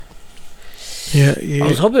Yeah. I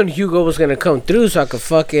was hoping Hugo was gonna come through so I could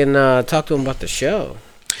fucking talk to him about the show.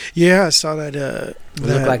 Yeah, I saw that. It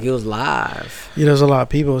looked like he was live. Yeah, there's a lot of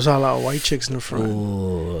people. I saw a lot of white chicks in the front.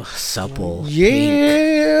 Ooh, supple.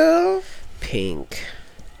 Yeah. Pink.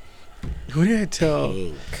 Who did I tell?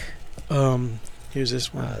 Pink. Here's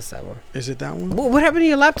this one. That's that one. Is it that one? What happened to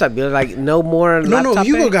your laptop? You're like, no more laptop? No,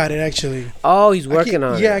 Hugo got it, actually. Oh, he's working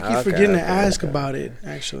on it. Yeah, I keep forgetting to ask about it,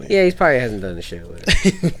 actually. Yeah, he probably hasn't done the shit with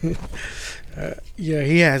it. Yeah,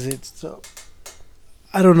 he has it, so...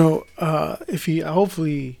 I don't know if he...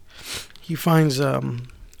 Hopefully, he finds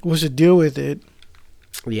what's the deal with it.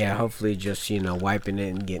 Yeah, hopefully just, wiping it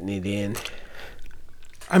and getting it in.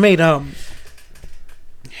 I made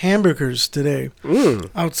hamburgers today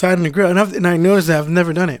outside in the grill, and I noticed that I've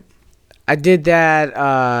never done it. I did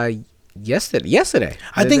that yesterday.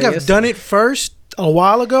 I think I've done it first a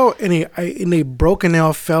while ago, and they broke and they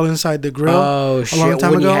all fell inside the grill. Oh shit! A long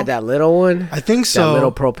time ago. You had that little one, I think so. That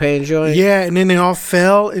little propane joint. Yeah, and then they all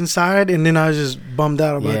fell inside, and then I was just bummed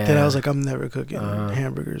out about that. I was like, I'm never cooking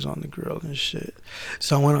hamburgers on the grill and shit.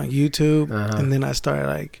 So I went on YouTube, and then I started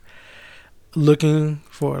like looking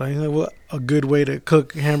for what a good way to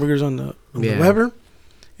cook hamburgers on the Weber,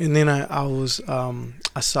 and then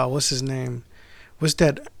I saw what's his name, what's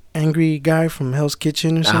that angry guy from Hell's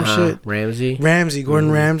Kitchen or some shit?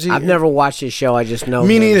 Gordon Ramsay. I've never watched his show. I just know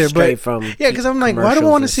me neither. Straight but from because I'm like, why do I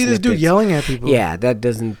want to see this dude yelling at people? Yeah, that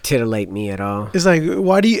doesn't titillate me at all. It's like,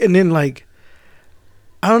 why do you? And then like,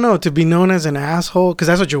 I don't know, to be known as an asshole, because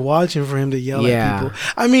that's what you're watching, for him to yell at people.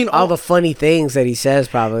 I mean, all the funny things that he says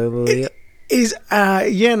probably.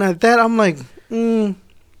 And at that I'm like, I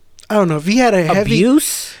don't know if he had a heavy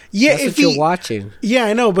abuse. Yeah, that's if what you're watching. Yeah,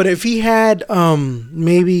 I know, but if he had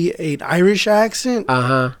maybe an Irish accent,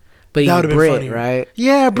 but he's that would have been funny, right?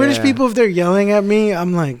 Yeah, British people, if they're yelling at me,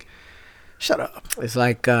 I'm like, shut up. It's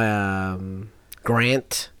like Grant.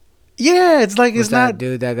 Yeah, it's like, it's that not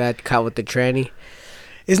dude that got caught with the tranny.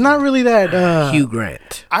 It's not really that Hugh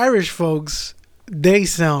Grant. Irish folks.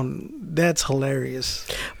 That's hilarious.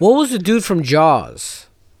 What was the dude from Jaws?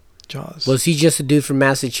 Was he just a dude from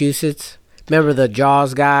Massachusetts? Remember the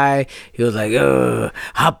Jaws guy? He was like,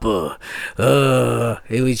 hopper,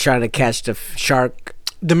 he was trying to catch the shark.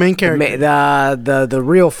 The main character. The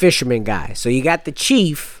real fisherman guy. So you got the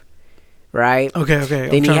chief, right? Okay.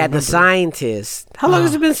 Then you had the scientist. How long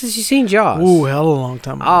has it been since you seen Jaws? Ooh, hell a long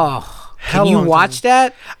time ago. Oh, can you watch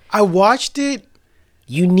that? I watched it.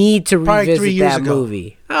 You need to revisit that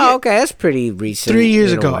movie. Oh, okay. That's pretty recent. 3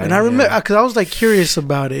 years ago. And I remember, because I was like curious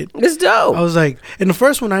about it. It's dope. I was like, and the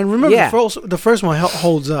first one, I remember the first one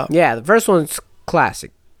holds up. Yeah, the first one's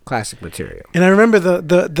classic material. And I remember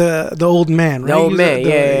the old man, right? The old man,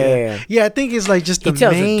 yeah. Yeah, I think it's like just he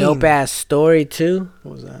tells a dope-ass story, too.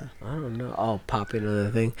 What was that? I don't know. Oh, pop into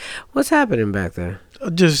the thing. What's happening back there?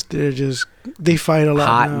 They fight a lot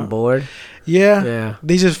Hot now. And bored? Yeah.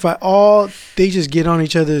 They just fight. They just get on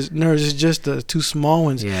each other's nerves. It's just the two small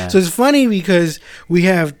ones. Yeah. So it's funny because we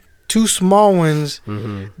have two small ones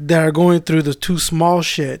that are going through the two small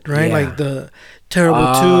shit, right? Yeah. Like the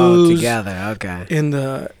terrible twos together. Okay. And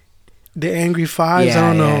the angry fives. I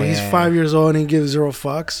don't know. He's 5 years old and he gives 0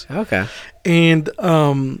 fucks. Okay. And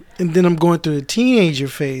then I'm going through the teenager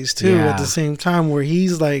phase too at the same time, where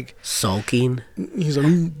he's like sulking. He's like, I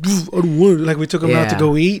don't want it. Like we took him out to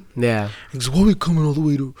go eat. Yeah. He's like, why are we coming all the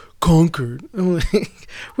way to Concord? I'm like,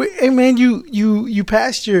 wait, hey man, you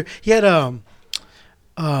passed your. He had a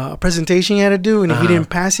presentation he had to do, and if he didn't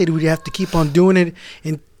pass it, we'd have to keep on doing it,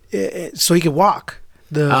 and so he could walk.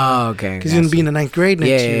 Okay. Because he's gonna be in the 9th grade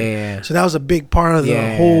next year. Yeah. So that was a big part of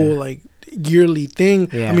the whole like yearly thing.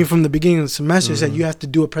 Yeah. I mean, from the beginning of the semester, said you have to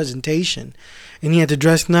do a presentation, and he had to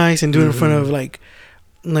dress nice and do it in front of like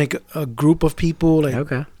a group of people,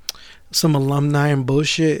 like some alumni and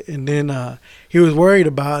bullshit. And then he was worried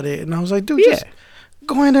about it, and I was like, dude, just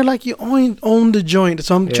go in there like you own the joint.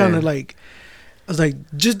 So I'm trying to like. I was like,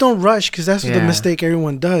 just don't rush, because that's what the mistake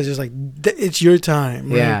everyone does. It's like, it's your time.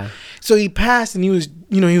 Right? Yeah. So he passed, and he was.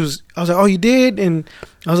 I was like, oh, you did? And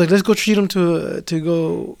I was like, let's go treat him to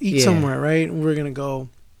go eat somewhere, right? And we're going to go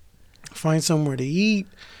find somewhere to eat.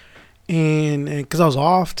 And because I was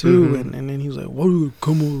off, too. And then he was like, why do we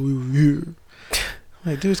come over here?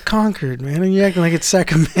 I'm like, dude, it's Concord, man. And you're acting like it's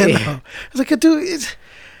Sacramento. I was like, dude, it's...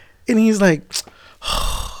 And he's like...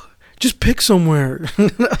 just pick somewhere. I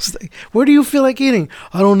was like, where do you feel like eating?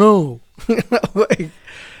 I don't know. Like,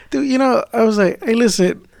 dude, I was like, hey,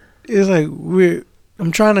 listen, it's like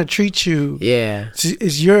I'm trying to treat you. Yeah.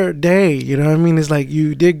 It's your day, you know what I mean? It's like,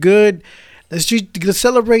 you did good. Let's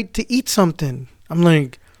celebrate to eat something. I'm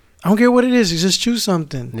like, I don't care what it is. Just choose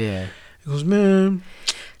something. Yeah. He goes, man.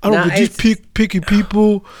 I don't get these picky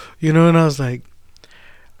people, you know. And I was like,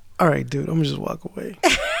 all right, dude, I'm gonna just walk away.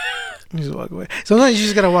 Sometimes you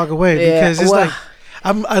just gotta walk away because it's like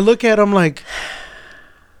I look at them like,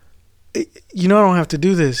 you know, I don't have to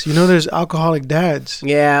do this. You know, there's alcoholic dads.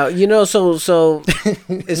 Yeah, you know, so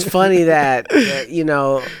it's funny that you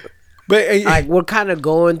know, but like we're kind of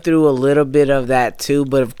going through a little bit of that too.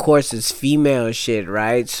 But of course, it's female shit,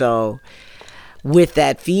 right? So with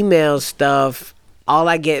that female stuff, all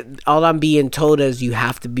I'm being told is you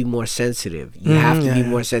have to be more sensitive. You have to be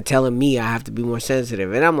more telling me I have to be more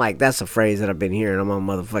sensitive, and I'm like, that's a phrase that I've been hearing on my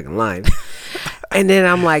motherfucking life. And then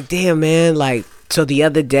I'm like, damn, man, like. So the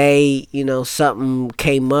other day, you know, something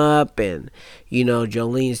came up and, you know,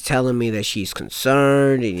 Jolene's telling me that she's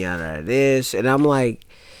concerned and yada this. And I'm like,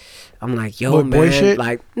 yo, what, man, boy shit?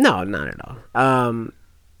 Like, no, not at all.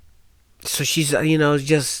 So she's, you know,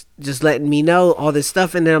 just letting me know all this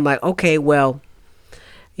stuff. And then I'm like, okay, well,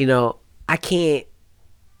 you know, I can't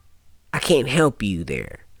help you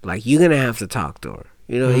there. Like, you're going to have to talk to her.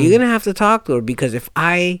 You know, you're going to have to talk to her because if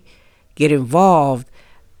I get involved,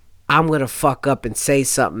 I'm going to fuck up and say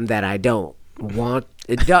something that I don't want.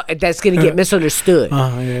 That's going to get misunderstood.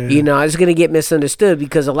 You know, it's going to get misunderstood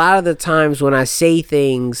because a lot of the times when I say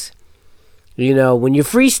things, you know, when you're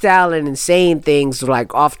freestyling and saying things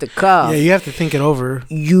like off the cuff. Yeah, you have to think it over.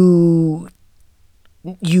 You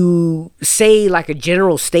say like a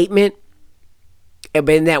general statement, and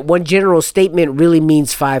that one general statement really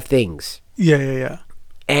means 5 things. Yeah.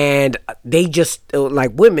 And they just,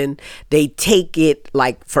 like women, they take it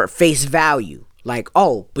like for face value. Like,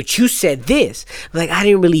 oh, but you said this. Like, I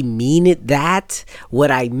didn't really mean it that. What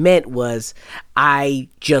I meant was I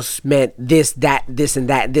just meant this, that, this, and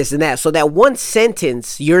that, this, and that. So that one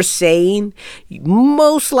sentence you're saying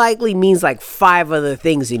most likely means like 5 other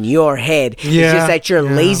things in your head. Yeah, it's just that you're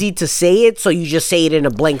lazy to say it, so you just say it in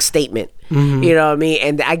a blank statement. Mm-hmm. You know what I mean?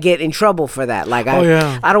 And I get in trouble for that. Like,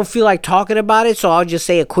 I don't feel like talking about it, so I'll just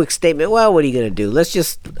say a quick statement. Well, what are you gonna do? Let's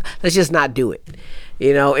just not do it.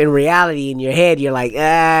 You know, in reality, in your head, you're like,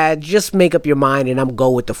 just make up your mind and I'm go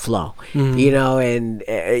with the flow. Mm-hmm. You know, and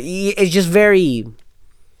it's just very,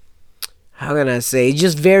 how can I say? It's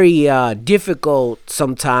just very difficult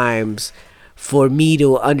sometimes for me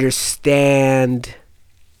to understand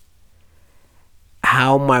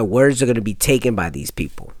how my words are going to be taken by these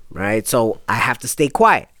people, right? So I have to stay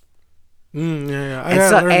quiet. I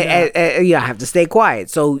have to stay quiet.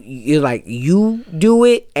 So you're like, you do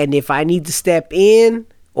it, and if I need to step in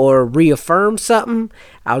or reaffirm something,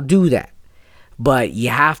 I'll do that. But you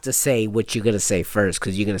have to say what you're going to say first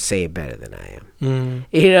because you're going to say it better than I am. Mm.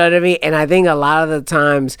 You know what I mean? And I think a lot of the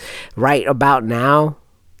times right about now,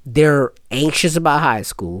 they're anxious about high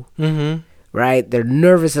school. Mm-hmm. Right? They're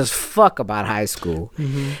nervous as fuck about high school.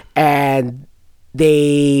 Mm-hmm. And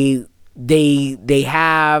they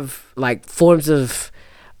have like forms of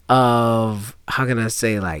how can I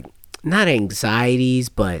say, like, not anxieties,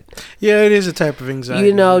 but yeah, it is a type of anxiety.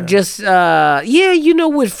 You know, just you know,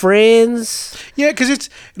 with friends. Yeah, because it's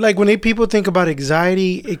like when people think about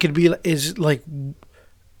anxiety, it could be is like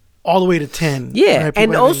all the way to 10. Yeah, right?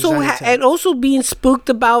 And also being spooked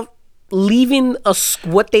about leaving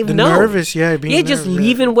what they've known. Nervous, just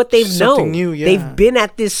leaving what they've known. New, yeah. They've been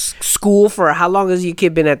at this school for how long has your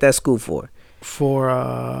kid been at that school for? For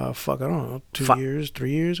I don't know, 2 years,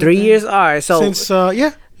 3 years. 3 years, all right. So since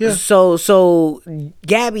yeah. So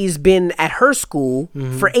Gabby's been at her school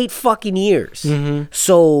for 8 fucking years. Mm-hmm.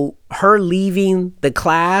 So her leaving the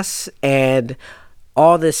class and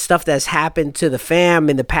all this stuff that's happened to the fam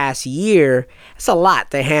in the past year, it's a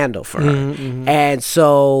lot to handle for her. Mm-hmm. And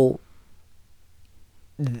so,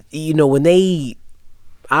 you know, when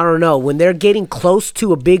they're getting close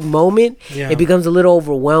to a big moment, it becomes a little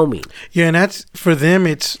overwhelming. Yeah, and that's for them.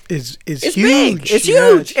 It's huge. Big. It's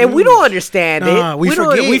huge, and we don't understand it. We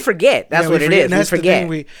forget. That's what it is. We forget.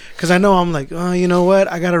 Because I know I'm like, oh, you know what?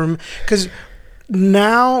 I gotta remember. Because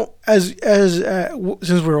now, as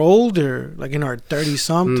since we're older, like in our 30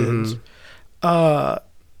 somethings,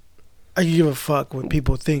 I give a fuck what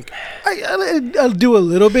people think. I'll do a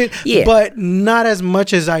little bit, but not as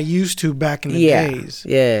much as I used to back in the days.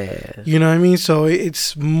 Yeah. You know what I mean? So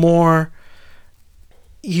it's more,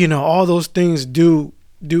 you know, all those things do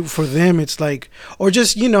for them. It's like, or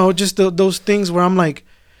just, you know, just those things where I'm like,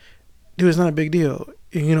 dude, it's not a big deal.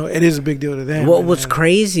 You know, it is a big deal to them. What's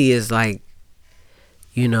crazy is, like,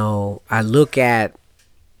 you know, I look at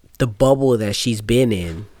the bubble that she's been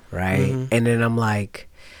in, right? Mm-hmm. And then I'm like,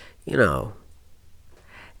 you know,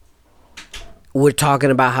 we're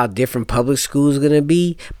talking about how different public schools are going to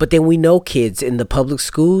be, but then we know kids in the public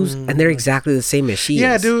schools, and they're exactly the same as she is.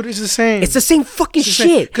 Yeah, dude, it's the same. It's the same fucking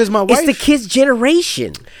shit. Because my wife... It's the kids'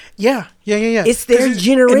 generation. Yeah. It's their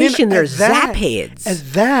generation. They're zap heads.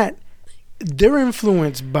 At that, they're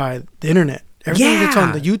influenced by the internet. Everything that's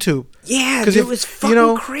on the YouTube. Yeah, it was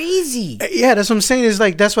fucking crazy. Yeah, that's what I'm saying. Is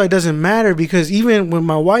like, that's why it doesn't matter, because even with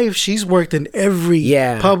my wife, she's worked in every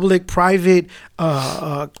public, private,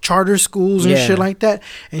 charter schools and shit like that.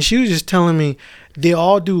 And she was just telling me they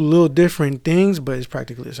all do little different things, but it's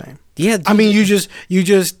practically the same. Yeah, I mean, you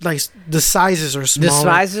just like the sizes are smaller. The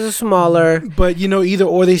sizes are smaller, but either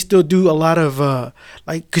or they still do a lot of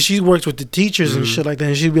like, because she works with the teachers and shit like that,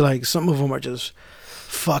 and she'd be like, some of them are just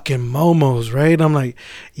fucking momos, right? I'm like,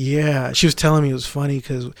 yeah. She was telling me it was funny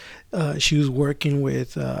because she was working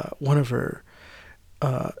with one of her.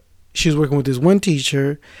 She was working with this one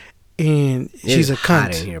teacher, and she's a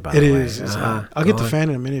cunt. In here, by the way. It's hot. I'll get the fan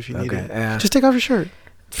in a minute if you need it. Yeah. Just take off your shirt.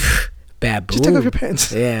 Baboon. Just take off your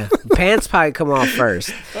pants. Yeah, pants probably come off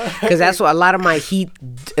first, because that's what a lot of my heat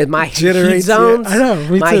zones. I know.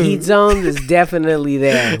 Me my too. Heat zones is definitely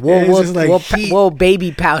there. We'll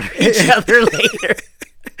baby powder each other later.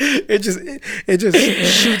 It just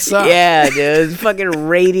shoots up. Yeah, dude, it's fucking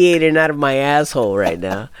radiating out of my asshole right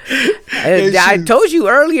now. I told you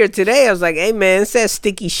earlier today. I was like, "Hey, man, it's that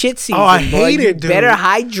sticky shit season. Oh, I hate it, dude. Better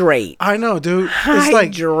hydrate." I know, dude.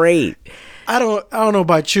 Hydrate. It's like, I don't know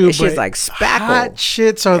about you, it's but just like spackle. Hot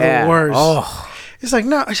shits are the worst. Oh, it's like,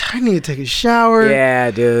 no, I need to take a shower. Yeah,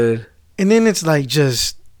 dude. And then it's like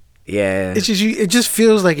just. Yeah, it's just it just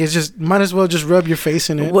feels like it's just might as well just rub your face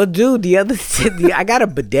in it. Well, dude, I got a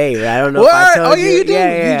bidet. Right? I don't know what? If I told you. You did.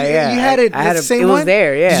 Yeah. You had it. I had the same it one? Was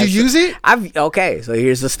there. Yeah. Did you use it? Okay. So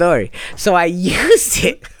here's the story. So I used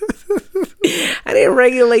it. I didn't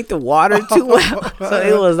regulate the water too well, so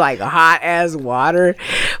it was like hot ass water.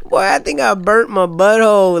 Boy, I think I burnt my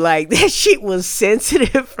butthole. Like, that shit was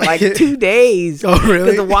sensitive for like 2 days. Oh, really?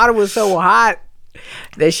 Because the water was so hot.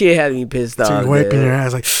 That shit had me pissed off. So you're wiping your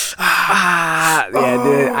ass like, yeah,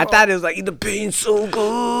 dude. I thought it was like, the pain's so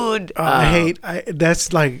good.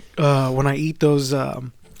 That's like when I eat those.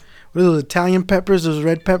 What are those Italian peppers? Those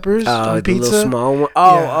red peppers on pizza? The little small one.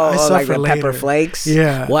 Like the pepper flakes.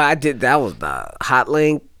 Yeah. Well, I did. That was the hot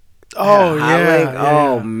link. Oh yeah.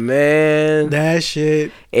 Oh man, that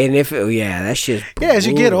shit. And that shit's brutal. Yeah, as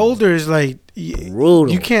you get older, it's like brutal.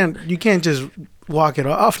 You can't just walk it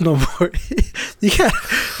off no more.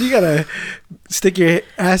 you gotta stick your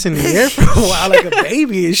ass in the air for a while like a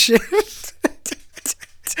baby and shit.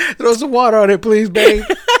 Throw some water on it, please, babe.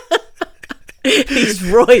 These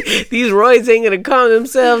roids ain't gonna calm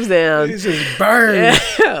themselves down. It's just burn.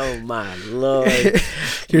 Oh my lord!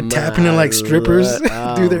 You're tapping it like strippers.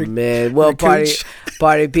 Do their man. Well,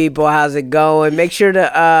 party people, how's it going? Make sure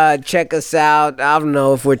to check us out. I don't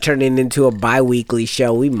know if we're turning into a bi-weekly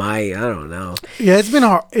show. We might. I don't know. Yeah, it's been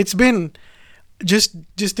hard. It's been just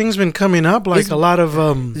things been coming up like a lot of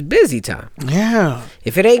It's busy time. Yeah.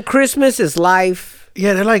 If it ain't Christmas, it's life.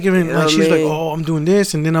 Yeah, they're like, even like she's like, oh, I'm doing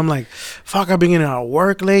this, and then I'm like, fuck, I've been getting out of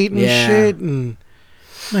work late and shit, and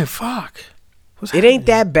I'm like, fuck. It ain't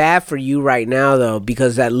that bad for you right now though,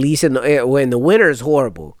 because at least when the winter is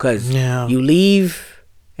horrible, because you leave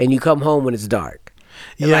and you come home when it's dark.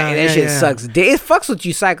 And that shit sucks. It fucks with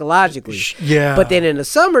you psychologically. Yeah. But then in the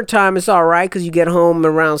summertime, it's all right because you get home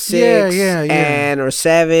around 6 or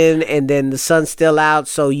 7, and then the sun's still out,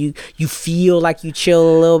 so you feel like you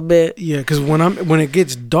chill a little bit. Yeah, because when it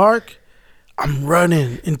gets dark, I'm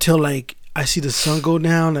running until like I see the sun go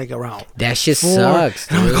down like around. That shit sucks.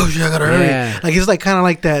 And I'm like, oh shit, I gotta hurry. Like it's like kind of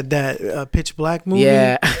like that Pitch Black movie.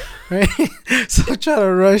 Yeah. Right. So I try to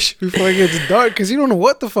rush before it gets dark because you don't know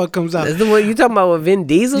what the fuck comes out. That's the one you talking about with Vin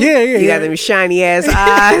Diesel? Yeah. You got them shiny ass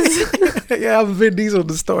eyes. Yeah, I'm Vin Diesel in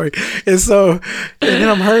the story, and then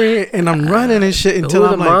I'm hurrying and I'm running and shit until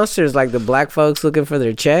I'm the monsters, like the black folks looking for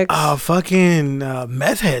their checks. Oh, fucking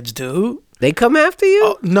meth heads, dude. They come after you?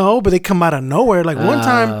 Oh, no, but they come out of nowhere. Like one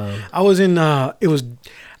time, I was in. I was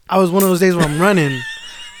one of those days where I'm running,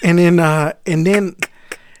 and then.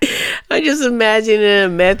 I just imagining a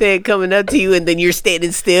meth head coming up to you, and then you're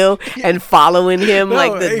standing still and following him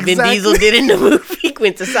like Vin Diesel did in the movie,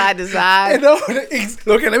 went to side to side.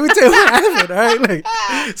 Okay, let me tell you what happened. All right,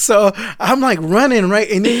 like, so I'm like running, right,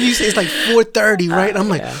 and then you say it's like 4:30, right? I'm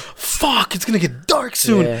like, fuck, it's gonna get dark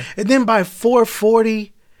soon, and then by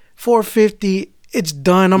 4:40, 4:50. It's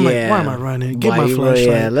done. I'm like, why am I running? Get my flashlight.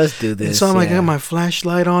 Yeah, let's do this. And so I'm like, I got my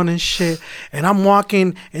flashlight on and shit. And I'm walking,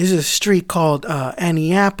 and there's a street called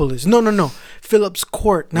Annapolis. No. Phillips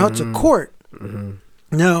Court. Now it's a court.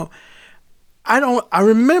 Now, I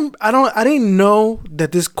didn't know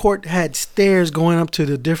that this court had stairs going up to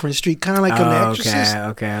the different street, kind of like on The Exorcist.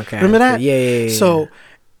 Okay. Remember that? Yeah. So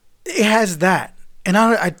it has that. And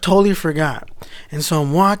I totally forgot. And so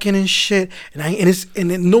I'm walking and shit,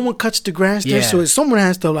 and no one cuts the grass there, so someone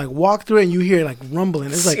has to like walk through it, and you hear like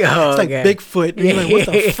rumbling. It's like Bigfoot. And you're like, what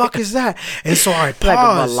the fuck is that? And so I pause. Like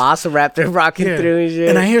a velociraptor rocking through and shit.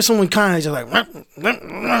 And I hear someone kind of just like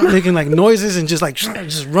making like noises and just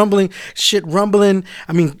rumbling, shit rumbling.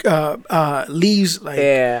 I mean, leaves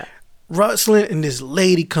like rustling, and this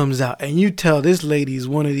lady comes out, and you tell this lady is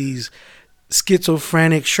one of these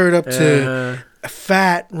schizophrenic, shirt up to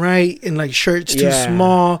fat, right, and like shirt's too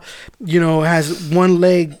small, has one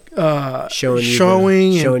leg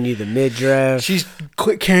showing you the midriff. She's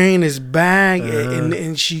quit carrying his bag,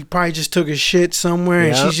 and she probably just took a shit somewhere,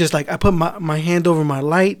 and she's just like, I put my hand over my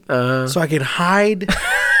light so I can hide.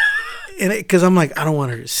 And because I'm like, I don't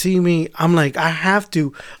want her to see me. I'm like, I have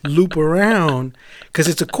to loop around because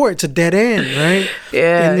it's a court, it's a dead end, right?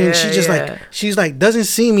 Yeah. And then she just like, she's like, doesn't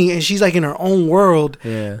see me, and she's like in her own world.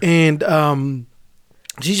 Yeah. And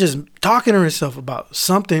she's just talking to herself about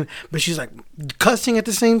something, but she's like cussing at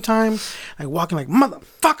the same time, like walking like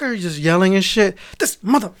motherfucker, just yelling and shit. This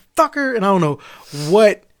motherfucker, and I don't know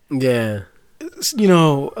what. Yeah.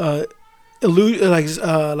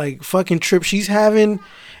 Like fucking trip she's having.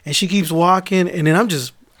 And she keeps walking, and then I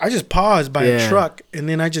just pause by a truck, and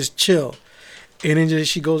then I just chill, and then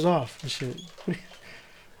she goes off and shit. What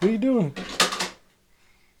are you doing?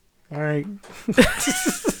 All right.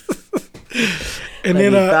 And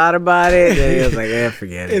then you thought about it, and he was like,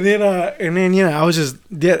 forget it. And then I was just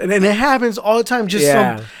dead, and it happens all the time.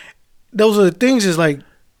 Those are the things. Is like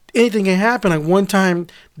anything can happen. Like one time,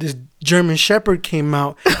 this German Shepherd came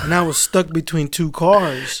out, and I was stuck between two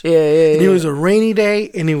cars. And it was a rainy day,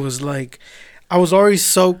 and it was like I was already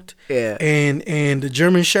soaked. Yeah. And the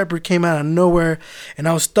German Shepherd came out of nowhere, and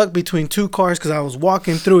I was stuck between two cars because I was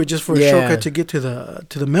walking through it just for a shortcut to get to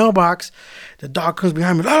the mailbox. The dog comes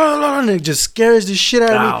behind me, and it just scares the shit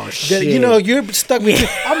out of me. Shit. You're stuck between.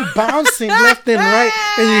 I'm bouncing left and right,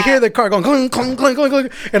 and you hear the car going clunk, clunk, clunk, clunk,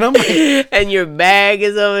 clunk, and I'm like, and your bag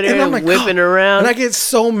is over there like, whipping around. And I get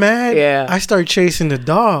so mad. Yeah. I start chasing the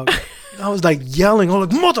dog. I was like yelling, I'm like,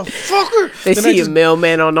 motherfucker. They see your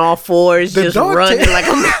mailman on all fours just running like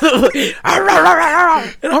a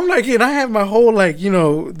and I'm like, and I have my whole like,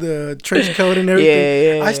 the trench coat and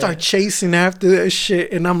everything. I start chasing after that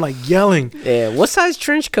shit, and I'm like yelling. Yeah. What size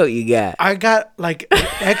trench coat you got? I got like an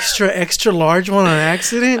extra large one on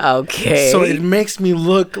accident. Okay. So it makes me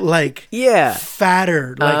look like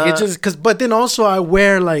fatter. Like it just but then also I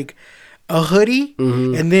wear like a hoodie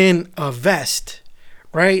and then a vest.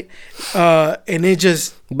 Right, and it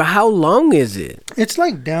just. But how long is it? It's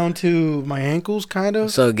like down to my ankles, kind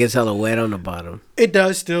of. So it gets hella wet on the bottom. It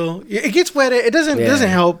does still. It gets wet. It doesn't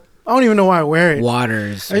help. I don't even know why I wear it.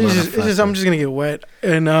 Waters. I'm just gonna get wet,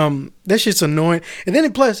 and that shit's annoying. And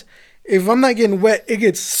then plus, if I'm not getting wet, it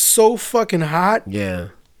gets so fucking hot. Yeah.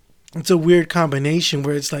 It's a weird combination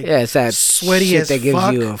where it's like it's that sweaty shit as that gives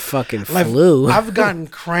fuck. You a fucking flu. I've gotten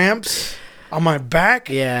cramps on my back,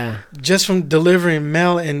 just from delivering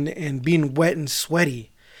mail and being wet and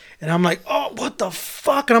sweaty, and I'm like, oh, what the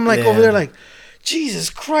fuck? And I'm like over there, like, Jesus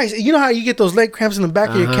Christ! You know how you get those leg cramps in the back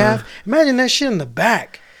of your calf? Imagine that shit in the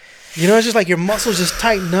back. It's just like your muscles just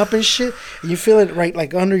tighten up and shit, and you feel it right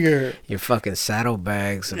like under your fucking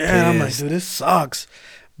saddlebags. Yeah, and I'm like, dude, this sucks,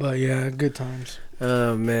 but yeah, good times.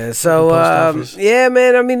 Oh man, so yeah,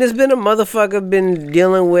 man. I mean, there's been a motherfucker been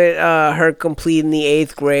dealing with her completing the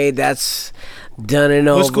 8th grade. That's done and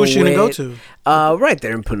over. What school she gonna go to? Right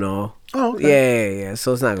there in Pinole. Oh, okay. Yeah.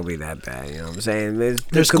 So it's not gonna be that bad. You know what I'm saying?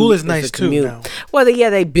 Their school is nice too now. Well,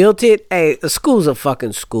 they built it. Hey, the school's a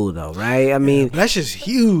fucking school though, right? I mean, that's just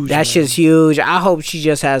huge. That's just huge. I hope she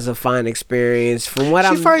just has a fine experience. From what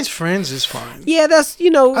she finds friends is fine. Yeah, that's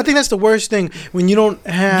I think that's the worst thing when you don't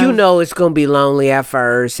have. It's gonna be lonely at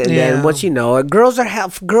first, and then once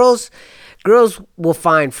girls will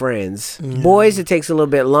find friends. Yeah. Boys, it takes a little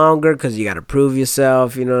bit longer because you got to prove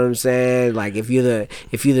yourself. You know what I'm saying? Like if you're the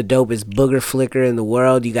dopest booger flicker in the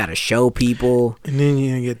world, you got to show people. And then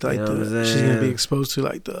you're gonna get like she's gonna be exposed to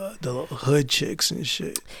like the hood chicks and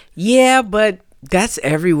shit. Yeah, but that's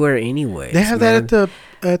everywhere anyway. They have that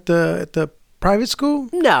at the private school?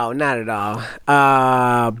 No, not at all.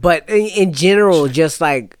 But in general, just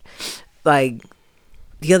like the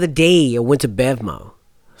other day, I went to Bevmo.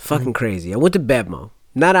 Fucking crazy. I went to Bevmo.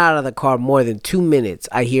 Not out of the car more than 2 minutes.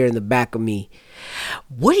 I hear in the back of me,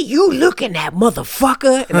 "What are you looking at,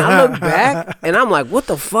 motherfucker?" And I look back, and I'm like, "What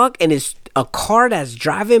the fuck?" And it's a car that's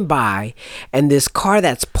driving by and this car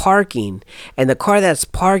that's parking, and the car that's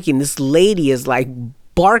parking, this lady is like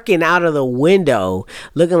barking out of the window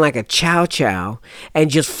looking like a chow chow and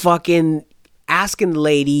just fucking asking the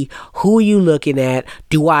lady, who are you looking at?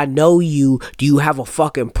 Do I know you? Do you have a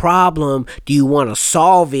fucking problem? Do you want to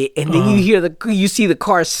solve it? And then you see the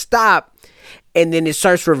car stop, and then it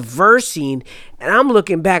starts reversing, and I'm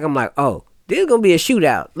looking back, I'm like, oh, this is gonna be a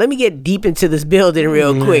shootout. Let me get deep into this building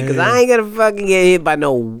real quick, because I ain't gonna fucking get hit by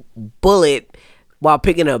no bullet while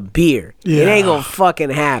picking up beer. It ain't gonna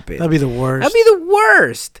fucking happen. That'd be the worst. That'd be the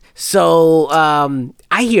worst. So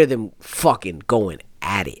I hear them fucking going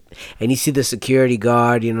at it, and you see the security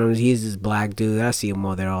guard, you know, he's this black dude. I see him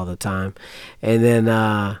all there all the time, and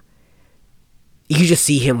then you just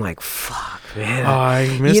see him like, fuck, man. Oh,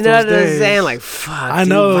 I miss you know those what I'm days. saying? Like, fuck, I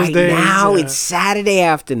know those right days. now it's Saturday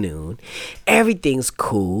afternoon, everything's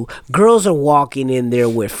cool, girls are walking in there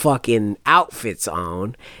with fucking outfits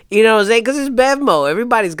on, you know what I'm saying? Because it's Bevmo,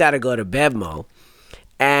 everybody's got to go to Bevmo,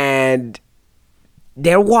 and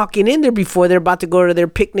they're walking in there before they're about to go to their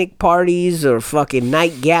picnic parties or fucking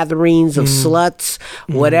night gatherings of sluts,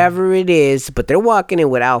 whatever it is, but they're walking in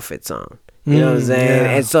with outfits on. You know what I'm saying?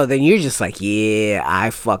 Yeah. And so then you're just like, yeah, I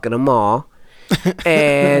fucking them all.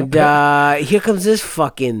 And here comes this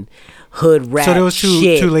fucking hood rat. So there was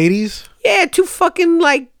two ladies? Yeah, two fucking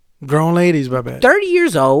like grown ladies, my bad. 30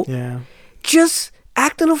 years old. Yeah. Just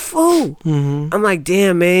acting a fool. Mm-hmm. I'm like,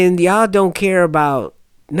 damn, man, y'all don't care about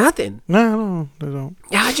nothing. No, they don't.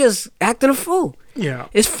 Y'all just acting a fool. Yeah.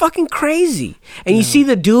 It's fucking crazy. And you see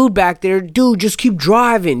the dude back there, dude, just keep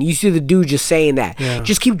driving. You see the dude just saying that. Yeah.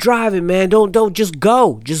 Just keep driving, man. Don't just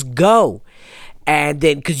go. Just go. And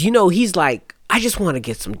then, because, you know, he's like, I just want to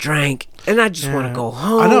get some drink and I just want to go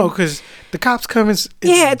home. I know, because the cops come and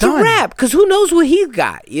it's done. A wrap. Because who knows what he's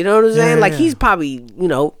got? You know what I'm saying? Like, he's probably, you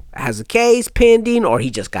know, has a case pending, or he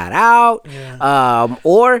just got out. Yeah.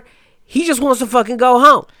 Or he just wants to fucking go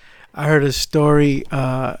home. I heard a story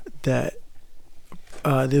that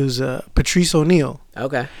there was Patrice O'Neal.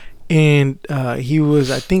 Okay. And he was,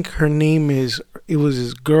 I think her name is, it was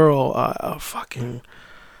his girl,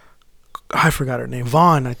 I forgot her name,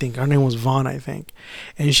 Vaughn, I think. Her name was Vaughn, I think.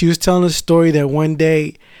 And she was telling a story that one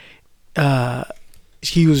day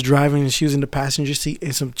he was driving and she was in the passenger seat,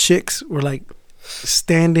 and some chicks were like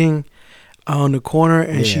standing on the corner,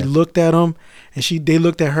 and she looked at them, and they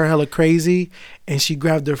looked at her hella crazy, and she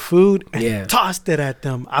grabbed their food and tossed it at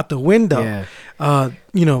them out the window.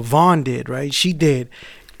 You know, Vaughn did, right? She did.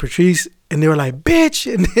 Patrice, and they were like,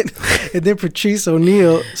 bitch, and then Patrice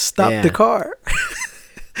O'Neal stopped the car.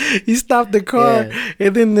 He stopped the car,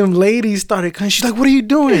 and then them ladies started coming. She's like, what are you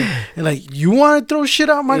doing? And like, you want to throw shit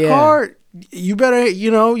out my car? You better, you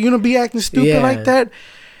don't be acting stupid like that.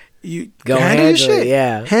 You go handle your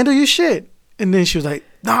shit. Handle your shit. And then she was like,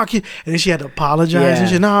 no, and then she had to apologize and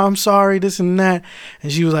shit. No, I'm sorry, this and that.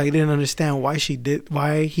 And she was like, didn't understand why he did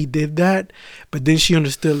that. But then she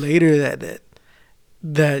understood later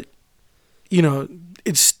that you know,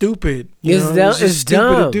 it's stupid. It's just stupid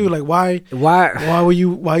dumb to do. Like, why are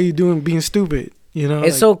you being stupid? You know,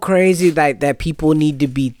 it's like, so crazy that people need to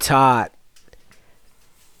be taught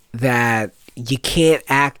that you can't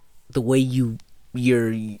act the way your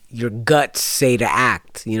guts say to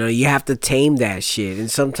act. You know, you have to tame that shit.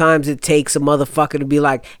 And sometimes it takes a motherfucker to be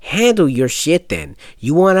like, handle your shit then.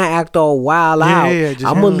 You want to act all wild out,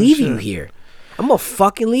 I'm gonna leave you here. I'm gonna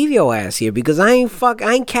fucking leave your ass here, because I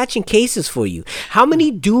ain't catching cases for you. How many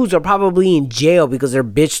dudes are probably in jail because their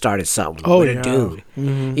bitch started something with a dude?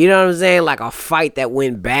 Mm-hmm. You know what I'm saying? Like a fight that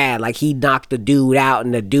went bad, like he knocked the dude out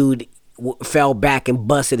and the dude fell back and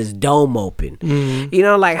busted his dome open. Mm-hmm. You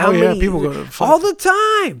know, like how many people go to all the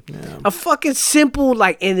time. A fucking simple,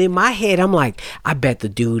 like, and in my head I'm like, I bet the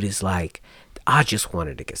dude is like, I just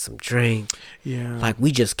wanted to get some drink. Yeah. Like,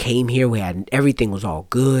 we just came here, everything was all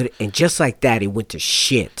good, and just like that it went to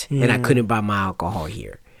shit. And I couldn't buy my alcohol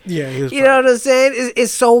here. Yeah, you know what I'm saying?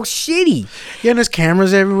 It's so shitty. Yeah, and there's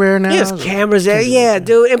cameras everywhere now. There's cameras there. Yeah,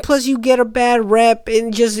 dude. And plus, you get a bad rep,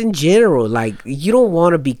 and just in general, like, you don't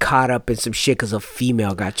want to be caught up in some shit because a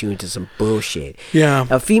female got you into some bullshit. Yeah,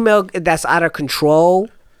 a female that's out of control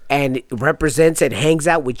and represents and hangs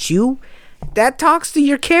out with you, that talks to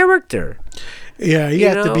your character. Yeah, you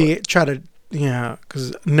have to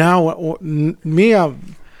because now me,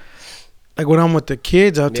 I'm like, when I'm with the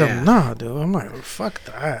kids, I'll tell them, nah, dude. I'm like, well, fuck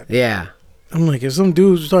that. Yeah. I'm like, if some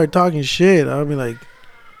dudes start talking shit, I'll be like,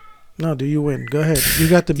 no, dude, you win. Go ahead. You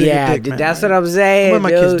got the bigger dick, man. That's what I'm saying. I'm my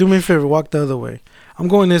kids, do me a favor, walk the other way. I'm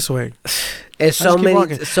going this way. It's so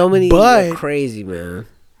many but crazy, man.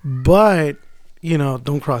 But you know,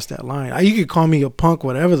 don't cross that line. You could call me a punk,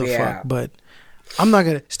 whatever the fuck, but I'm not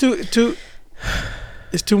gonna.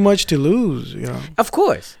 It's too much to lose, you know. Of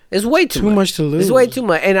course, it's way too much to lose. It's way too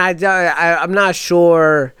much, and I'm not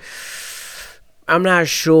sure. I'm not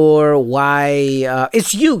sure why.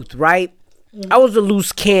 It's youth, right? I was a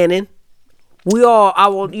loose cannon. I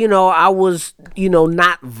was,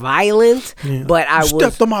 not violent, but I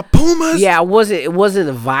stepped on my pumas. Yeah, it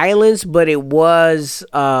wasn't violence, but it was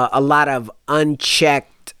a lot of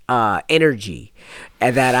unchecked energy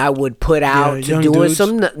that I would put out to doing dudes.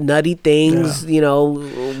 Some nutty things,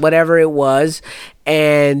 whatever it was,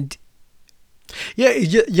 and. Yeah,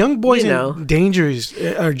 young boys in dangers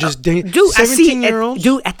are just dangerous. Dude, 17-year-olds.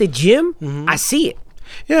 Dude, at the gym, I see it.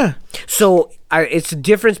 Yeah. So it's a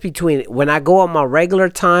difference between when I go on my regular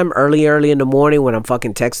time, early in the morning when I'm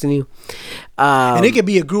fucking texting you. And it could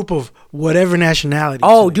be a group of whatever nationality.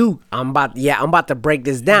 Oh, dude, I'm about to break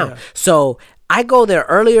this down. Yeah. So I go there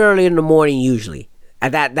early in the morning usually.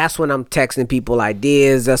 And that's when I'm texting people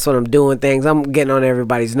ideas. That's when I'm doing things. I'm getting on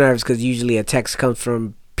everybody's nerves because usually a text comes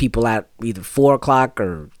from people at either 4 o'clock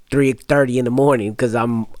or 3:30 in the morning because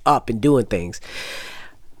I'm up and doing things.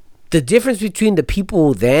 The difference between the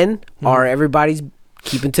people then are everybody's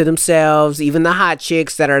keeping to themselves, even the hot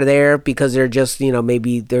chicks that are there because they're just,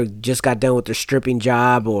 maybe they're just got done with their stripping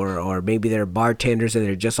job or maybe they're bartenders and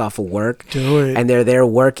they're just off of work and they're there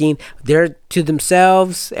working. They're to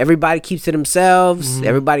themselves. Everybody keeps to themselves.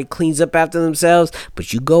 Everybody cleans up after themselves.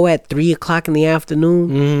 But you go at 3 o'clock in the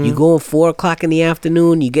afternoon. You go at 4 o'clock in the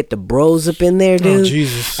afternoon. You get the bros up in there, dude. Oh,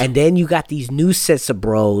 Jesus. And then you got these new sets of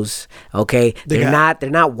bros. Okay, they're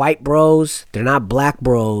not white bros. They're not black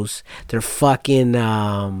bros. They're fucking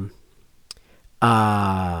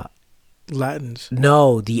Latins.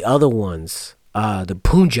 No, the other ones. The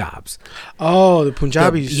Punjabs. Oh, the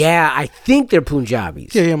Punjabis. I think they're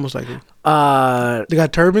Punjabis. Yeah, most likely. They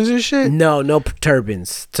got turbans and shit? No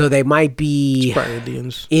turbans. So they might be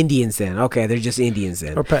Indians. Indians then. Okay, they're just Indians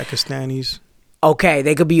then. Or Pakistanis. Okay,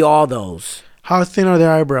 they could be all those. How thin are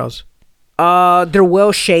their eyebrows? They're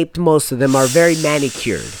well shaped. Most of them are very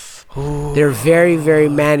manicured. Ooh, they're very, very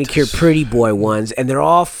manicured, pretty boy ones, and they're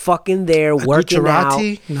all fucking there working out.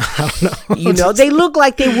 No, I don't know. They look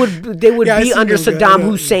like they would be under Saddam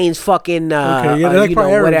Hussein's fucking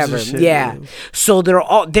whatever. Yeah. So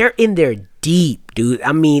they're in there deep, dude.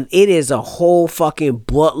 I mean, it is a whole fucking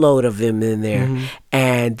buttload of them in there,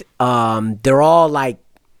 and they're all like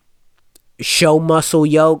show muscle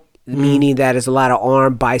yoke, meaning that there's a lot of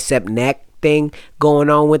arm, bicep, neck thing going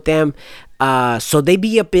on with them. So they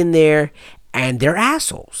be up in there and they're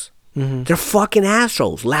assholes. They're fucking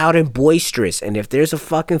assholes, loud and boisterous. And if there's a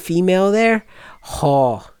fucking female there,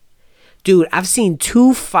 dude, I've seen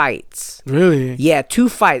 2 fights. Really? Yeah, 2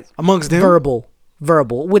 fights. Amongst them?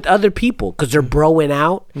 Verbal with other people because they're broing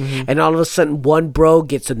out. And all of a sudden one bro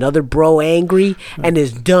gets another bro angry and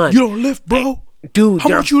is done. You don't lift, bro? Dude, how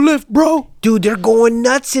much you lift, bro? Dude, they're going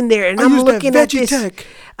nuts in there, and I'm looking at this.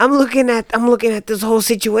 I'm looking at this whole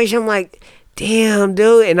situation. I'm like, damn,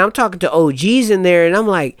 dude. And I'm talking to OGs in there, and I'm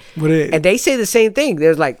like, and they say the same thing.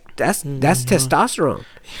 They're like, that's testosterone.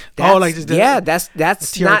 That's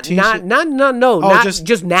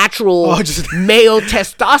just natural male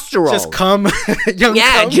testosterone. Just cum,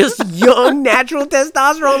 just young natural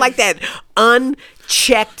testosterone, like that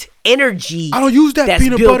unchecked energy. I don't use that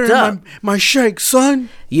peanut butter in my shake, son.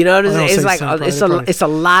 You know what I'm saying? It's like it's a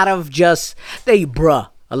lot of just a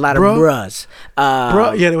lot of bruhs.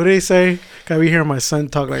 Bruh, yeah. What do they say? Cause we hear my son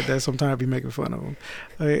talk like that. Sometimes I be making fun of him.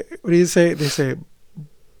 What do you say? They say,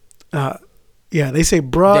 they say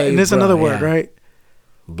bruh, and there's another word, right?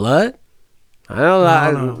 Blood. I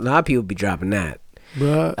don't know. A lot of people be dropping that.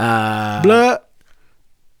 Bruh. Blood.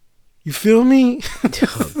 You feel me?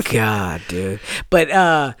 Oh God, dude. But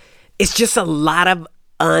it's just a lot of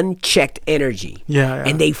unchecked energy. Yeah.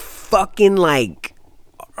 And they fucking like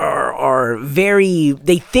are very,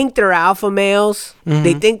 they think they're alpha males.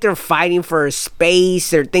 They think they're fighting for space.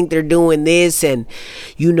 They think they're doing this and,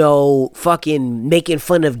 fucking making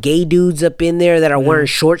fun of gay dudes up in there that are wearing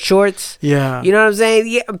short shorts. Yeah. You know what I'm saying?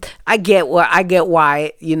 Yeah, I get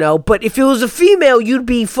why, but if it was a female, you'd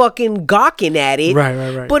be fucking gawking at it.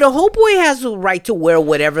 Right. But a homeboy has the right to wear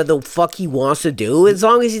whatever the fuck he wants to do, as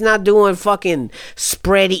long as he's not doing fucking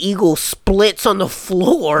spread eagle splits on the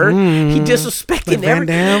floor. He disrespecting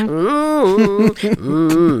everything.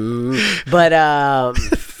 But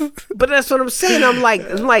that's what I'm saying. I'm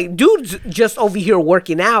like, dudes just over here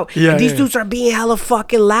working out. Yeah, and these dudes are being hella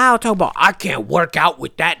fucking loud, talking about I can't work out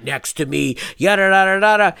with that next to me. Yada da da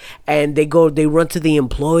da da. And they run to the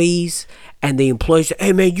employees and the employees say,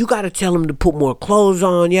 "Hey man, you got to tell him to put more clothes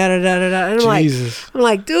on." Yada yada yada. And I'm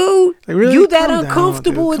like, dude, like, really? You that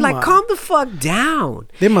uncomfortable? Like, calm the fuck down.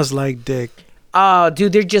 They must like dick. Oh,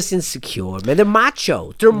 dude, they're just insecure, man. They're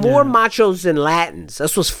macho. They're more machos than Latins.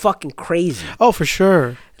 That's what's fucking crazy. Oh, for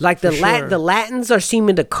sure. Like the Latins are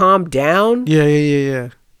seeming to calm down.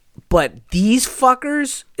 Yeah. But these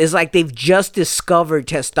fuckers is like they've just discovered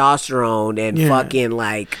testosterone and fucking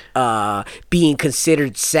like being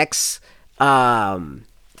considered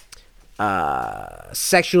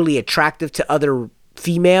sexually attractive to other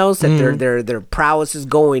females, that their prowess is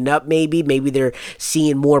going up. Maybe they're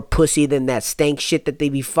seeing more pussy than that stank shit that they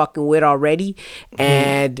be fucking with already,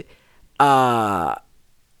 and they're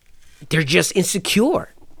just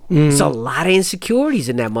insecure. It's a lot of insecurities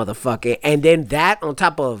in that motherfucker, and then that on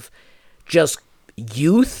top of just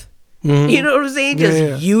youth, you know what I'm saying?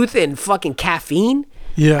 Just youth and fucking caffeine.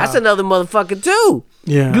 Yeah, that's another motherfucker too.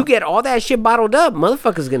 Yeah, you get all that shit bottled up,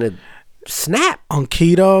 motherfucker's gonna snap on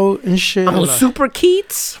keto and shit. On super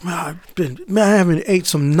keats. I haven't ate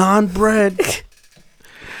some naan bread.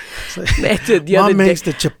 Mom makes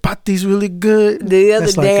the chapatis really good. The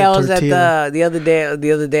other day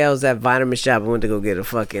I was at Vitamin Shop. I went to go get a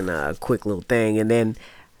fucking quick little thing, and then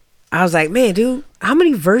I was like, man, dude, how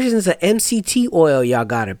many versions of MCT oil y'all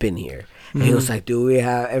got up in here? And he was like, dude, we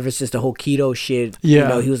have ever since the whole keto shit. Yeah. You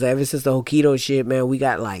know, he was like, ever since the whole keto shit, man, we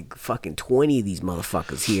got like fucking 20 of these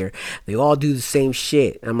motherfuckers here. They all do the same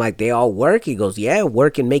shit. I'm like, they all work? He goes, yeah,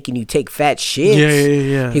 working, making you take fat shits.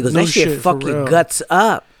 Yeah. He goes, that shit fuck your guts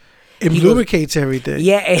up. It lubricates everything.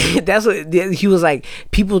 Yeah, and that's what he was like.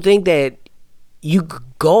 People think that you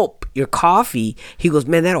gulp your coffee. He goes,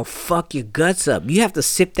 man, that'll fuck your guts up. You have to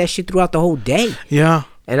sip that shit throughout the whole day. Yeah.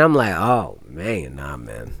 And I'm like, oh man, nah,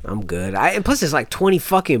 man, I'm good. And plus, it's like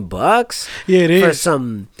 $20. Yeah, it is. For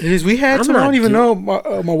some, it is. We had some. I don't even know.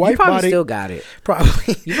 My wife bought it. Still got it.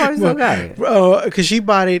 Probably. You probably still got it. Because she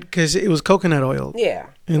bought it because it was coconut oil. Yeah.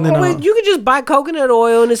 And then you could just buy coconut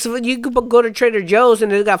oil, and you could go to Trader Joe's, and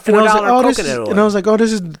they got $4 coconut oil. And I was like, oh,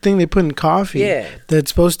 this is the thing they put in coffee. Yeah. That's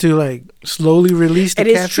supposed to like slowly release the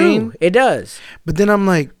caffeine. It is true. It does. But then I'm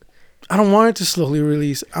like, I don't want it to slowly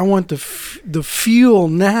release. I want the fuel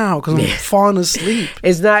now because I'm falling asleep.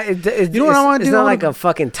 It's not. You know what I want to do? It's not like a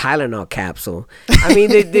fucking Tylenol capsule. I mean,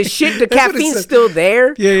 the shit, the caffeine's still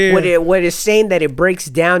there. Yeah. What it's saying that it breaks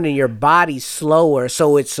down in your body slower,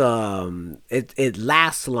 so it's it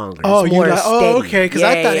lasts longer. Oh, it's more steady. Oh, okay. Because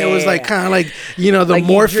I thought it was like kind of like the like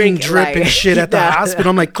morphine drip and shit at the hospital.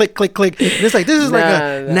 I'm like click click click. And it's like this is like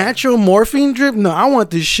a natural morphine drip. No, I want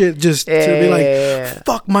this shit just to be like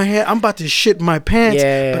fuck my head. I'm about to shit my pants,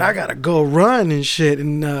 but I gotta go run and shit,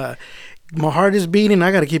 and my heart is beating.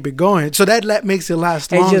 I gotta keep it going, so that makes it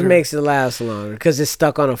last longer. It just makes it last longer because it's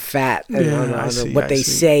stuck on a fat. What they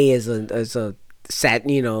say is a sat.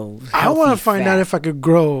 I want to find out if I could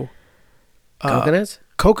grow coconuts,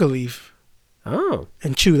 coca leaf,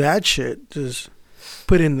 and chew that shit. Just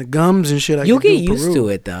put in the gums and shit. You'll get used to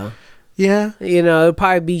it though. Yeah, it'll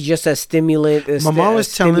probably be just as stimulant. My mom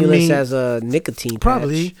was telling me as a nicotine.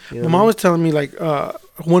 Probably. Patch, my mom was telling me like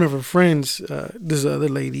one of her friends, this other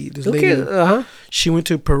lady, she went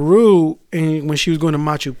to Peru, and when she was going to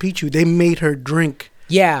Machu Picchu, they made her drink.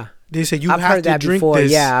 Yeah, they said I've have to drink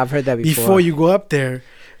this. Yeah, I've heard that before you go up there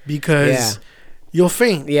because you'll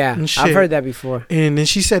faint. Yeah, and shit. I've heard that before. And then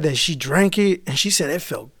she said that she drank it, and she said it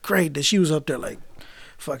felt great. That she was up there like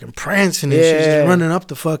fucking prancing and shit, just running up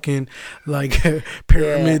the fucking like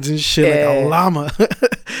pyramids and shit like a llama.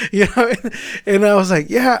 And I was like,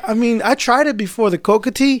 I mean, I tried it before, the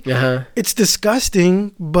coca tea. It's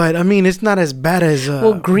disgusting, but I mean, it's not as bad as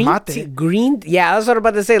green mate. Tea, I was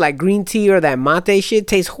about to say like green tea or that mate shit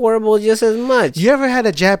tastes horrible just as much. You ever had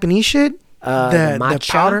a Japanese shit? The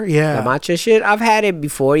powder, the matcha shit. I've had it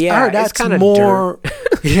before. I heard that's kind of more.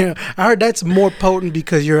 I heard that's more potent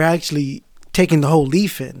because you're actually taking the whole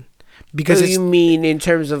leaf in. Because you mean in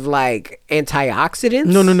terms of like antioxidants?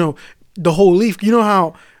 No. The whole leaf. You know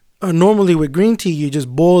how normally with green tea you just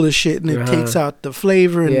boil the shit and it takes out the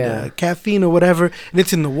flavor and the caffeine or whatever, and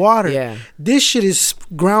it's in the water. Yeah. This shit is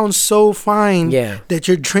ground so fine that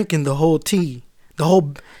you're drinking the whole tea. The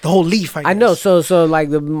whole leaf, I guess. I know. So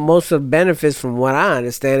like the most of the benefits from what I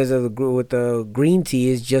understand is with the green tea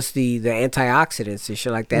is just the antioxidants and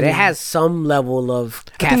shit like that. It has some level of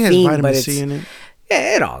caffeine, I think it has vitamin C in it.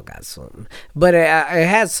 Yeah, it all got something. But it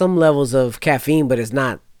has some levels of caffeine, but it's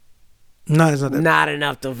not not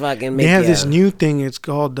enough to fucking make. They have this new thing. It's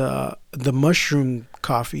called the mushroom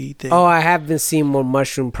coffee thing. Oh, I have been seeing more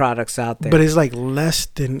mushroom products out there. But it's like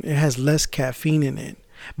it has less caffeine in it.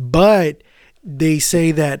 But they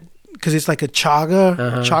say that because it's like a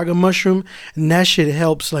chaga mushroom, and that shit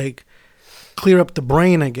helps like clear up the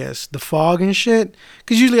brain, I guess, the fog and shit.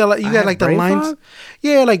 Because usually you got like the lines, fog?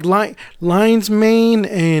 Yeah, like lion's mane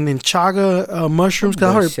and chaga mushrooms.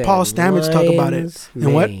 Because I heard Paul Stamets talk about it.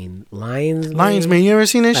 And what? Lion's mane. You ever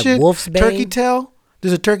seen that like shit? Wolf's bane? Turkey tail.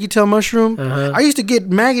 There's a turkey tail mushroom. I used to get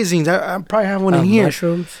magazines. I probably have one in here.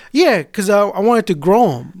 Mushrooms? Yeah, because I wanted to grow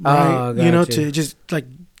them. Right? Oh, you know, to just like,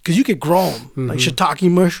 because you could grow them. Like shiitake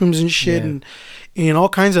mushrooms and shit and all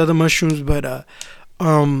kinds of other mushrooms. But,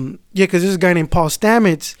 because there's a guy named Paul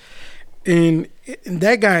Stamets. And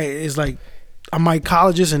that guy is like a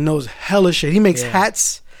mycologist and knows hella shit. He makes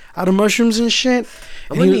hats out of mushrooms and shit.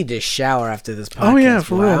 I'm gonna need to shower after this podcast. Oh yeah,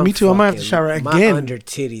 for real. Me too. I might have to shower again. My under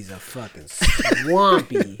titties are fucking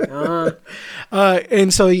swampy.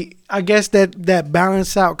 And so I guess that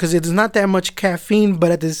balance out because it's not that much caffeine,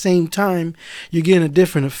 but at the same time you're getting a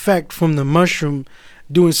different effect from the mushroom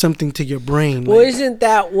doing something to your brain. Well, isn't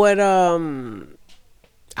that what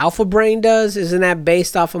Alpha Brain does? Isn't that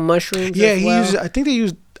based off of mushrooms? Yeah, I think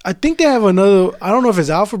they have another. I don't know if it's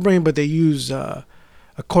Alpha Brain, but they use a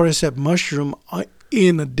cordyceps mushroom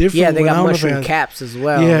in a different. Yeah, they got mushroom caps as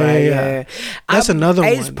well. Yeah. That's another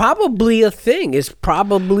one. It's probably a thing. It's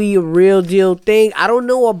probably a real deal thing. I don't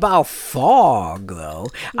know about fog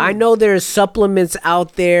though. I know there's supplements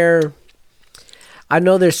out there. That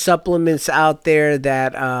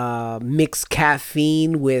mix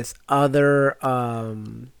caffeine with other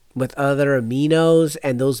aminos,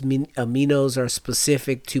 and those aminos are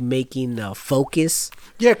specific to making focus.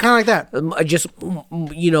 Yeah, kind of like that. Just,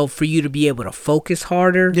 for you to be able to focus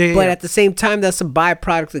harder. Yeah, but at the same time, that's a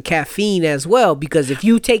byproduct of caffeine as well, because if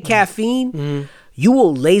you take caffeine, you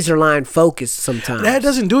will laser line focus sometimes. That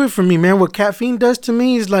doesn't do it for me, man. What caffeine does to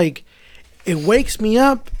me is like, it wakes me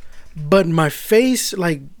up, but my face,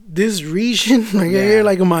 like this region, like here,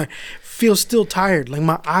 like feel still tired. Like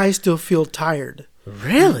my eyes still feel tired.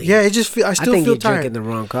 Really? Yeah, I still feel tired. I think you're drinking the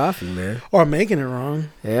wrong coffee, man. Or I'm making it wrong.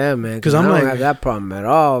 Yeah, man. Because I don't have that problem at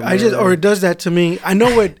all, man. Or it does that to me. I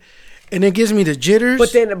know it, and it gives me the jitters.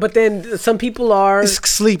 But then some people are it's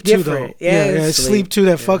sleep too, different. Though. Yeah, it's sleep too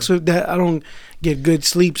that fucks with that. I don't get good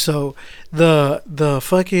sleep, so the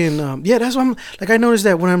fucking that's why I'm like, I noticed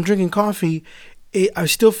that when I'm drinking coffee, I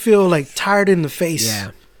still feel like tired in the face.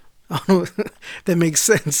 Yeah. I don't know if that makes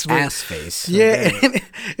sense. Ass face. Yeah,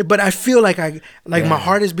 but I feel like my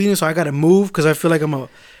heart is beating, so I gotta move because I feel like I'm a.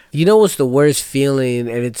 You know what's the worst feeling?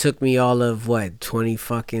 And it took me all of 20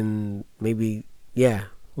 fucking maybe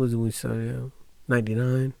What did we say?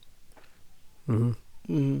 99.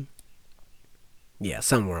 Yeah,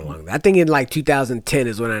 somewhere along that. I think in 2010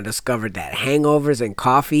 is when I discovered that hangovers and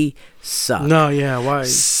coffee suck. No, yeah, why?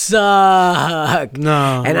 Suck.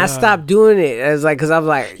 No. And I stopped doing it. It's like, because I'm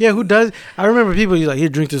like... Yeah, who does? I remember people, you're like, here,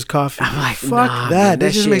 drink this coffee. I'm like, fuck that.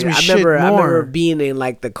 That just makes me shit more. I remember being in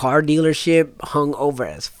the car dealership, hungover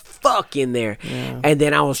as fuck in there. Yeah. And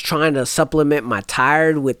then I was trying to supplement my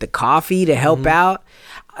tired with the coffee to help out.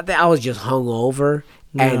 I was just hungover.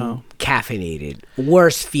 And caffeinated.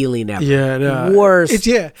 Worst feeling ever. Yeah, no. Worst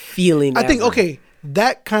feeling ever. I think, okay,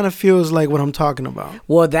 that kind of feels like what I'm talking about.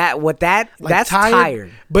 Well, that's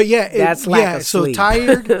tired. But that's lack of sleep. So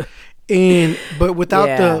tired, but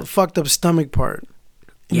without the fucked up stomach part.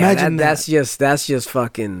 Imagine that's just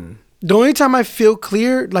fucking. The only time I feel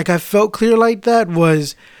clear, like I felt clear like that,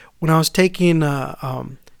 was when I was taking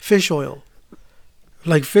fish oil.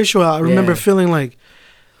 Like fish oil, I remember feeling like,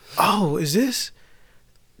 oh, is this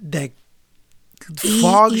that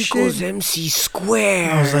fog equals shit? MC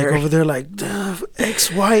square. I was like over there like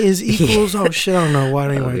XY is equals. Oh shit, I don't know why I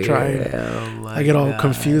didn't want to try it. I get all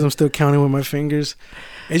confused. I'm still counting with my fingers.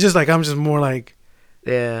 It's just like I'm just more like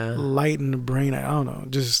light in the brain. I don't know.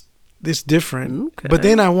 Just it's different. Okay. But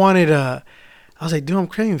then I wanted I was like, dude, I'm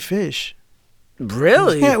craving fish.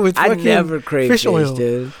 Really? Yeah, with I never crave fish oil,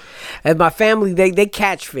 dude. And my family, they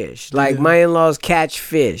catch fish. Like my in-laws catch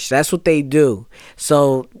fish. That's what they do.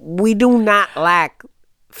 So we do not lack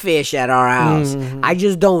fish at our house. I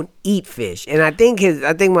just don't eat fish. And I think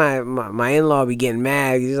my in-law be getting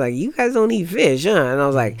mad. He's like, you guys don't eat fish, huh? And I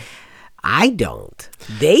was like, I don't.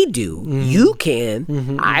 They do. You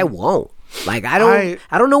can. I won't. Like I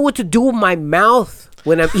don't know what to do with my mouth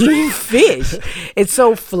when I'm eating fish. It's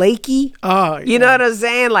so flaky. You know what I'm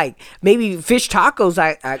saying? Like maybe fish tacos,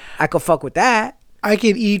 I could fuck with that. I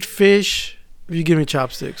could eat fish if you give me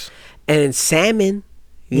chopsticks. And salmon.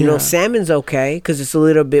 You know, salmon's okay because it's a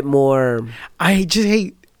little bit more. I just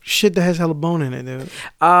hate shit that has hella bone in it, dude.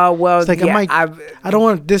 Well, it's like I don't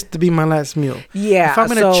want this to be my last meal. Yeah. If I'm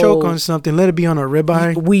gonna choke on something, let it be on a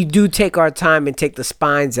ribeye. We do take our time and take the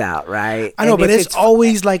spines out, right? I know, but it's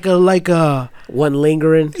always like a one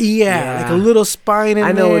lingering. Yeah, like a little spine in there.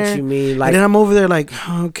 I know what you mean. Like, and then I'm over there like,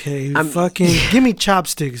 okay, fucking give me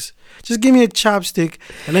chopsticks. Just give me a chopstick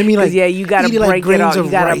and let me like. Yeah, you gotta break it all. You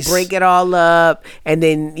gotta break it all up, and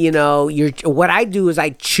then what I do is I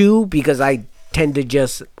chew because I tend to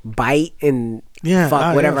just bite and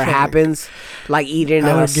fuck whatever happens, like eating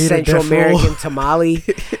a Central American tamale.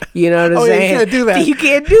 You know what I'm saying? You can't do that. You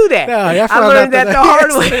can't do that. No, I learned that the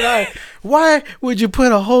hard way. Why would you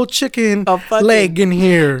put a whole chicken leg in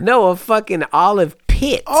here? No, a fucking olive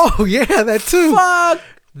pit. Oh yeah, that too. Fuck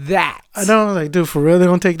that. I know, like, dude, for real, they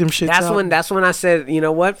don't take them shits out. That's when I said, you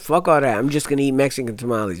know what? Fuck all that. I'm just gonna eat Mexican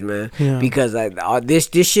tamales, man. Yeah. Because this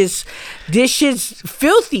shit's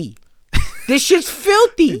filthy. This shit's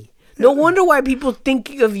filthy. No wonder why people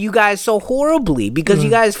think of you guys so horribly, because you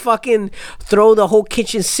guys fucking throw the whole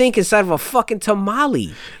kitchen sink inside of a fucking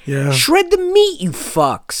tamale. Yeah. Shred the meat, you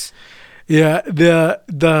fucks. Yeah,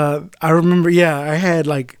 I remember. Yeah, I had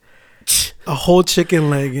like a whole chicken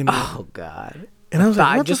leg in it. Oh God! And I was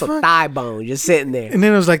like, what just the fuck? A thigh bone, just sitting there. And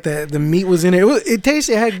then it was like the meat was in it. It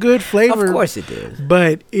tasted, it had good flavor. Of course it did.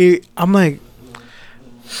 But I'm like,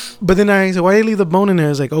 but then I said, why do you leave the bone in there?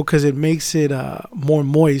 It's like, because it makes it more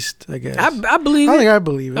moist, I guess. I believe it. I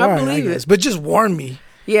believe it. I believe it. But just warn me.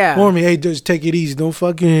 Yeah. Warn me, hey, just take it easy. Don't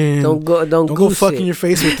fucking don't go fucking your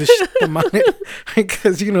face with the money,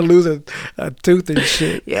 because you're gonna lose a tooth and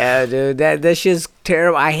shit. Yeah, dude, that shit's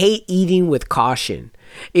terrible. I hate eating with caution.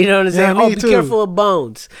 You know what I'm saying? Be careful of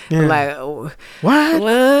bones. Yeah. Like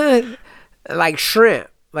what? Like shrimp.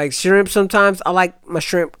 Like shrimp. Sometimes I like my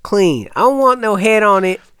shrimp clean. I don't want no head on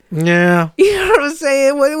it. Yeah. You know what I'm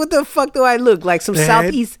saying? What the fuck do I look like? Some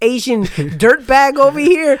Southeast Asian dirtbag over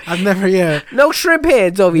here? I've never, No shrimp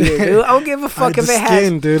heads over here, dude. I don't give a fuck if it has. The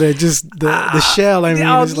skin, dude. I just, the shell, I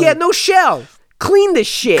mean. No shell. Clean the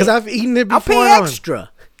shit. Because I've eaten it before. I'll pay extra.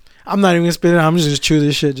 I'm not even going to spit it out. I'm just chew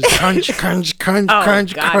this shit. Just crunch, crunch, crunch,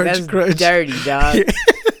 crunch, crunch, that's crunch. Dirty, dog. Yeah.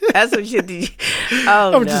 That's some shit.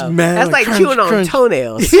 I'm just mad. That's like chewing on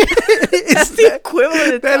toenails. That's the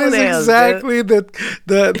equivalent of toenails. That is exactly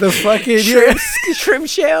the fucking shrimp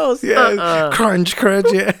shells. Yeah, crunch,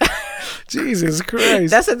 yeah. Jesus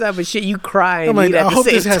Christ. That's the type of shit you cry and I'm like, eat at I hope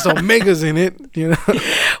this has omegas in it,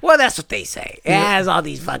 Well, that's what they say. It has all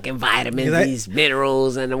these fucking vitamins, these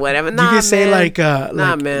minerals and whatever. Nah, you can say man.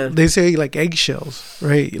 Nah, man. They say like eggshells,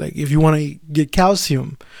 right? Like if you want to get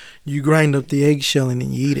calcium, you grind up the eggshell and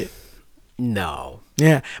then you eat it. No.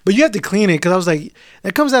 Yeah, but you have to clean it, because I was like,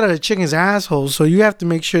 that comes out of the chicken's asshole, so you have to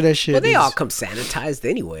make sure that shit. Well, they all come sanitized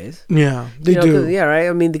anyways. Yeah, they do. Yeah, right.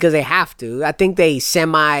 I mean, because they have to. I think they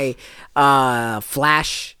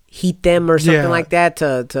flash heat them or something like that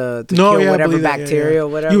to kill whatever bacteria or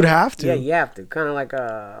whatever. You would have to. Yeah, you have to. Kind of like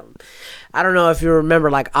I don't know if you remember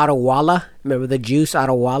like Adawala. Remember the juice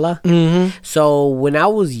Adawala? Mm-hmm. So when I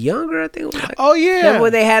was younger, I think it was like, remember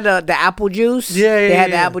when they had the apple juice? They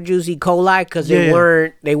had the apple juice E. coli because they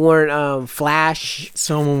weren't flash.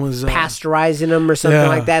 Someone was pasteurizing them or something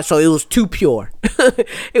like that. So it was too pure.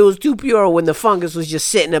 It was too pure when the fungus was just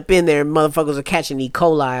sitting up in there and motherfuckers are catching E.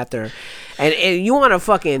 coli out there. And you want to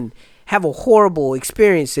fucking have a horrible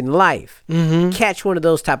experience in life. Mm-hmm. Catch one of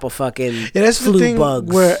those type of fucking that's flu the thing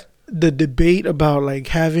bugs. Where the debate about like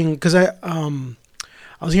having, because I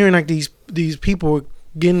was hearing like these people were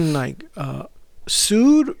getting like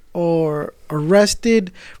sued or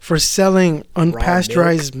arrested for selling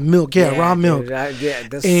unpasteurized milk. Raw milk.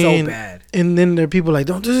 That's so bad. And then there are people like,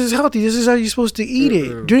 this is healthy. This is how you're supposed to eat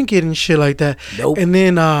it, drink it, and shit like that. Nope. And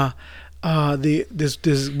then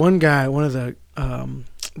this one guy, one of the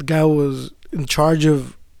guy who was in charge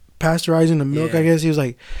of pasteurizing the milk, I guess, he was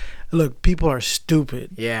like, look, people are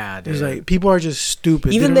stupid. Yeah, dude. He's like, people are just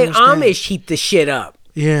stupid. Even the Amish heat the shit up.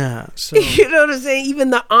 Yeah. So. You know what I'm saying?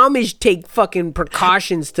 Even the Amish take fucking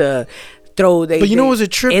precautions to throw but you know what's a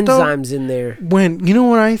trip, enzymes in there. When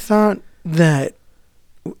I thought that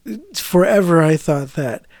forever, I thought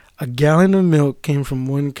that a gallon of milk came from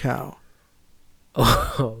one cow.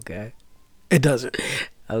 Oh, okay. It doesn't.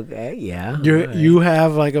 Okay, yeah. You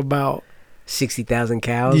have like about 60,000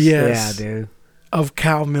 cows. Yes. Yeah, dude. Of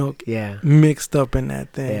cow milk, mixed up in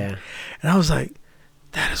that thing. Yeah. And I was like,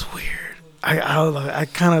 that is weird. I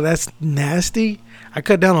kind of, that's nasty. I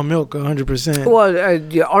cut down on milk 100%. Well,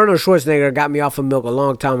 Arnold Schwarzenegger got me off of milk a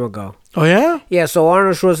long time ago. Oh, yeah? Yeah, so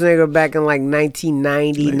Arnold Schwarzenegger back in like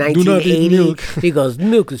 1990, 1980, he goes,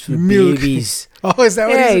 milk is for babies. Oh, is that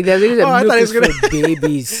what he said? He said, I milk thought is for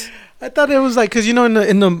babies. I thought it was like, because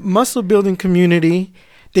in the muscle building community,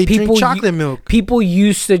 they drink chocolate milk. People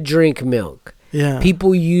used to drink milk. Yeah.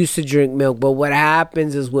 People used to drink milk, but what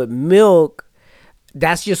happens is with milk,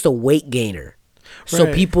 that's just a weight gainer.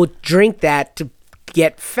 So people drink that to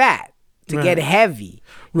get fat, to get heavy.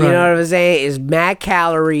 You know what I'm saying? It's mad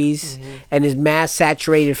calories and it's mad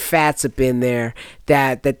saturated fats up in there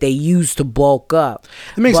that they use to bulk up.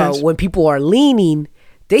 It makes sense. When people are leaning,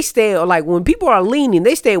 they stay away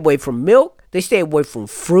from milk. They stay away from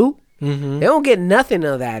fruit. Mm-hmm. They don't get nothing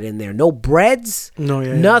of that in there. No breads. No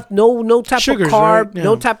type Sugars, of carb. Right? Yeah.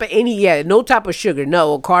 No type of no type of sugar.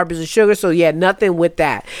 No, carb is a sugar. So nothing with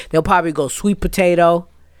that. They'll probably go sweet potato.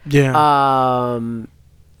 Yeah.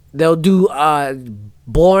 They'll do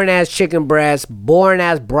boring ass chicken breast, boring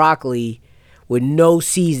ass broccoli with no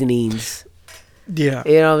seasonings. Yeah.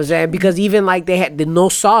 You know what I'm saying? Because even like they had no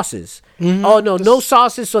sauces. Mm-hmm. Oh no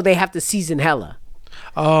sauces, so they have to season hella.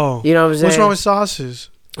 Oh. You know what I'm saying? What's wrong with sauces?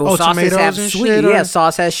 Well, sauces have sweet. Yeah,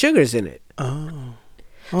 sauce has sugars in it. Oh.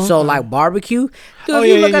 Okay. So like barbecue, dude. If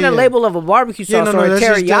you look at the label of a barbecue sauce or a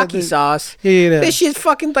teriyaki sauce, this shit's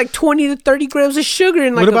fucking like 20 to 30 grams of sugar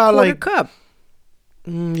in like a quarter cup.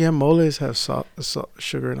 Moles have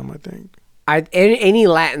sugar in them, I think. Any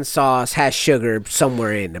Latin sauce has sugar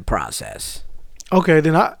somewhere in the process. Okay,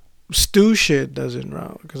 then stew shit doesn't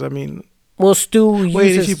wrong because stew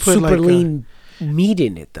uses super lean meat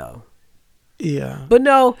in it though. Yeah, but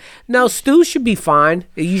no, stew should be fine.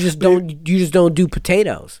 You just don't do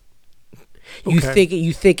potatoes. Okay.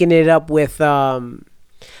 You thicken it up with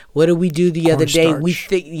what did we do the other day? We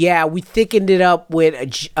thickened it up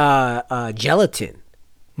with gelatin.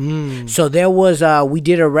 So there was we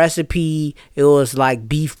did a recipe. It was like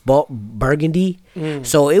beef burgundy.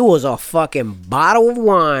 So it was a fucking bottle of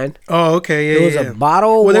wine. Oh, okay, it was a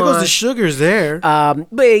bottle of wine. Well, there goes the sugars there.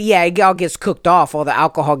 But it all gets cooked off. All the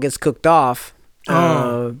alcohol gets cooked off.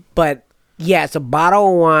 But it's a bottle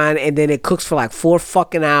of wine, and then it cooks for like 4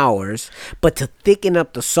 fucking hours. But to thicken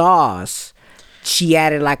up the sauce, she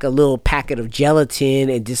added like a little packet of gelatin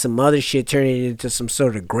and did some other shit, turning it into some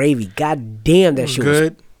sort of gravy. God damn, that shit was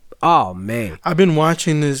good. Oh man, I've been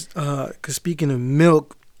watching this. Cause speaking of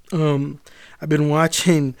milk, I've been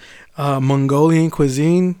watching Mongolian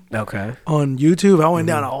cuisine. Okay. On YouTube, I went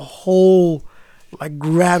down a whole like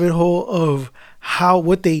rabbit hole of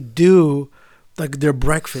what they do, like their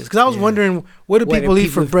breakfast. Cause I was wondering what do people eat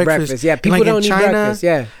for breakfast? Yeah, people don't eat breakfast.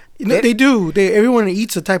 Yeah. They do. Everyone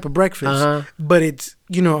eats a type of breakfast, but it's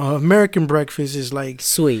American breakfast is like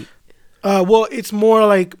sweet. Well, it's more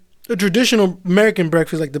like a traditional American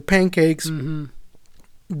breakfast, like the pancakes,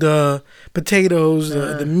 the potatoes,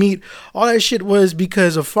 the meat. All that shit was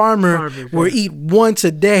because a farmer would eat once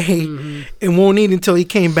a day and won't eat until he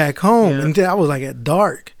came back home. And that was like at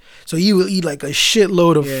dark. So he would eat like a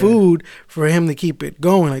shitload of food for him to keep it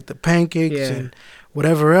going, like the pancakes and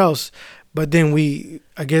whatever else. But then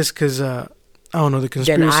I guess because I don't know, the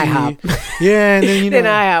conspiracy. Then IHOP. Yeah, and then then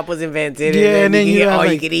IHOP was invented. Yeah, and then you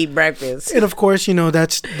could eat breakfast. And of course,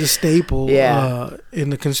 that's the staple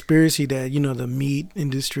in the conspiracy that the meat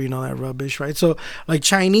industry and all that rubbish, right? So like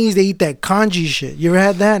Chinese, they eat that congee shit. You ever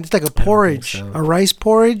had that? It's like a porridge, a rice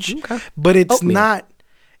porridge, but it's not.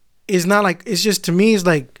 It's not like, it's just, to me, it's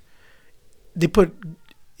like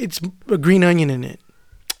it's a green onion in it.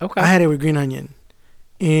 Okay, I had it with green onion.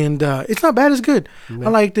 And it's not bad. It's good. I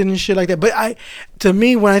liked it and shit like that. But to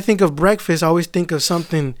me, when I think of breakfast, I always think of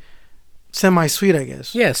something semi-sweet, I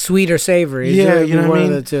guess. Yeah, sweet or savory. Yeah, you know what I mean?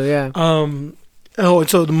 One of the two, yeah. And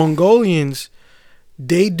so the Mongolians,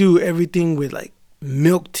 they do everything with like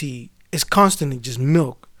milk tea. It's constantly just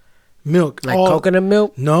milk. Like coconut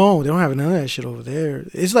milk? No, they don't have none of that shit over there.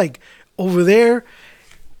 It's like over there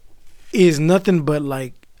is nothing but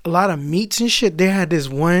like a lot of meats and shit. They had this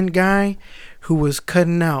one guy who was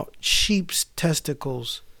cutting out sheep's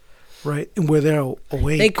testicles, right? And where they're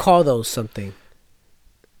awake. They call those something.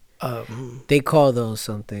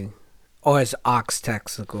 Or it's ox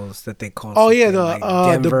testicles that they call. Oh yeah, the like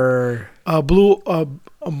Denver, blue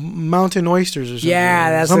mountain oysters or something.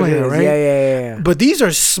 Yeah, that's something like that, right? Yeah. But these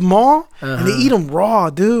are small and they eat them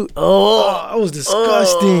raw, dude. Oh, it was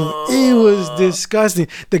disgusting. It was disgusting.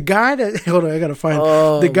 The guy that hold on, I gotta find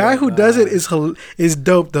the guy who does it is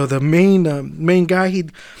dope though. The main guy he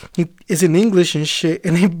is in English and shit,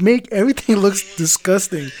 and they make everything looks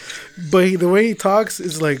disgusting. But the way he talks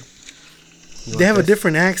is like. They have a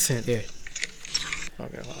different accent. Yeah.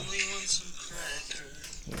 Okay, hold on.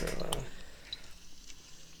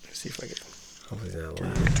 Let's see if I get. Hopefully not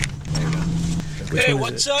loud. Hey,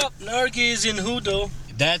 what's up? Nargi is in Hudo.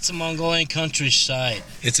 That's a Mongolian countryside.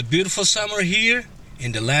 It's a beautiful summer here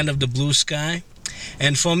in the land of the blue sky.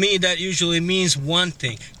 And for me, that usually means one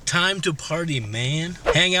thing. Time to party, man.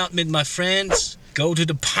 Hang out with my friends, go to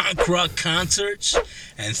the punk rock concerts,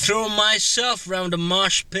 and throw myself around the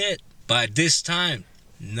mosh pit. But this time,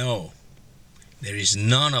 no. There is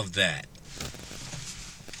none of that.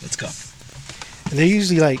 Let's go. And they're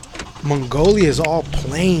usually like, Mongolia is all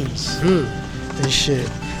plains and shit.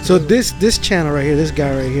 So this channel right here, this guy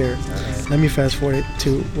right here, let me fast forward it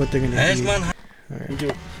to what they're gonna do.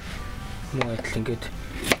 Alright.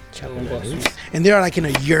 And they're like in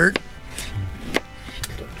a yurt.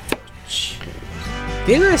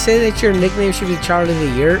 Didn't I say that your nickname should be Charlie the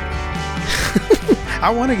Yurt? I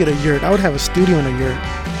want to get a yurt. I would have a studio in a yurt.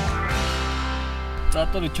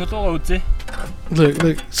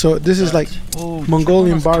 Look. So this is like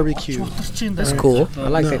Mongolian barbecue. That's cool. I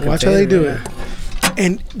like that. Watch how they do it.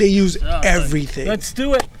 And they use everything. Let's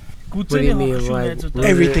do it. What do you mean, like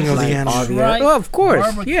everything of the animal? Right. Oh, of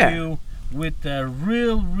course. Yeah. With the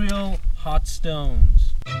real hot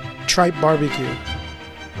stones. Tripe barbecue.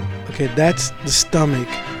 Okay, that's the stomach.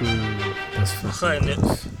 That's fucking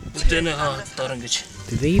gross.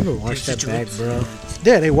 Do they even wash that bag, bro?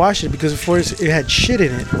 Yeah, they wash it because before it had shit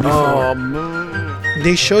in it. Oh man.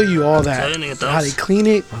 They show you all that. How they clean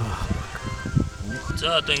it.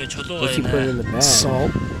 What you put in the bag?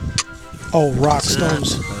 Salt. Oh, rock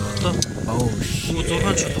stones. Oh shit.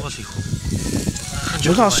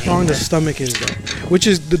 Look how strong the stomach is, though. Which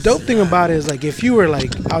is the dope thing about it is like if you were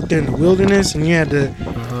like out there in the wilderness and you had to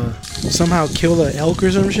somehow kill an elk or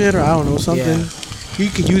some shit or I don't know something, you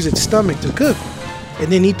could use its stomach to cook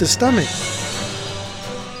and then eat the stomach.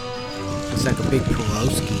 It's like a big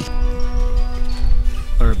pierogi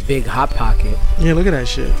or a big hot pocket. Yeah, look at that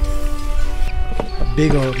shit. A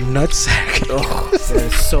big old nutsack. Oh,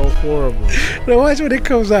 that's so horrible. Now watch when it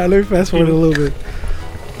comes out. Let me fast forward a little bit.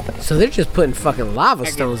 So they're just putting fucking lava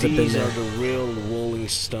stones up in These there. are the real rolling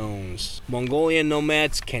stones. Mongolian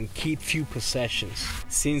nomads can keep few possessions,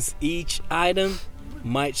 since each item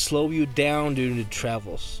might slow you down during the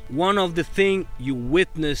travels. One of the things you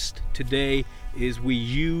witnessed today is we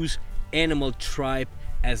use animal tripe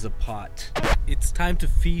as a pot. It's time to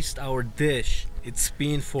feast our dish. It's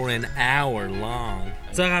been for an hour long.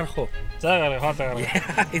 Yeah,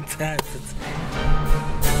 it has.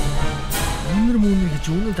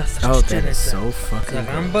 Oh, that is so fucking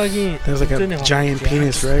gross. There's like a giant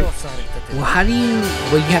penis, right? Well, how do you...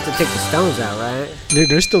 Well, you have to take the stones out, right?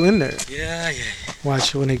 They're still in there. Yeah.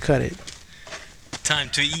 Watch when they cut it. Time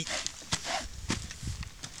to eat.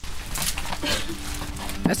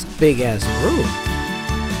 That's a big-ass room.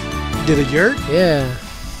 Did a yurt? Yeah.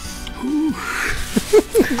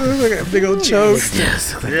 Looks like a big old chode. It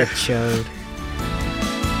does look like a chode.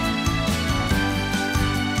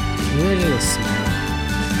 Can you imagine the smell?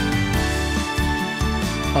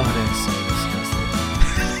 Oh, that's so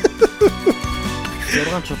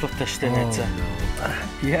disgusting.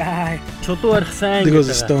 Yeah. There goes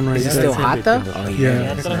the stone right Is it there. still hot though? Oh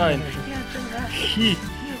Yeah.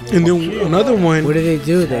 And then another one. What do they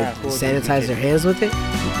do? They sanitize their hands with it?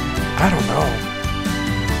 I don't know.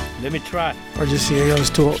 Let me try. Or just see it's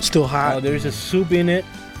still hot. Oh, there's a soup in it.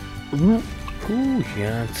 Ooh,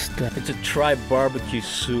 yeah, it's a tripe barbecue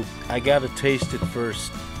soup. I gotta taste it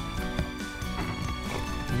first.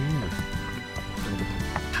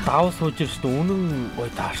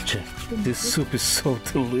 This soup is so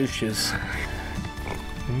delicious.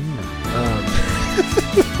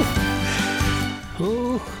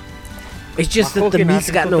 It's just that the meat's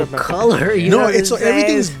got no color. You know it's what I'm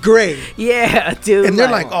everything's saying? gray. Yeah, dude. And they're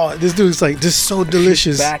like, oh, this dude's like, this is so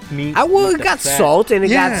delicious. Back meat. It got salt and it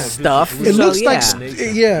got stuff. It so, looks like,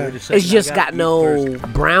 yeah. It's just got no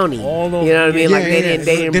brownie. You know what I mean? Like they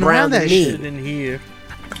didn't brown the meat. In here.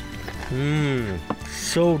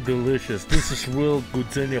 So delicious. This is real good.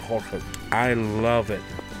 I love it.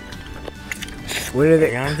 What are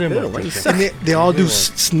they? And they all do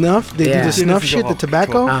snuff. They do the snuff shit, the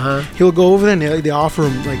tobacco. He'll go over there and they offer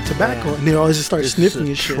him like tobacco, and they always just start sniffing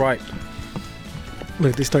his shit. Tripe.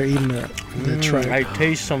 Look, they start eating the tripe. I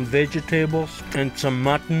taste some vegetables and some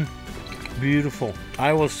mutton. Beautiful.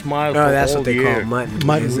 I will smile for all that's what they year. call mutton.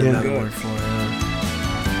 Mutton, is yeah. another word for it.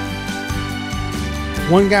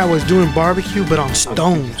 One guy was doing barbecue, but on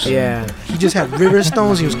stones. Yeah. He just had river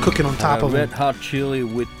stones. He was cooking on top of red them. hot chili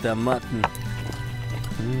with the mutton.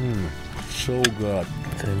 So good.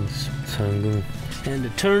 And the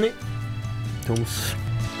turnip.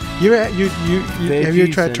 You have you ever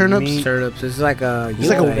tried turnips? Turnips. It's like a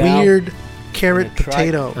weird carrot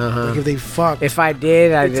potato. Like if they fuck. If I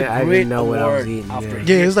did, I didn't know what I was eating.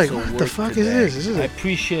 Yeah, it's like, what the fuck is this? I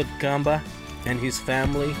appreciate Gamba and his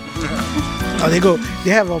family.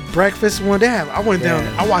 They have a breakfast one. I went down.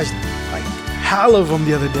 I watched like hell of them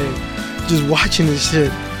the other day, just watching this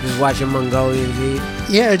shit. Just watching Mongolians eat.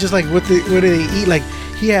 Yeah, just like what do they eat? Like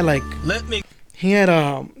he had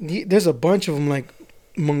there's a bunch of them like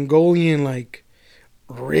Mongolian like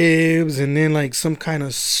ribs and then like some kind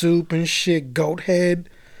of soup and shit, goat head.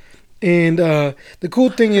 And the cool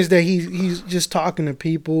thing is that he's just talking to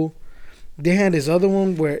people. They had this other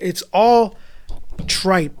one where it's all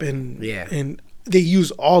tripe and they use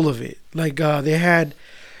all of it. Like they had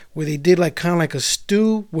where they did like kind of like a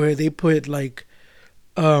stew where they put like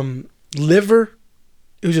liver.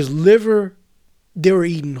 It was just liver. They were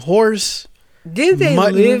eating horse. Did they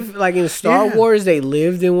live like in Star Wars? They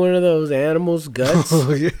lived in one of those animals' guts.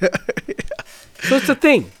 Oh yeah. So it's a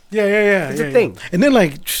thing. Yeah. It's a thing. And then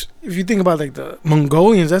like if you think about like the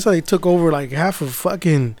Mongolians, that's how they took over like half of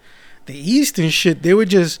fucking the East and shit. They would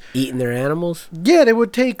just eating their animals. Yeah, they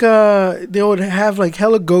would take they would have like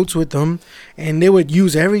hella goats with them, and they would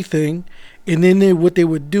use everything. And then what they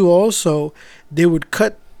would do also, they would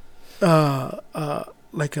cut they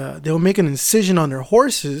would make an incision on their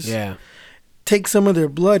horses. Yeah. Take some of their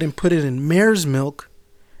blood and put it in mare's milk,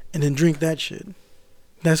 and then drink that shit.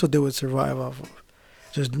 That's what they would survive off of.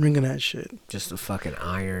 Just drinking that shit. Just the fucking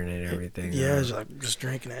iron and everything. Yeah, just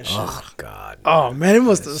drinking that shit. Oh, God. Oh, man, it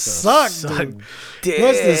must have sucked, dude. It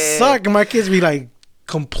must have sucked. And my kids be like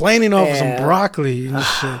complaining off of some broccoli and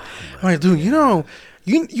shit. I'm like, dude, you know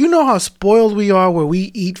how spoiled we are where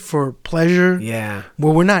we eat for pleasure? Yeah.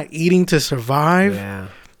 Where we're not eating to survive? Yeah.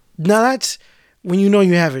 Now that's when you know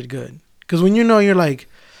you have it good. Because when you know you're like,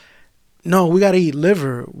 no, we got to eat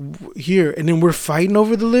liver here, and then we're fighting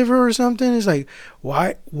over the liver or something. It's like,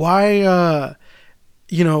 why, like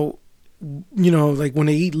when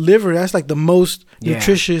they eat liver, that's like the most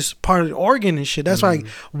nutritious part of the organ and shit. That's why like,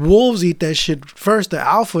 wolves eat that shit first. The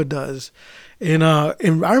alpha does. And I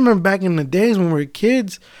remember back in the days when we were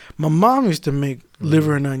kids, my mom used to make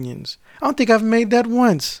liver and onions. I don't think I've made that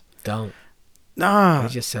once. Don't. Nah.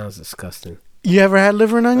 It just sounds disgusting. You ever had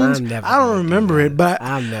liver and onions? I don't remember it, but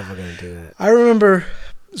I'm never gonna do that. I remember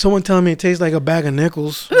someone telling me it tastes like a bag of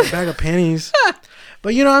nickels, a bag of pennies.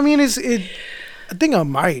 But you know, what I mean, I think I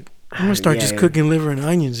might. I'm gonna start just cooking liver and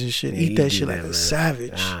onions and shit. Eat that shit like a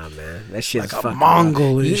savage. Ah, man, that shit's like a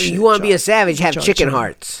Mongol and shit. You want to be a savage? Have chicken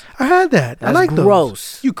hearts. I had that. That's I like those.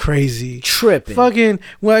 Gross. You crazy? Tripping. Fucking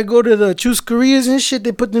when I go to the Chuscarias and shit,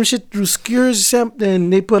 they put them shit through skewers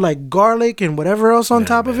and they put like garlic and whatever else on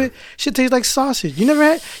top of it. Shit tastes like sausage. You never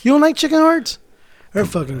had? You don't like chicken hearts? They're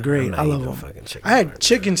fucking great. I love them. I had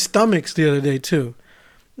chicken stomachs the other day too.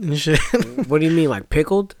 And shit. What do you mean, like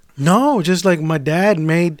pickled? No, just like my dad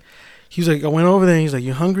made. He was like, I went over there and he's like,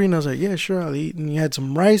 you hungry? And I was like, yeah, sure, I'll eat. And he had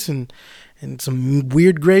some rice and some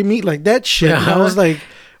weird gray meat like that shit. And I was like,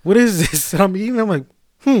 what is this? And I'm eating. I'm like,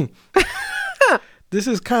 this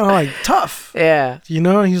is kind of like tough. Yeah. You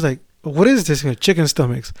know? And he's like, what is this? Chicken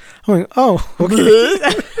stomachs. I'm like, oh, okay.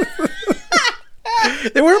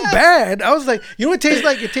 They weren't bad. I was like, you know what it tastes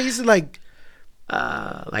like? It tasted like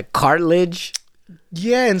cartilage.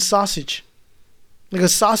 Yeah, and sausage. Like a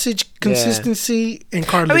sausage consistency and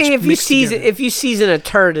cartilage. I mean, if you season a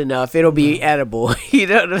turd enough, it'll be edible. You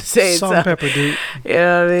know what I'm saying? Salt and pepper, dude. You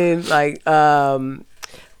know what I mean?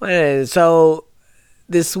 Like, so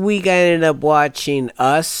this week I ended up watching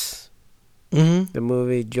Us, the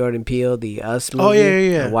movie Jordan Peele, the Us movie. Oh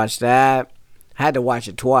yeah. I watched that. I had to watch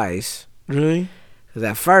it twice. Really? Because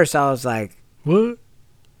at first I was like, what?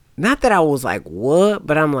 Not that I was like, what?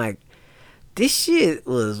 But I'm like, this shit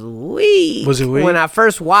was weak. Was it weak? When I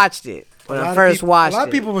first watched it. A lot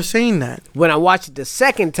of people were saying that. When I watched it the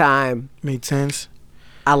second time. Made sense.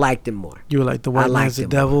 I liked it more. You were like, the white man's the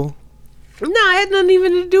devil? No, it had nothing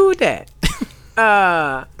even to do with that.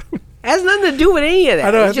 It has nothing to do with any of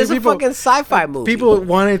that. It's just a fucking sci-fi movie. People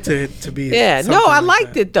wanted to be. Yeah, no, I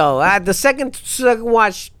liked it though. The second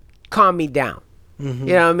watch calmed me down. You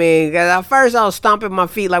know what I mean? Because at first I was stomping my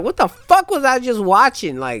feet like, what the fuck was I just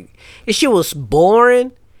watching? Like, this shit was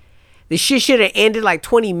boring. This shit should have ended like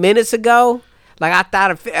 20 minutes ago. Like, I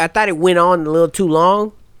thought it went on a little too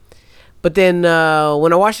long. But then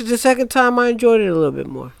when I watched it the second time, I enjoyed it a little bit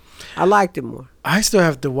more. I liked it more. I still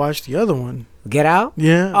have to watch the other one. Get Out?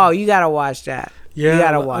 Yeah. Oh, you got to watch that. Yeah. You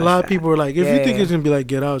got to watch a lot of people are like, if you think it's going to be like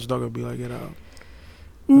Get Out, it's not going to be like Get Out.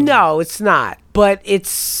 No, it's not. But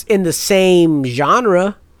it's in the same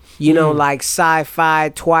genre. You know, like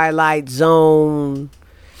sci-fi, Twilight Zone,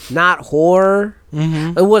 not horror.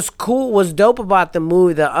 It was cool. What's dope about the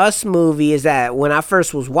movie, the Us movie, is that when I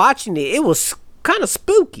first was watching it, it was kind of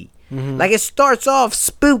spooky. Like, it starts off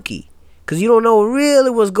spooky. because you don't know really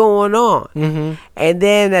what's going on. Mm-hmm. And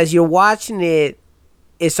then as you're watching it,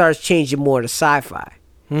 it starts changing more to sci-fi.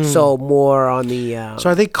 So more on the...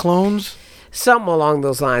 so are they clones? Something along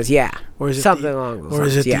those lines, yeah. Or is it something along those lines, or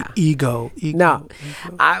is it yeah. the ego? No.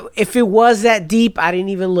 If it was that deep, I didn't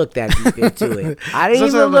even look that deep into it. I didn't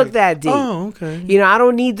even look that deep. Oh, okay. You know, I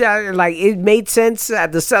don't need that. Like, it made sense.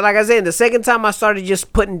 Like I said, the second time I started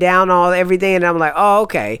just putting down everything, and I'm like, oh,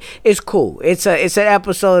 okay, it's cool. It's an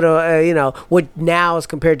episode of, you know, what now is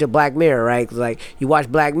compared to Black Mirror, right? 'Cause, like, you watch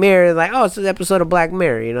Black Mirror, like, oh, it's an episode of Black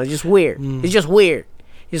Mirror. You know, just weird. It's just weird.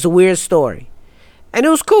 It's a weird story. And it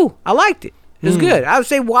was cool. I liked it. It's good. I would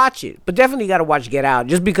say watch it, but definitely got to watch Get Out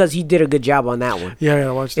just because he did a good job on that one. Yeah, I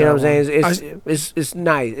gotta watch that. You know what I'm saying? It's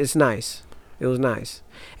nice. It's nice. It was nice.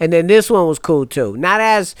 And then this one was cool too. Not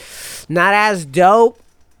as dope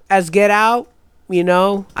as Get Out. You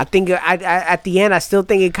know, I think I at the end I still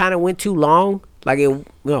think it kind of went too long. Like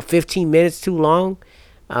 15 minutes too long.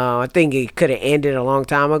 I think it could have ended a long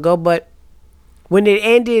time ago, but when it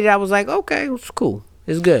ended, I was like, okay, it was cool.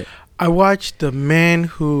 It's good. I watched The Man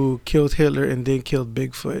Who Killed Hitler and Then Killed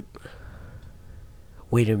Bigfoot.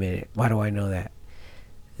 Wait a minute. Why do I know that?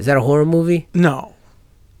 Is that a horror movie? No.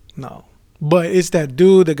 But it's that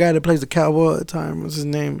dude, the guy that plays the cowboy at the time. What's his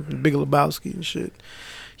name? Big Lebowski and shit.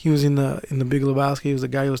 He was in the Big Lebowski. He was the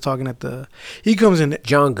guy who was talking at the... He comes in...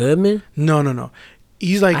 John Goodman? No.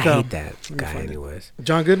 He's like... I hate that guy anyways.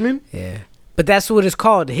 John Goodman? Yeah. But that's what it's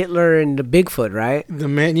called, Hitler and the Bigfoot, right? The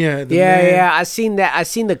man, yeah. Yeah. I seen that. I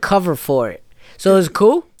seen the cover for it. So it's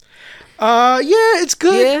cool. Yeah, it's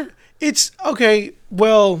good. Yeah, it's okay.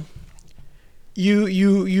 Well, you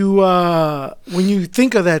when you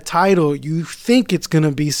think of that title, you think it's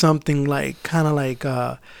gonna be something like kind of like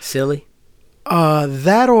silly.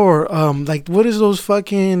 That or like what is those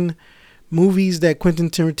fucking movies that Quentin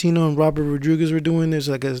Tarantino and Robert Rodriguez were doing? There's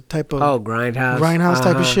like a type of grindhouse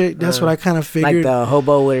type of shit. That's what I kind of figured. Like the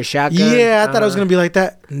hobo with a shotgun. Yeah, I thought it was gonna be like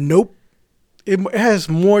that. Nope. It has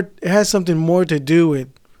more. It has something more to do with,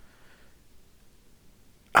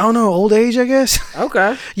 I don't know, old age, I guess.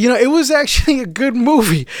 Okay. You know, it was actually a good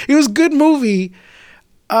movie. It was a good movie,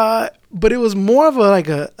 but it was more of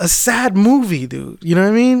a sad movie, dude. You know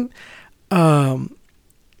what I mean?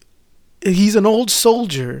 He's an old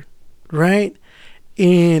soldier. Right?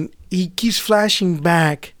 And he keeps flashing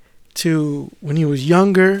back to when he was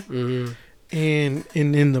younger and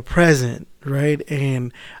in the present, right?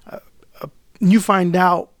 And you find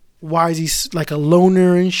out why he's like a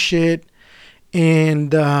loner and shit.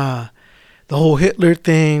 And the whole Hitler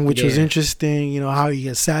thing, which was interesting, you know, how he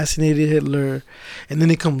assassinated Hitler. And then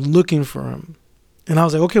they come looking for him. And I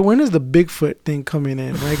was like, okay, when is the Bigfoot thing coming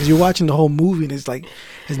in, right? Because you're watching the whole movie and it's like,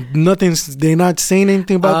 they're not saying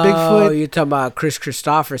anything about Bigfoot. Oh, you're talking about Chris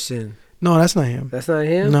Christopherson. No, that's not him. That's not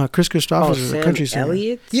him? No, Chris Christopherson is a country singer.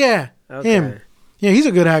 Elliott? Yeah, okay. Him. Yeah, he's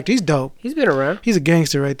a good actor. He's dope. He's been around. He's a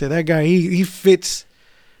gangster right there. That guy, he fits.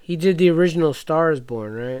 He did the original Star is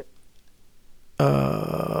Born, right?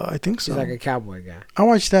 I think so. He's like a cowboy guy. I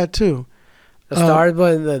watched that too. The Star is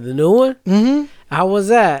Born, the new one? Mm-hmm. How was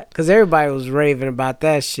that? Because everybody was raving about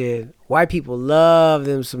that shit. White people love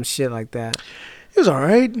them some shit like that. It was all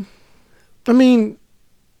right. I mean,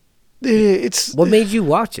 it's... What made you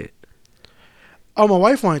watch it? Oh, my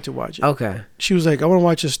wife wanted to watch it. Okay. She was like, I want to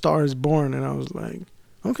watch A Star is Born. And I was like,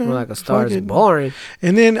 okay. Well, like A Star is Born.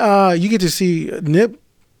 And then you get to see Nip.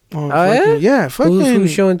 Oh, yeah? Yeah. Fucking,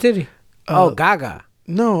 who's showing titty? Gaga.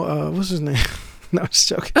 No, what's his name? No, I'm just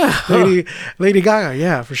joking. Lady Gaga,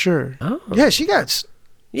 yeah, for sure. Oh. Yeah, she got...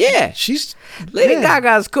 Yeah. She's... Lady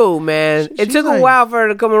Gaga's cool, man. It took a while for her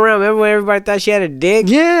to come around. Remember when everybody thought she had a dick?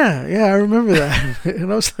 Yeah, I remember that.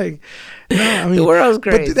 And I was like... No, I mean... The world's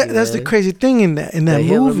crazy, but that's the crazy thing in that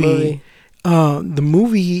movie. The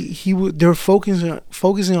movie, they were focusing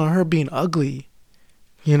on her being ugly.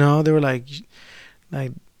 You know? They were like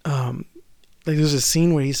there's a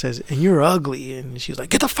scene where he says, and you're ugly, and she's like,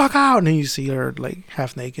 get the fuck out, and then you see her like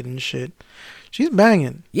half naked and shit. She's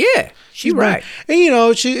banging. Yeah, she's right. And you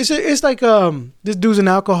know, it's like this dude's an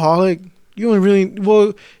alcoholic. You don't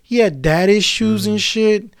really, he had dad issues and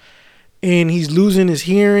shit, and he's losing his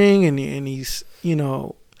hearing, and he's, you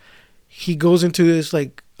know, he goes into this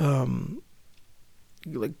like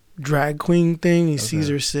drag queen thing. He sees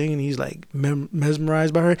her sing, and he's like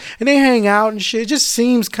mesmerized by her, and they hang out and shit. It just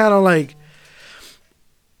seems kind of like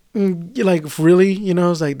really, you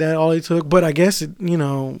know, it's like that all it took. But I guess it, you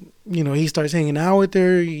know, he starts hanging out with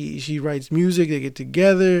her. She writes music. They get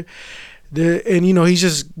together, and you know, he's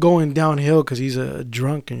just going downhill because he's a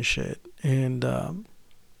drunk and shit. And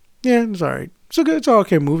yeah, it's all right. It's an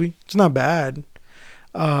okay movie. It's not bad.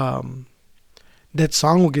 that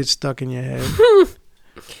song will get stuck in your head.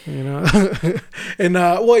 You know. And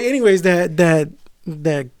well, anyways, that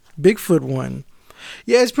Bigfoot one.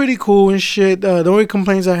 Yeah, it's pretty cool and shit. The only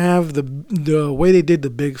complaints I have, the way they did the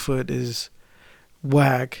Bigfoot is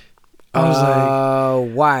whack. I was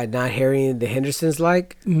like, why not Harry and the Hendersons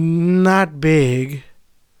like? Not big,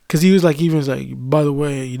 because he was like, by the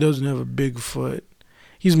way, he doesn't have a big foot.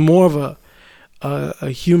 He's more of a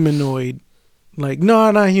humanoid, like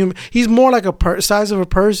no, not human. He's more like a size of a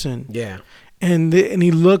person. Yeah, and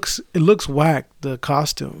it looks whack. The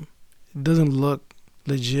costume, it doesn't look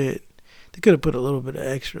legit. They could have put a little bit of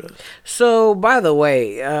extra. So, by the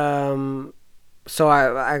way, so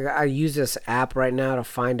I use this app right now to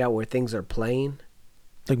find out where things are playing.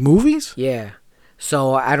 Like movies? Yeah.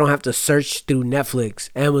 So I don't have to search through Netflix,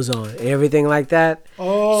 Amazon, and everything like that.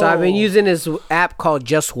 Oh. So I've been using this app called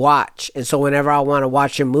Just Watch. And so whenever I want to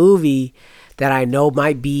watch a movie that I know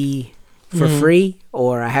might be for free,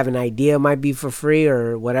 or I have an idea might be for free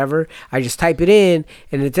or whatever, I just type it in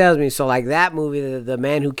and it tells me. So like that movie, the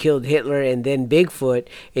Man Who Killed Hitler and Then Bigfoot,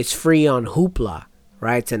 it's free on Hoopla,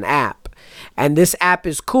 right? It's an app. And this app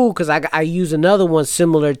is cool because I use another one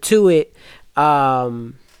similar to it.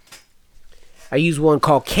 I use one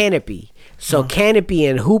called Canopy. So Canopy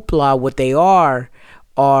and Hoopla, what they are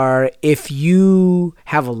if you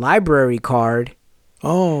have a library card,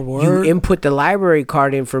 you input the library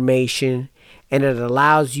card information and it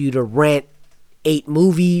allows you to rent 8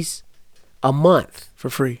 movies a month. For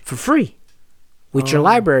free. With your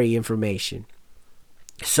library information.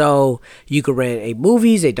 So you could rent 8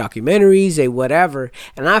 movies, 8 documentaries, 8 whatever.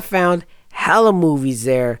 And I found hella movies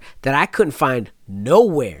there that I couldn't find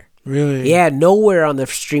nowhere. Really? Yeah, nowhere on the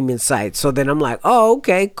streaming site. So then I'm like, oh,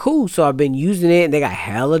 okay, cool. So I've been using it and they got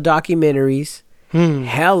hella documentaries.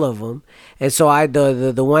 Hell of them. And so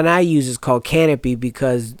the one I use is called Canopy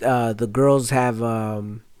because the girls have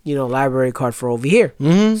library card for over here.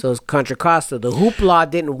 So it's Contra Costa. The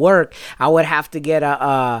Hoopla didn't work. I would have to get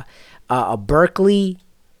a Berkeley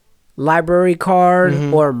library card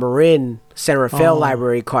or a Marin San Rafael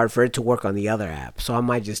library card for it to work on the other app. So I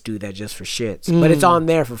might just do that just for shits. But it's on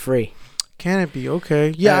there for free. Canopy,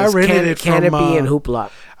 okay. Yeah, I rented it from Canopy and Hoopla.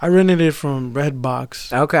 I rented it from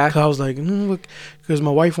Redbox. Okay. Cause I was like, look, because my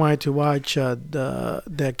wife wanted to watch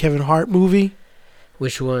that Kevin Hart movie.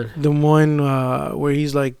 Which one? The one where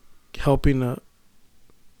he's like helping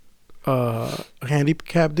a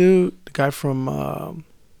handicapped dude, the guy from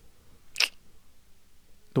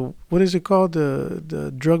what is it called?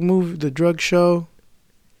 The drug movie, the drug show.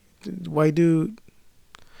 The white dude.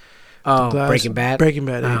 Oh, Breaking Bad. Breaking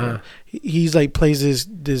Bad. Yeah. He's like plays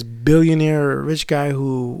this billionaire rich guy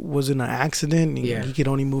who was in an accident. And he could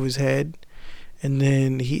only move his head, and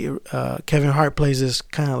then Kevin Hart plays this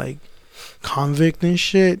kind of like convict and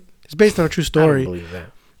shit. It's based on a true story. I don't believe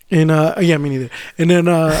that. And yeah, me neither. And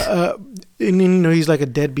then he's like a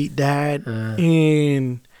deadbeat dad,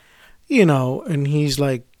 and and he's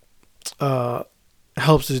like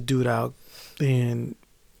helps this dude out, and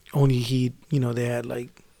only they had like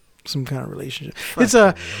some kind of relationship. It's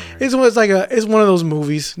one of those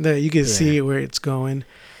movies that you can see where it's going.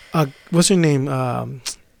 What's her name? Damn,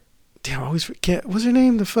 I always forget. What's her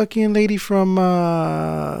name? The fucking lady from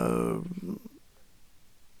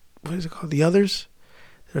what is it called? The Others?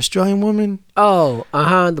 The Australian woman? Oh,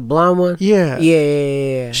 the blonde one? Yeah.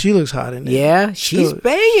 Yeah. She looks hot in it. Yeah, she's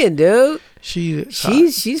banging, dude.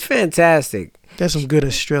 She's fantastic. That's some good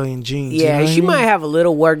Australian genes. Yeah, she might have a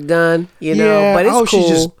little work done, but it's cool. She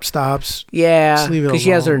just stops. Yeah, because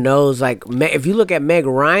she has her nose. Like, if you look at Meg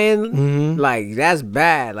Ryan, like, that's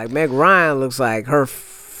bad. Like, Meg Ryan looks like her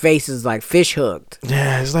face is like fish hooked.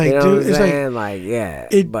 Yeah, it's like, dude, it's like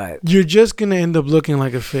but you're just going to end up looking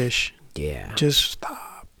like a fish. Yeah. Just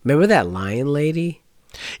stop. Remember that lion lady?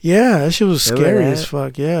 Yeah, that shit was scary as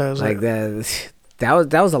fuck. Yeah. It was like that.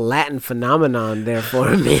 That was a Latin phenomenon there for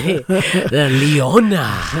a minute. The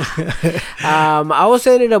Leona. I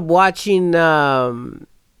also ended up watching. God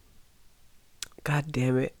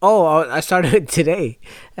damn it! Oh, I started today.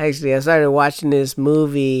 Actually, I started watching this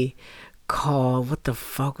movie called, what the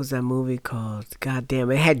fuck was that movie called? God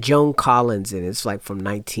damn it! It had Joan Collins in it. It's like from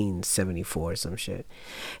 1974 or some shit.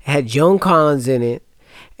 It had Joan Collins in it,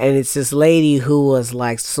 and it's this lady who was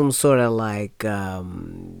like some sort of like.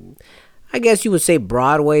 I guess you would say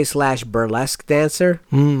Broadway / burlesque dancer,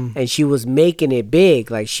 and she was making it big.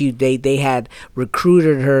 Like they had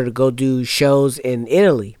recruited her to go do shows in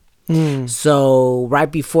Italy. So right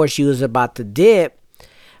before she was about to dip,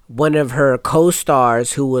 one of her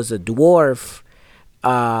co-stars, who was a dwarf,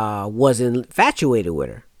 was infatuated with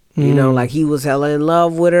her. You know, like he was hella in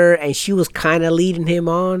love with her, and she was kind of leading him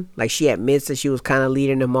on. Like she admits that she was kind of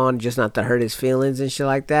leading him on, just not to hurt his feelings and shit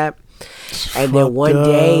like that. And then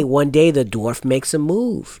one day the dwarf makes a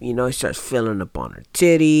move. You know, he starts filling up on her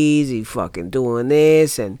titties. He fucking doing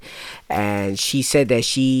this, and she said that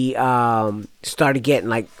she started getting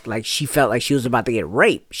like she felt like she was about to get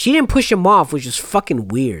raped. She didn't push him off, which is fucking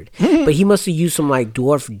weird. But he must have used some like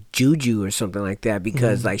dwarf juju or something like that,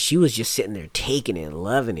 because like she was just sitting there taking it and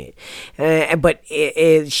loving it. But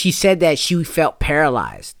she said that she felt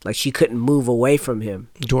paralyzed, like she couldn't move away from him.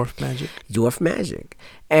 Dwarf magic.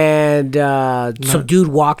 And some dude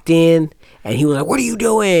walked in, and he was like, "What are you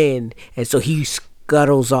doing?" And so he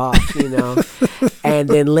scuttles off, you know. And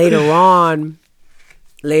then later on,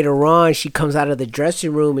 she comes out of the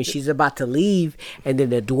dressing room, and she's about to leave, and then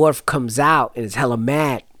the dwarf comes out and is hella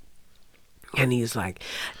mad. And he's like,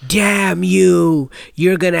 "Damn you!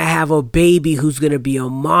 You're gonna have a baby who's gonna be a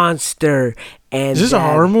monster." And is this a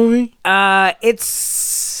horror movie?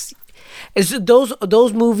 It's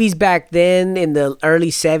those movies back then in the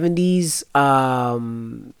early 70s,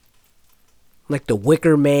 like The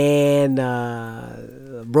Wicker Man,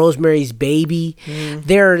 Rosemary's Baby.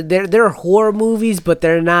 They're horror movies, but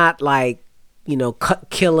they're not like, you know,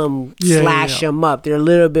 kill them, slash them up. They're a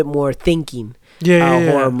little bit more thinking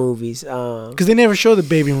horror movies. Because they never show the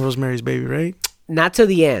baby in Rosemary's Baby, right? Not till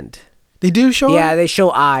the end. They do show it? Yeah, they show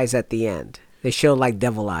eyes at the end. They show like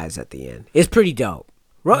devil eyes at the end. It's pretty dope.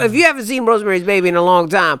 If you haven't seen Rosemary's Baby in a long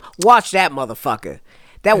time, watch that motherfucker.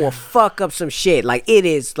 That will fuck up some shit. Like, it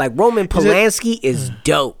is, like, Roman Polanski is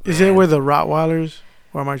dope. Is it where the Rottweilers?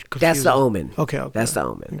 Or am I confused? That's The Omen. Okay. That's The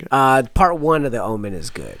Omen. Okay. Part 1 of The Omen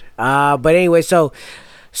is good. But anyway, so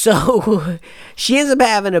she ends up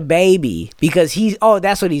having a baby because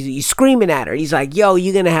that's what he's screaming at her. He's like, "Yo,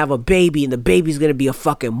 you're gonna have a baby, and the baby's gonna be a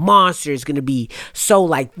fucking monster. It's gonna be so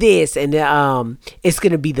like this, and it's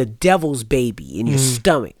gonna be the devil's baby in your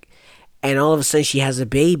stomach." And all of a sudden, she has a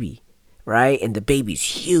baby, right? And the baby's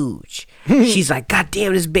huge. She's like, "God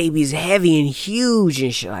damn, this baby is heavy and huge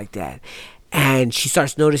and shit like that." And she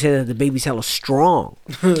starts noticing that the baby's hella strong.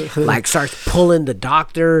 Like, starts pulling the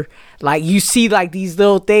doctor. Like, you see, like, these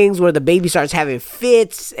little things where the baby starts having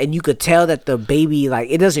fits, and you could tell that the baby, like,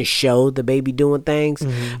 it doesn't show the baby doing things.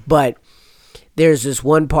 But there's this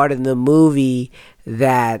one part in the movie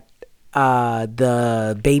that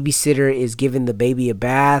the babysitter is giving the baby a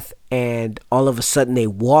bath, and all of a sudden they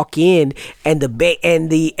walk in, and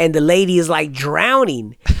the lady is, like,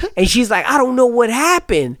 drowning. And she's like, "I don't know what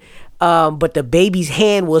happened." But the baby's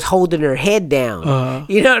hand was holding her head down.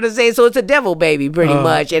 You know what I'm saying? So it's a devil baby, pretty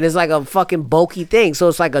much. And it's like a fucking bulky thing. So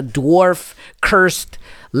it's like a dwarf cursed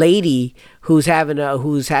lady who's had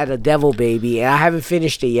a devil baby. And I haven't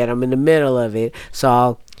finished it yet. I'm in the middle of it. So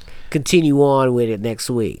I'll continue on with it next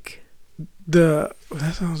week. How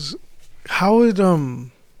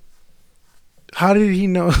did he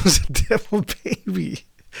know it was a devil baby?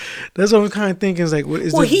 That's what I'm kind of thinking. Is like, what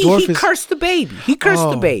is he cursed the baby. He cursed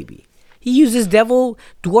the baby. He uses devil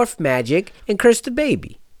dwarf magic and cursed the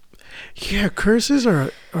baby. Yeah, curses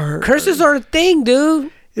are a thing,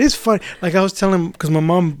 dude. It is funny. Like I was telling, because my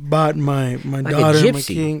mom bought my like daughter and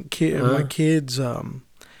my kids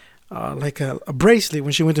like a bracelet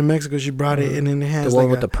when she went to Mexico. She brought it, and then it has the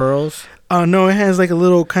one with the pearls. No, it has like a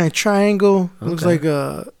little kind of triangle. It looks like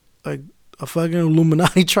a fucking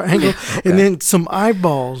Illuminati triangle, okay. And then some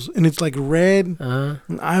eyeballs, and it's like red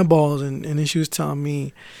and eyeballs, and then she was telling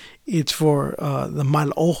me it's for the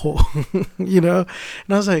mal ojo, you know,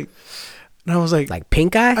 and I was like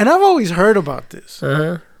pink eye, and I've always heard about this.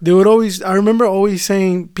 They would always, I remember always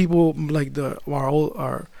saying, people like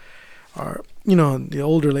our you know, the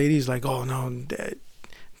older ladies, like, "Oh no,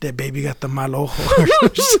 that baby got the mal ojo," or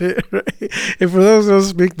some shit, right? And for those who don't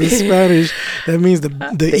speak the Spanish, that means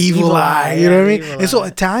the evil eye. You know what I mean? And so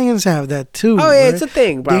Italians have that too. Oh yeah, right? It's a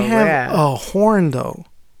thing, bro. They have a horn though.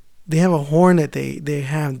 They have a horn that they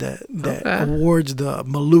have that awards the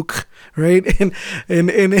Maluk, right? And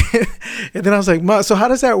then I was like, "Mom, so how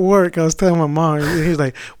does that work?" I was telling my mom, and he was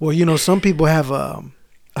like, "Well, you know, some people have a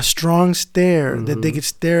strong stare that they could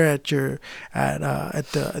stare at your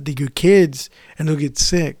kids and they'll get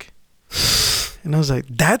sick." And I was like,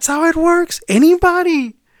 "That's how it works?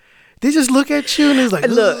 Anybody? They just look at you and it's like,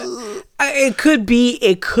 look, it could be.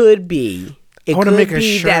 It could be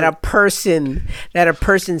that a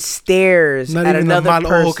person stares at another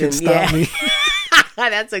person. Can stop me.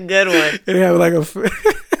 That's a good one. They have like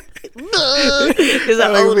there's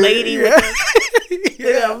an old lady with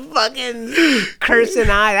a fucking cursing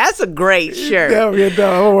eye. That's a great shirt.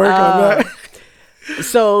 I'll work on that.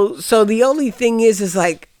 So the only thing is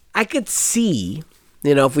like, I could see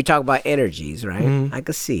You know, if we talk about energies, right? I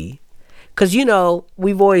could see. Because, you know,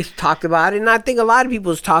 we've always talked about it, and I think a lot of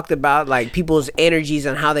people have talked about, like, people's energies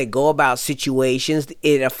and how they go about situations.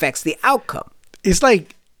 It affects the outcome. It's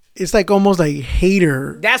like almost like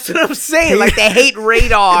hater. That's what I'm saying. Like the hate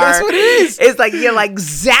radar. That's what it is. It's like you're like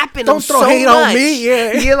zapping them so much. Don't throw hate on me.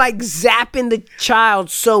 Yeah. You're like zapping the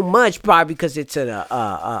child so much, probably because it's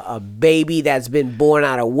a baby that's been born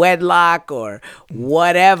out of wedlock or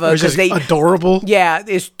whatever. Or just adorable. Yeah,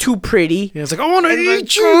 it's too pretty. Yeah, it's like, I want to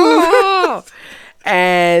eat you.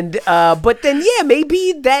 And but then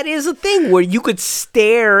maybe that is a thing where you could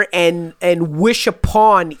stare and wish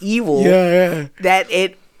upon evil. Yeah. That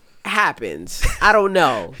it happens. I don't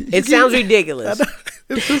know. It sounds ridiculous.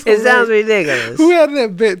 It sounds ridiculous. Who had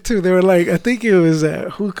that bit too? They were like, I think it was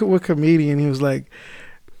what comedian? He was like,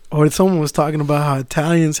 or someone was talking about how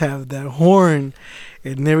Italians have that horn,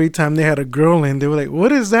 and every time they had a girl in, they were like,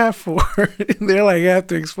 "What is that for?" And they're like, "I have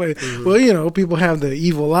to explain." Well, you know, people have the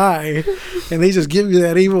evil eye, and they just give you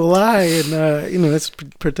that evil eye, and you know, that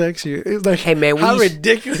protects you. It's like, hey man, how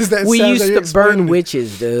ridiculous that sounds. We used to burn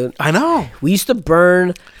witches, dude. I know. We used to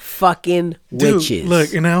burn fucking witches.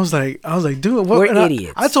 Look, and I was like, dude, what? We're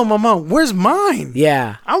idiots. I told my mom, "Where's mine?"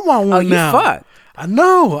 Yeah, I want one now. You fucked. I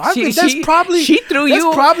know. I think that's probably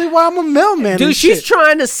probably why I'm a mailman. Dude, she's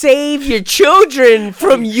trying to save your children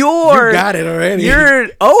from your. You got it already. Your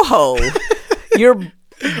oho. your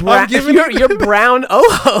brown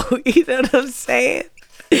oho. You know what I'm saying?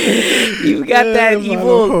 You got that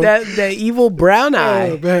evil that evil brown eye.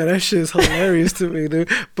 Oh man, that shit's hilarious to me, dude.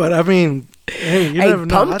 But I mean, hey, you never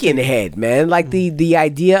know. Pumpkinhead, man. Like the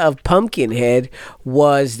idea of Pumpkinhead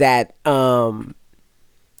was that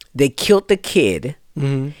they killed the kid.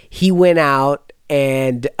 He went out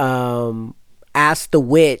and asked the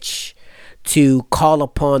witch to call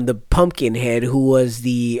upon the Pumpkinhead, who was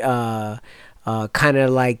the kind of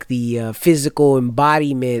like the physical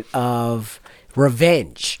embodiment of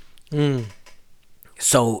revenge.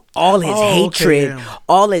 So all his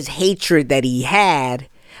hatred that he had,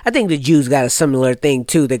 I think the Jews got a similar thing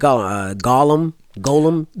too. They call golem.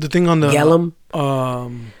 The thing on the Gelem.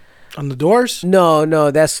 On the doors? No,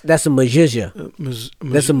 that's a mezuzah.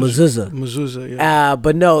 That's a mezuzah. Mezuzah, yeah.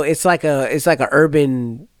 But no, it's like a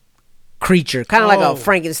urban creature, kind of like a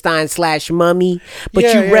Frankenstein / mummy, but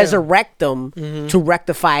you resurrect them to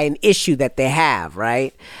rectify an issue that they have,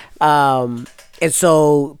 right? And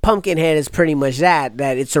so Pumpkinhead is pretty much that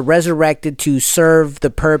it's a resurrected to serve the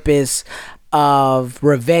purpose of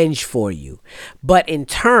revenge for you. But in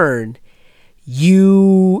turn,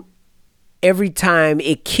 every time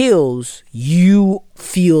it kills, you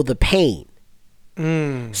feel the pain.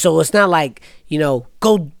 So it's not like, you know,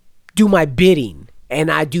 go do my bidding and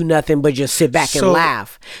I do nothing but just sit back and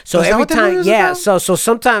laugh. So every time, so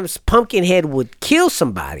sometimes Pumpkinhead would kill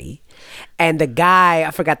somebody, and the guy,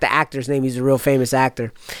 I forgot the actor's name, he's a real famous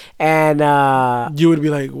actor, and you would be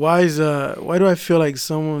like, why do I feel like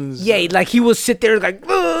someone's like he would sit there like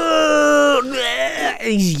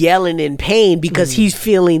he's yelling in pain because he's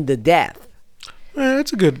feeling the death.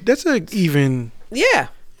 That's an even. Yeah,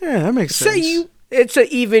 that makes sense. It's an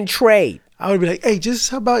even trade. I would be like, hey,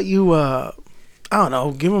 how about you? I don't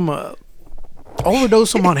know, give him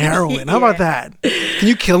overdose him on heroin. How about that? Can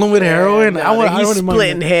you kill him with heroin? He's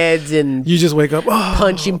splitting heads and you just wake up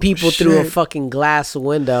punching people through a fucking glass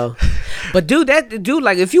window. But dude,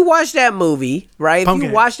 like if you watch that movie, right? If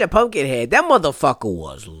you watch that Pumpkinhead, that motherfucker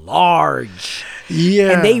was large.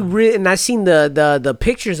 Yeah, and I seen the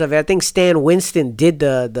pictures of it. I think Stan Winston did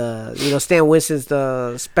the Stan Winston's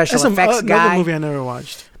the special effects guy. Another movie I never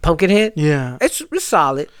watched. Pumpkinhead. Yeah, it's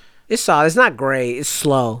solid. It's solid. It's not great. It's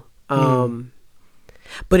slow.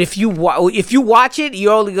 But if you watch it,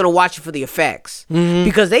 you're only gonna watch it for the effects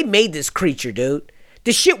because they made this creature, dude.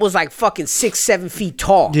 This shit was like fucking 6-7 feet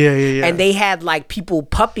tall. Yeah. And they had like people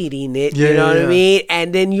puppeting it. You know what I mean?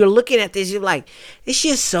 And then you're looking at this, you're like, this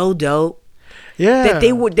shit's so dope. Yeah. That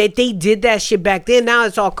they did that shit back then. Now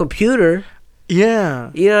it's all computer. Yeah.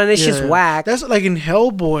 You know, and it's just whack. That's like in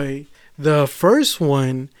Hellboy, the first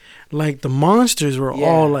one. Like the monsters were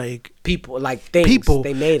all like people, like things. People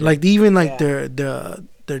they made like even like their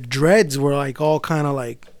dreads were like all kind of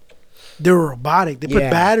like they were robotic. They put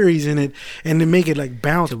batteries in it and they make it like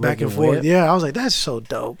bounce back and forth. Yeah, I was like, that's so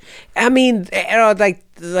dope. I mean,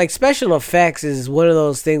 like special effects is one of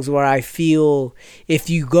those things where I feel if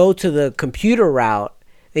you go to the computer route,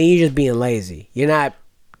 then you're just being lazy. You're not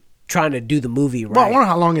trying to do the movie right. Well, I wonder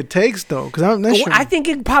how long it takes though, because I'm not sure. I think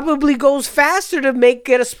it probably goes faster to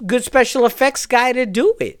get a good special effects guy to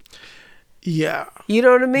do it. Yeah, you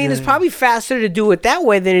know what I mean. It's probably faster to do it that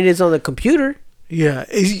way than it is on the computer. Yeah.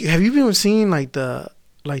 Have you been seeing like the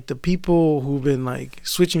people who've been like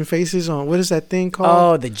switching faces on, what is that thing called?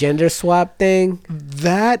 Oh, the gender swap thing.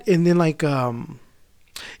 That, and then like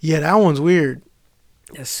yeah, that one's weird.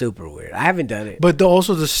 That's super weird. I haven't done it. But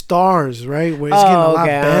also the stars, right? Where it's getting a lot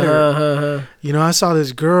better. You know, I saw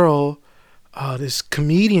this girl, this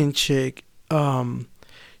comedian chick.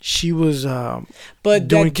 She was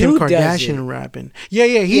doing Kim Kardashian rapping. Yeah,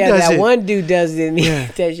 he does it. That one dude does it, and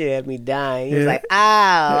that shit had me dying. He was like,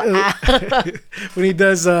 ow. When he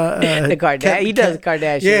does the Kardashian, he does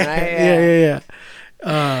Kardashian, right?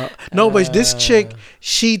 Yeah. No, but this chick,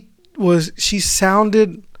 she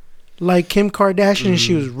sounded like Kim Kardashian, and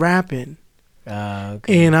she was rapping.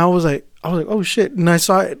 Okay. And I was like, oh shit! And I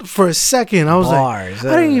saw it for a second. I was like,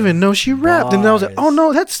 I didn't even know she rapped. And I was like, oh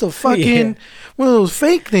no, that's the fucking one of those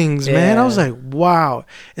fake things, man. I was like, wow,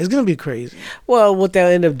 it's gonna be crazy. Well, what they'll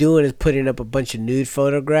end up doing is putting up a bunch of nude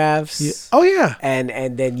photographs. Yeah. Oh yeah,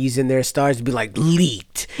 and then using their stars to be like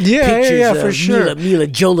leaked. Yeah, for sure. Mila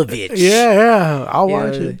Jovovich. Yeah, I'll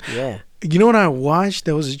watch it. Yeah. You know what I watched?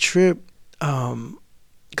 There was a trip,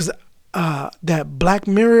 because that Black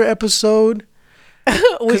Mirror episode.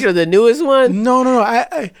 Which are the newest one? No.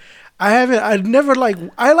 I haven't.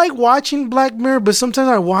 I like watching Black Mirror, but sometimes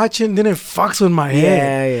I watch it and then it fucks with my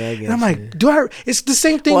head. Yeah, I guess. And I'm like, it's the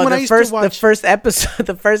same thing when I used to watch the first episode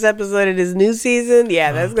of this new season.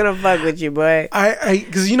 Yeah, that's gonna fuck with you, boy.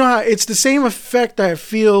 Because you know how it's the same effect I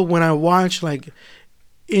feel when I watch like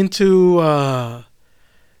into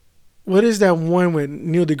what is that one with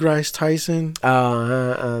Neil deGrasse Tyson?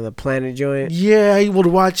 The Planet joint. Yeah, I would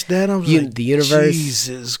watch that. I was like, the universe.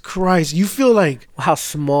 Jesus Christ, you feel like how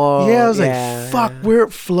small. Yeah, I was like, fuck, we're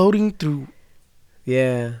floating through.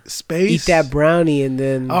 Yeah, space. Eat that brownie and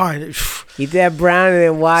then. All right. Eat that brownie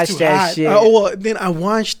and watch that hot. shit. Well, then I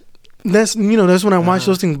watched. That's when I watch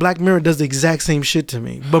those things. Black Mirror does the exact same shit to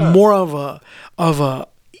me, but more of a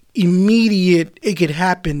immediate. It could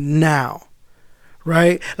happen now.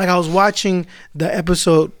 Right, like I was watching the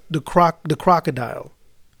episode, the crocodile.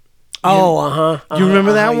 Oh, You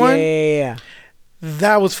remember that one? Yeah.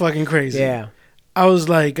 That was fucking crazy. Yeah. I was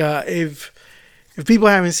like, if people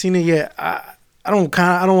haven't seen it yet, I don't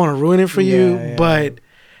want to ruin it for you, but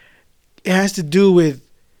it has to do with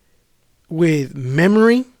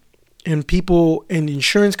memory and people and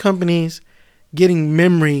insurance companies getting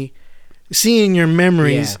memory, seeing your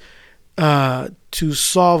memories, to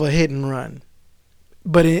solve a hit and run.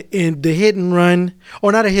 But in the hit and run,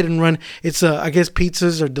 or not a hit and run, it's I guess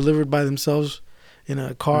pizzas are delivered by themselves in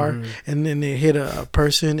a car, and then they hit a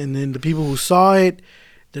person, and then the people who saw it,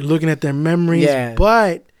 they're looking at their memories,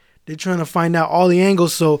 but they're trying to find out all the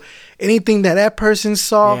angles. So anything that person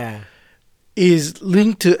saw is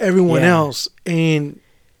linked to everyone else, and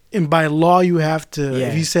by law you have to.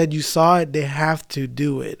 If you said you saw it, they have to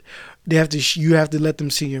do it. They have to. You have to let them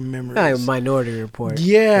see your memories. Like Minority Report.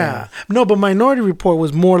 Yeah. No, but Minority Report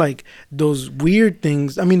was more like those weird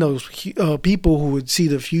things. I mean, those people who would see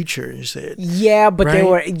the future and shit. Yeah, but they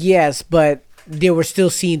were but they were still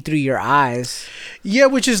seen through your eyes. Yeah,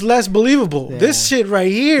 which is less believable. Yeah. This shit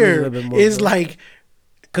right here is like.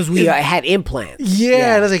 Because we had implants.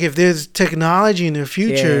 Yeah, that's like if there's technology in the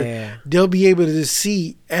future, they'll be able to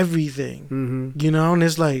see everything. Mm-hmm. You know, and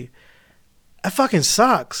it's like. That fucking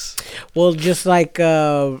sucks. Well, just like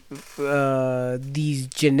these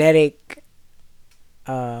genetic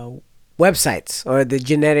websites or the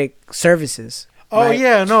genetic services. Oh right?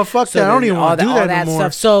 Yeah, no, fuck that. I don't even want to do that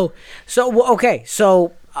anymore. Stuff.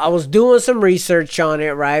 So I was doing some research on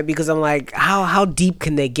it, right? Because I'm like, how deep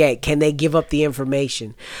can they get? Can they give up the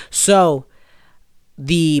information? So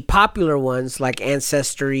the popular ones like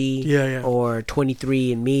Ancestry or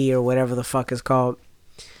 23andMe or whatever the fuck is called.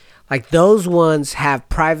 Like those ones have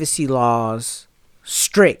privacy laws,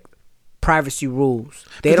 strict privacy rules.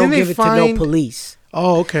 They don't give it to no police.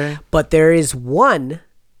 Oh, okay. But there is one,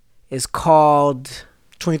 is called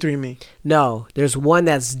 23andMe. No, there's one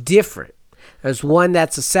that's different. There's one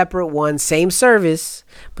that's a separate one, same service,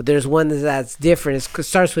 but there's one that's different. It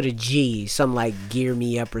starts with a G, something like Gear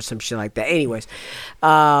Me Up or some shit like that. Anyways, is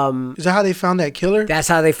that how they found that killer? That's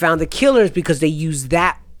how they found the killers, because they used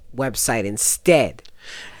that website instead.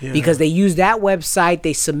 Yeah. Because they used that website,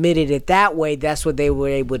 they submitted it that way. That's what they were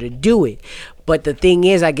able to do it. But the thing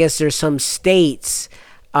is, I guess there's some states,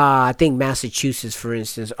 I think Massachusetts, for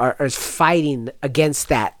instance, are fighting against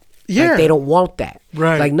that. Yeah, like they don't want that.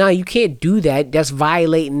 Right? Like, no, you can't do that. That's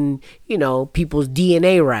violating, people's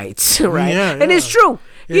DNA rights, right? Yeah, and it's true.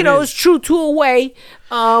 It's true to a way.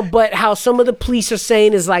 But how some of the police are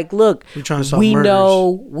saying is like, look, we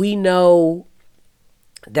know.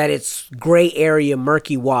 that it's gray area,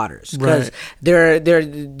 murky waters, because they're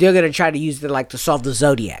gonna try to use it like to solve the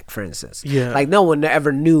Zodiac, for instance. Yeah, like no one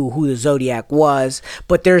ever knew who the Zodiac was,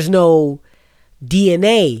 but there's no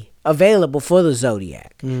DNA available for the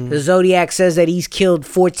Zodiac. The Zodiac says that he's killed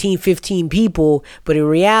 14, 15 people, but in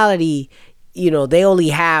reality, they only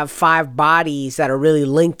have 5 bodies that are really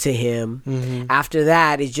linked to him. After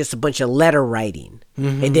that, it's just a bunch of letter writing,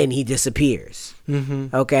 and then he disappears.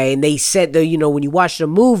 Okay, and they said that when you watch the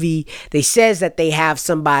movie, they says that they have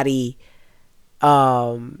somebody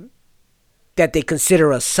that they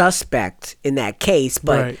consider a suspect in that case,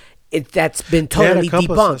 but that's been totally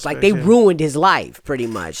debunked. Like they ruined his life pretty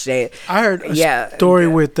much. I heard a story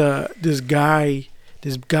with this guy.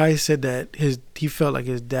 This guy said that he felt like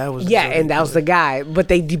his dad was. Yeah, and that was the guy, but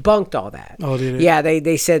they debunked all that. Oh, did it? Yeah,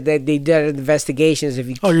 they said that they did investigations.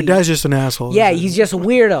 Your dad's just an asshole. Yeah, he's just a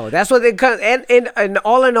weirdo. That's what they and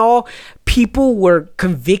all in all, people were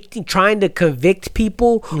trying to convict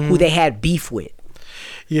people who they had beef with.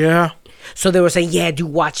 Yeah. So they were saying, yeah,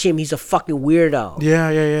 dude, watch him. He's a fucking weirdo.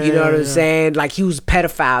 Yeah. You know what I'm saying? Like, he was a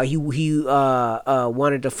pedophile. He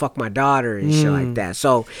wanted to fuck my daughter and shit like that.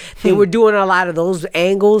 So they were doing a lot of those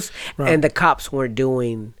angles, and the cops weren't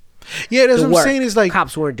doing. Yeah, that's what I'm saying. Is like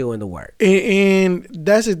cops weren't doing the work, and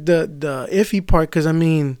that's the iffy part. Because I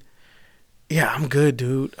mean, yeah, I'm good,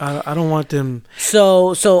 dude. I don't want them.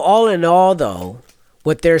 So all in all, though,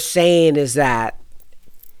 what they're saying is that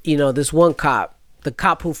this one cop. The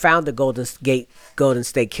cop who found the Golden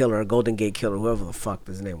State Killer, or Golden Gate Killer, whoever the fuck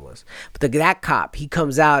his name was. But that cop, he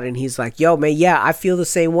comes out and he's like, yo, man, yeah, I feel the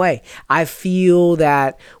same way. I feel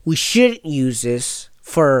that we shouldn't use this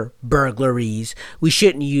for burglaries. We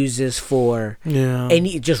shouldn't use this for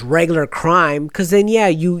any just regular crime. Because then,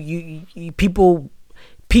 you people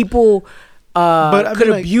could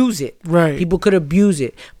abuse it. Right. People could abuse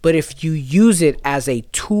it. But if you use it as a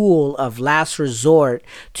tool of last resort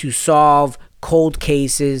to solve cold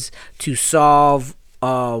cases, to solve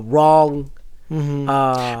wrong.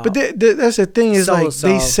 But that's the thing is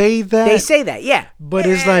they say that. Yeah. But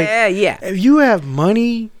it's like, if you have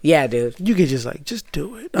money, dude, you could just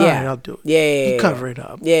do it. All right, I'll do it. Yeah. You cover it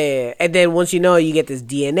up. Yeah. And then once you get this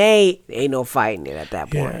DNA, ain't no fighting it at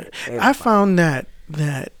that point. I found that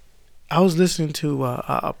I was listening to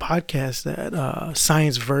a podcast that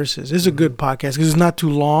Science Versus. It's a good podcast because it's not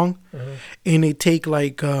too long, and they take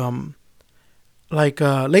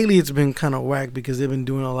lately it's been kind of whack because they've been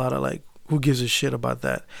doing a lot of who gives a shit about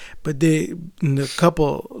that. But in the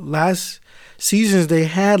couple last seasons they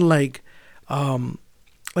had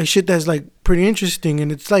shit that's pretty interesting,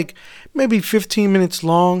 and it's maybe 15 minutes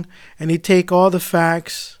long, and they take all the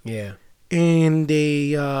facts, and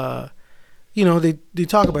they they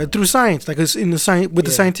talk about it through science, it's in the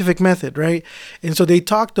scientific method, right? And so they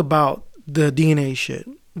talked about the DNA shit.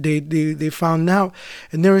 They found out,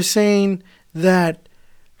 and they were saying that,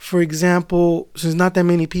 for example, since not that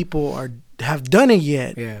many people have done it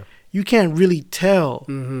yet, you can't really tell.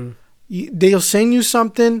 They'll send you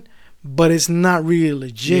something, but it's not really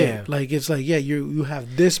legit. You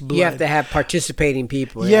have this blood. You have to have participating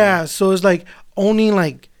people. So it's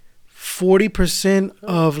only 40%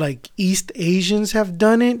 of East Asians have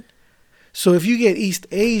done it. So if you get East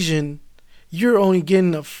Asian, you're only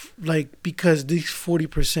getting because these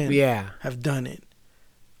 40% have done it.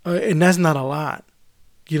 And that's not a lot.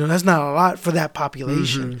 That's not a lot for that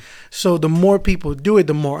population. So the more people do it,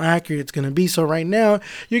 the more accurate it's going to be. So right now,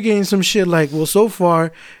 you're getting some shit so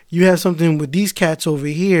far, you have something with these cats over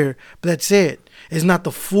here, but that's it. It's not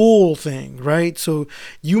the full thing, right? So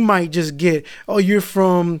you might just get, you're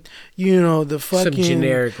from, the fucking... some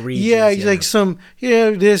generic regions. Yeah, it's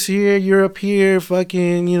this here, Europe here,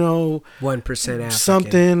 fucking, 1% African.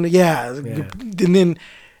 Something,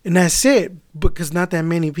 and that's it, because not that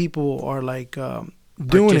many people are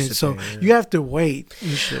doing it. So you have to wait.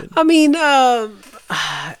 You should. I mean, am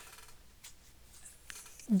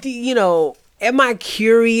I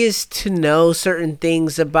curious to know certain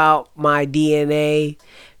things about my DNA?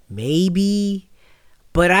 Maybe,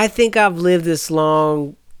 but I think I've lived this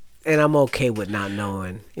long, and I'm okay with not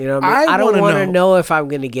knowing. You know what I mean? I don't want to know if I'm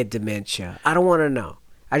going to get dementia. I don't want to know.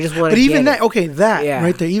 I just want to. But even that,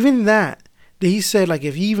 right there, even that. He said,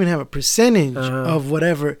 if you even have a percentage of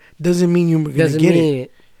whatever, doesn't mean you're going to get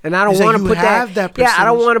it. And I don't want to put that. Yeah, I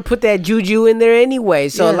don't want to put that juju in there anyway.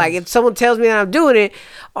 So, if someone tells me that I'm doing it,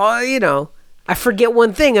 I forget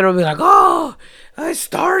one thing, and I'll be like, it's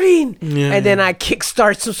starting. Yeah, and then I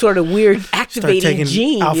kickstart some sort of weird activating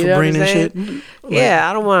gene. Alpha brain and shit. Yeah,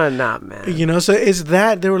 I don't want to not, man. So it's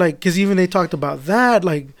that. They were because even they talked about that,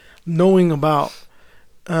 knowing about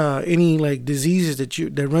any like diseases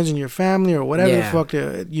that runs in your family or whatever the fuck you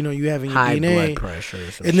have in your high DNA. blood pressure.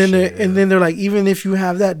 And then they're like, even if you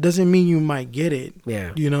have that, doesn't mean you might get it.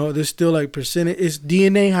 Yeah. There's still like percentage. It's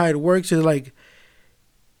DNA. How it works is like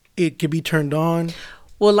it could be turned on.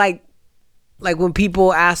 Well, like when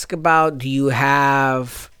people ask about, do you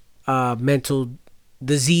have mental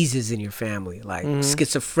diseases in your family, like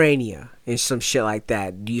schizophrenia and some shit like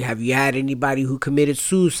that? Have you had anybody who committed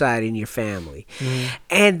suicide in your family?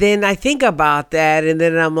 And then I think about that, and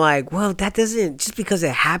then I'm like, well, that doesn't, just because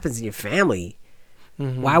it happens in your family,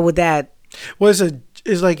 why would that? Well,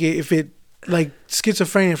 it's like if it, like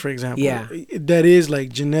schizophrenia, for example, that is like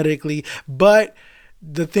genetically, but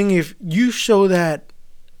the thing, if you show that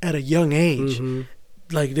at a young age,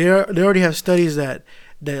 like they already have studies that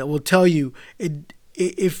will tell you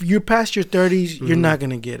if you're past your 30s, you're not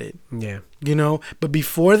gonna get it. Yeah, But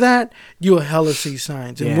before that, you'll hella see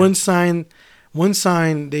signs. And one sign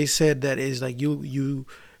they said that is like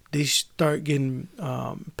they start getting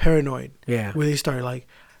paranoid. Yeah, where they start like,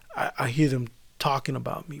 I hear them talking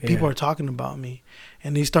about me. People are talking about me,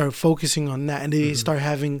 and they start focusing on that, and they start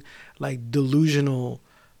having like delusional,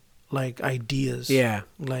 like ideas. Yeah,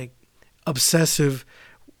 like obsessive.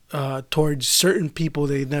 Towards certain people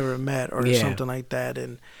they never met or something like that,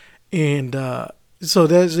 and so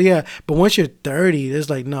there's but once you're 30, there's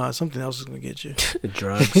like something else is gonna get you.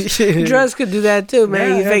 Drugs could do that too,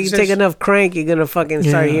 man. You take enough crank, you're gonna fucking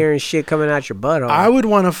start hearing shit coming out your butthole. I would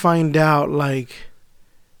want to find out like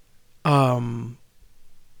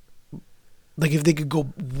if they could go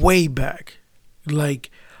way back,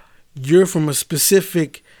 like you're from a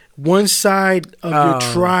specific one side of your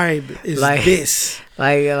tribe is like, this.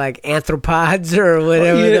 Like anthropods or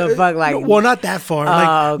whatever the fuck. Like, well, not that far.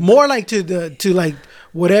 Like more like to like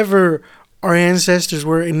whatever our ancestors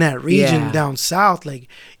were in that region down south. Like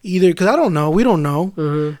either, because I don't know, we don't know.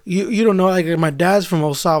 You don't know. Like my dad's from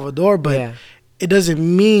El Salvador, but it doesn't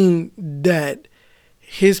mean that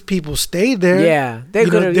his people stayed there. Yeah, they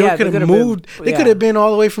could have moved. They could have been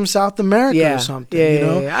all the way from South America or something.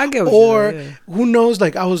 Yeah, I get what you're saying. Who knows?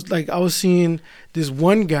 Like I was seeing this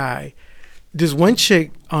one guy, this one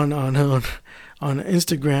chick on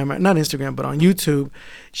Instagram, not Instagram, but on YouTube.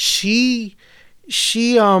 She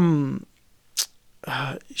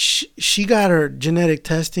got her genetic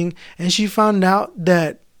testing, and she found out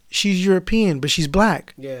that she's European, but she's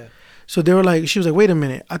black. Yeah. So they were like, she was like, wait a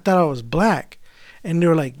minute, I thought I was black. And they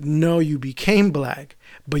were like, no, you became black,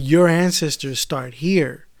 but your ancestors start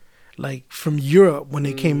here, like from Europe when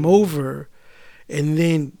they came over, and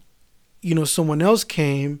then, someone else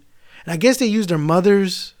came, and I guess they used their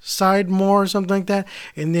mother's side more or something like that.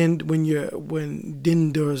 And then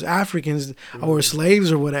then there was Africans or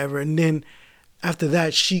slaves or whatever, and then after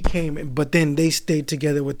that she came, but then they stayed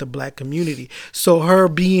together with the black community. So her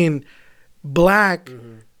being black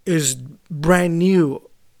is brand new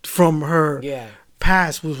from her. Yeah.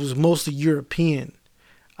 Past was mostly European.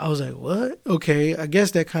 I was like, what? Okay, I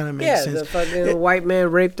guess that kind of makes sense. Yeah, the fucking white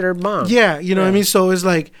man raped their mom. Yeah, what I mean? So it's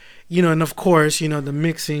like, and of course, the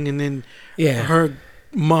mixing, and then her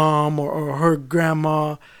mom or her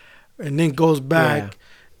grandma, and then goes back.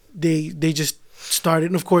 Yeah. They just started,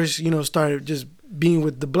 and of course, started just being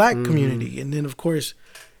with the black community. And then, of course,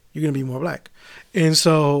 you're going to be more black. And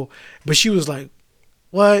so, but she was like,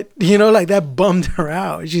 what? Like that bummed her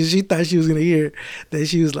out. She thought she was gonna hear that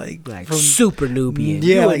she was like from super Nubian.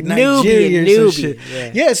 Yeah, like Nigeria or some shit.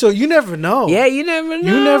 Yeah, so you never know. Yeah, you never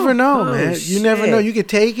know. You never know, man. Shit. You never know. You could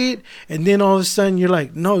take it, and then all of a sudden you're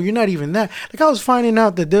like, no, you're not even that. Like I was finding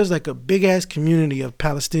out that there's like a big ass community of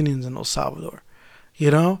Palestinians in El Salvador.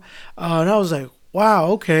 And I was like, wow,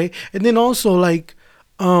 okay. And then also like,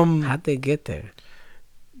 how'd they get there?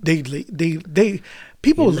 They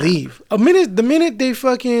people leave. The minute they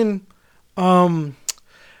fucking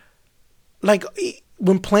like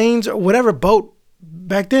when planes or whatever boat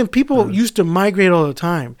back then, people used to migrate all the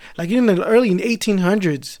time. Like in the early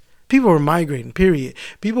 1800s, people were migrating, period.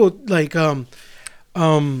 People like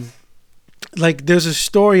there's a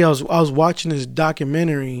story, I was watching this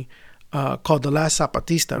documentary called The Last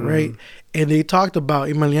Zapatista, right? And they talked about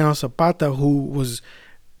Emiliano Zapata, who was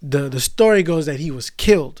the story goes that he was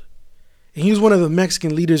killed. And he was one of the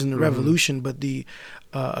Mexican leaders in the revolution, but the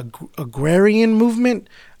agrarian movement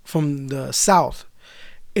from the South.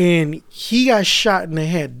 And he got shot in the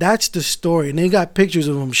head. That's the story. And they got pictures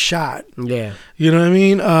of him shot. Yeah. You know what I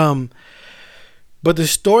mean? But the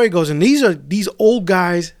story goes, and these are these old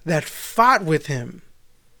guys that fought with him.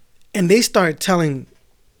 And they started telling,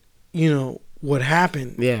 what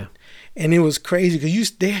happened. Yeah. And it was crazy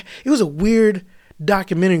because it was a weird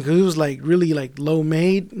documentary because it was like really like low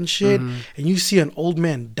made and shit, and you see an old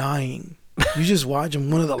man dying. You just watch him,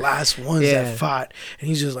 one of the last ones that fought, and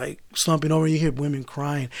he's just like slumping over. You hear women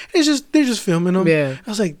crying. They're just filming him. Yeah. I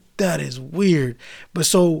was like, that is weird. But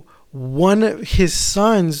so one of his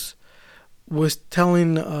sons was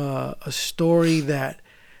telling a story that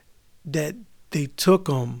they took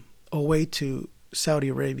him away to Saudi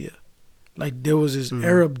Arabia. Like there was this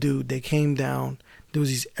Arab dude that came down. There was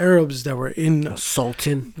these Arabs that were in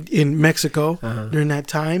Sultan in Mexico during that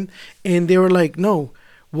time, and they were like, "No,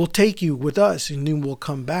 we'll take you with us, and then we'll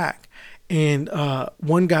come back." And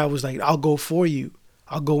one guy was like, "I'll go for you.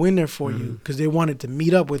 I'll go in there for you," because they wanted to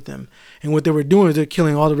meet up with them. And what they were doing is they're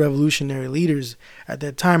killing all the revolutionary leaders at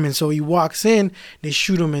that time. And so he walks in, they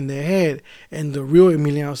shoot him in the head, and the real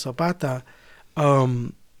Emiliano Zapata,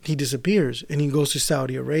 he disappears, and he goes to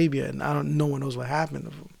Saudi Arabia, and no one knows what happened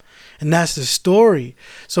to him. And that's the story.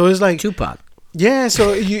 So it's like Tupac. Yeah,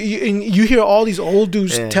 so you hear all these old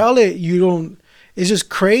dudes tell it. It's just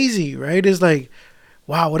crazy, right? It's like,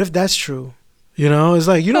 wow, what if that's true? You know, it's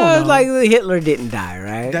like you don't know. It's like Hitler didn't die,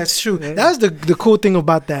 right? That's true. Yeah. That's the cool thing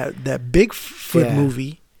about that Bigfoot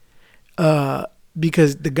movie,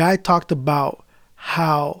 because the guy talked about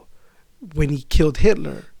how when he killed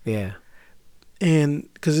Hitler, and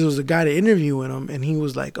because it was a guy that interviewed him, and he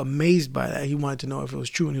was like amazed by that. He wanted to know if it was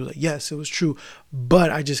true, and he was like, "Yes, it was true, but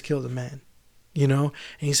I just killed a man," you know.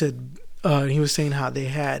 And he said, he was saying how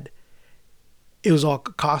it was all a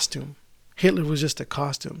costume. Hitler was just a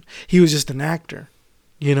costume. He was just an actor,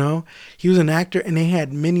 you know. He was an actor, and they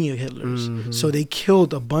had many of Hitlers, so they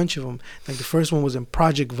killed a bunch of them. Like the first one was in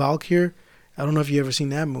Project Valkyrie. I don't know if you ever seen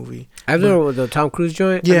that movie. I've never the Tom Cruise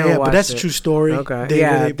joint. Yeah, but that's a true story. Okay.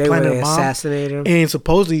 They planted a bomb, assassinate him, and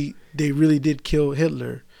supposedly they really did kill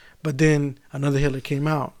Hitler. But then another Hitler came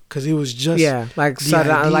out because it was just like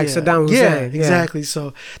Saddam Hussein. Yeah, exactly.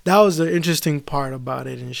 So that was the interesting part about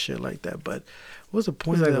it and shit like that. But what's the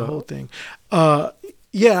point of the whole thing?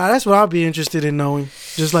 That's what I'd be interested in knowing.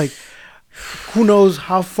 Just like, who knows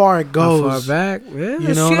how far it goes? How far back? Yeah,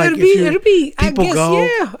 you know, like it'll be.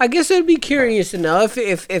 I guess it'd be curious to know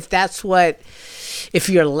if that's what. If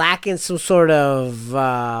you're lacking some sort of,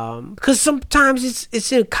 because sometimes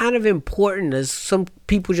it's kind of important as some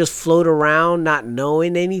people just float around not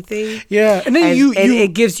knowing anything. Yeah, and then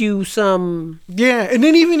it gives you some. Yeah, and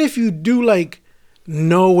then even if you do like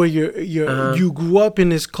know where you grew up in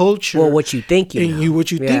this culture, well, what you think you know.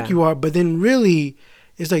 What you think you are, but then really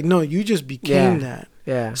it's like no, you just became that.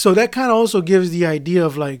 Yeah. So that kind of also gives the idea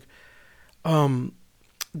of like,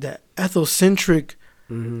 that ethnocentric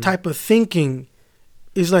type of thinking.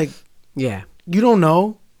 It's like, you don't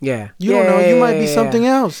know. Yeah. You don't know. You might be something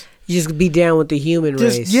else. You just be down with the human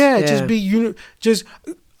race. Just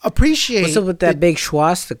appreciate. What's up with that big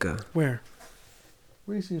swastika? Where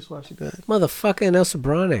do you see a swastika? Motherfucker in El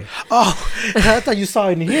Sobrante. Oh, I thought you saw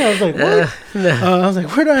it in here. I was like, what? No. I was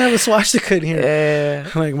like, where do I have a swastika in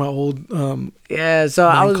here? Like my old. So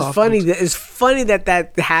I was funny. It's funny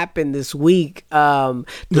that happened this week.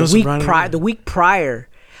 The week prior.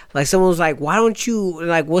 Like someone was like, why don't you,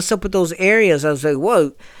 like, what's up with those areas? I was like,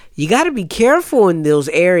 well, you got to be careful in those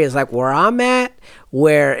areas. Like where I'm at,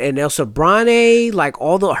 where in El Sobrante, like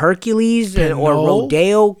all the Hercules or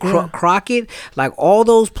Rodeo, Crockett, like all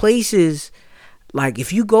those places. Like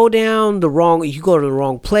if you go to the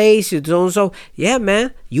wrong place, so yeah,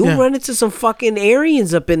 man, you'll run into some fucking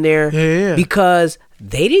Aryans up in there because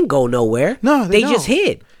they didn't go nowhere. No, they just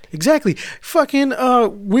hid. Exactly. Fucking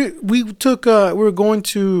we were going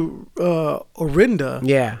to Orinda.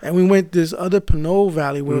 Yeah. And we went this other Pinot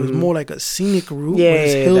Valley where it was more like a scenic route where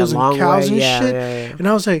there's hills and cows and shit. Yeah. And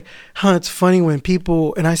I was like, it's funny when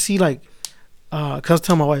people, and I see like, cause I was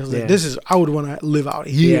telling my wife, I was like, I would want to live out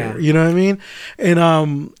here. You know what I mean?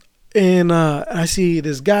 And I see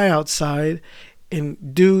this guy outside,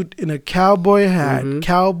 and dude in a cowboy hat,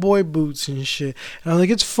 cowboy boots and shit. And I'm like,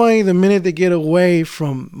 it's funny, the minute they get away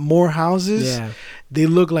from more houses, they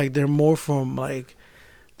look like they're more from like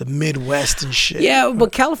the Midwest and shit. Yeah,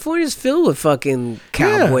 but California's filled with fucking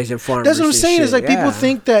cowboys and farmers. That's what I'm saying. It's like people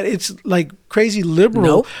think that it's like crazy liberal.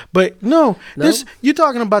 Nope. But no. You're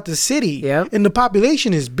talking about the city. Yeah. And the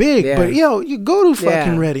population is big. Yeah. But you go to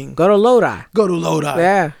fucking Redding. Go to Lodi.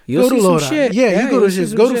 Yeah. You'll see some shit. Yeah, you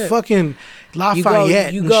go to fucking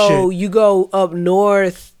Lafayette. You go up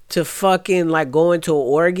north to fucking like going to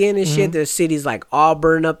Oregon and shit. There's cities like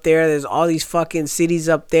Auburn up there. There's all these fucking cities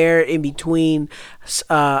up there in between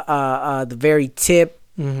the very tip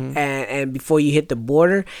and before you hit the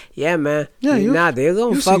border. Yeah, man. Yeah, they're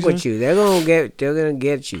gonna fuck with you. They're gonna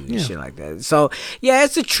get you and shit like that. So yeah,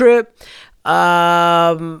 it's a trip.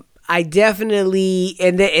 I I definitely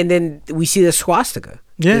and then we see the swastika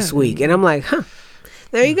this week, and I'm like, huh,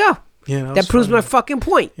 there you go. Yeah, that proves my fucking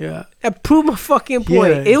point. Yeah, that proved my fucking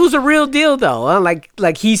point. Yeah. It was a real deal though. Huh?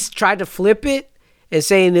 Like he's tried to flip it and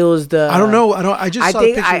saying it was the. I don't know. I just saw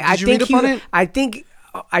the picture. Did you read up on it? I think.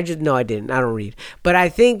 I didn't. I don't read. But I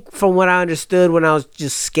think from what I understood when I was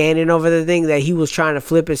just scanning over the thing that he was trying to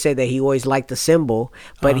flip it, say that he always liked the symbol,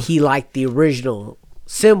 but he liked the original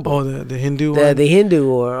symbol. Oh, the Hindu one? The Hindu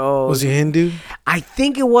was he Hindu? I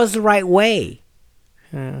think it was the right way.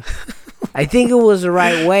 Yeah. I think it was the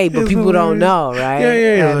right way, but people don't know, right?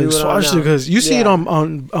 Yeah. Like swastikas. You see it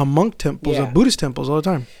on monk temples, or Buddhist temples all the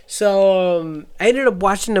time. So I ended up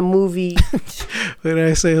watching the movie. What did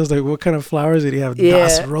I say? I was like, what kind of flowers did he have?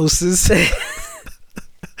 Das roses.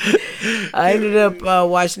 I ended up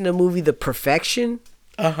watching the movie The Perfection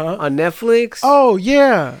on Netflix. Oh,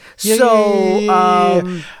 yeah.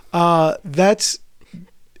 That's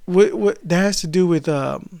what that has to do with...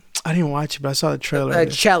 I didn't watch it, but I saw the trailer.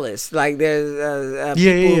 Cellist, like there's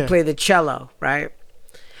people who play the cello, right?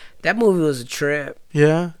 That movie was a trip.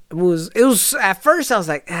 Yeah, it was. At first, I was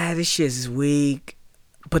like, this shit is weak,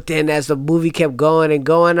 but then as the movie kept going and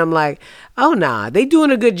going, I'm like, oh nah, they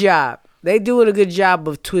doing a good job. They doing a good job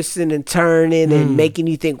of twisting and turning and making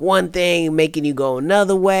you think one thing, and making you go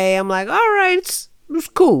another way. I'm like, all right, it's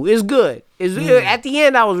cool. It's good. At the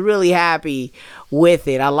end, I was really happy with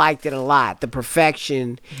it. I liked it a lot. The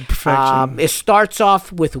Perfection. It starts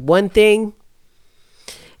off with one thing,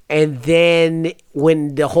 and then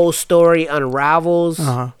when the whole story unravels,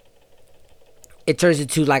 it turns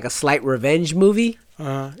into like a slight revenge movie.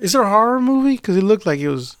 Is it a horror movie? Because it looked like it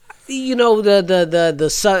was. You know,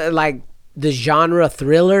 the genre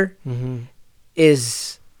thriller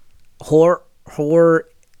is horror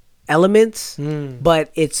elements,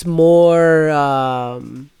 but it's more I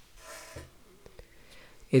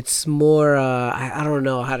don't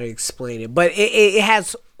know how to explain it, but it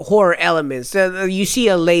has horror elements. You see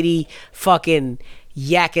a lady fucking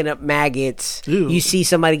yakking up maggots. Ew. You see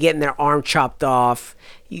somebody getting their arm chopped off.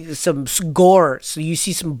 Some gore, so you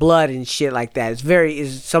see some blood and shit like that.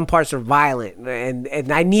 Some parts are violent, and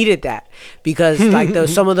I needed that because like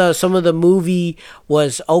some of the movie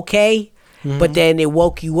was okay. But then it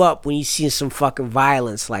woke you up when you see some fucking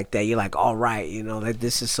violence like that. You're like, all right, you know, like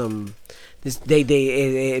this is some.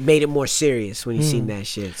 It made it more serious when you seen that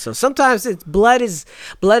shit. So sometimes blood is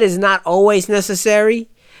not always necessary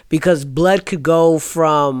because blood could go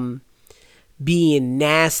from being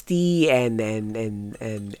nasty and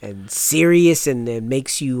serious and it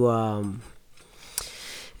makes you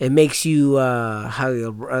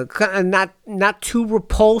not too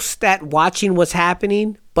repulsed at watching what's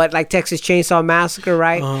happening. But like Texas Chainsaw Massacre,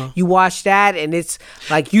 right? You watch that and it's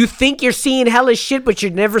like you think you're seeing hella shit, but you're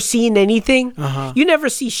never seeing anything. You never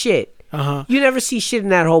see shit. You never see shit in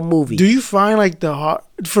that whole movie. Do you find like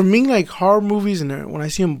for me, like horror movies and when I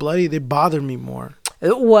see them bloody, they bother me more?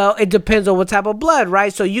 Well, it depends on what type of blood,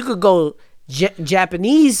 right? So you could go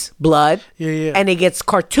Japanese blood, and it gets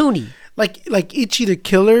cartoony. Like Ichi the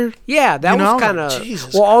Killer. Yeah, that was kind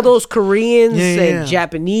of all those Koreans and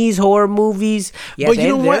Japanese horror movies. Yeah, but you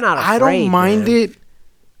know what? I don't mind it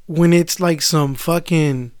when it's like some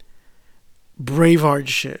fucking Braveheart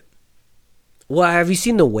shit. Well, have you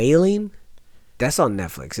seen The Wailing? That's on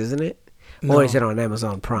Netflix, isn't it? No. Or is it on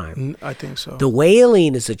Amazon Prime? I think so. The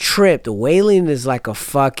Wailing is a trip. The Wailing is like a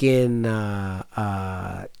fucking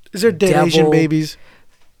is there dead Asian babies?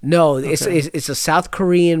 No, it's a South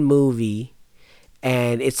Korean movie,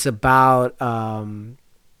 and it's about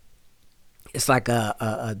it's like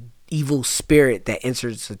a evil spirit that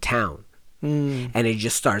enters the town, and it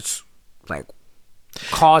just starts like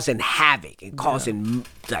causing havoc and causing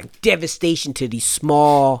like devastation to these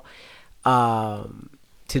small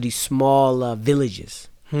villages.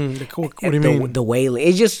 What do you mean? The Wailing.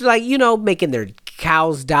 It's just like, you know, making their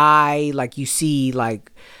cows die. Like you see,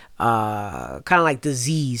 like. Kind of like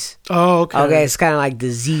disease. Oh, okay. Okay, it's kind of like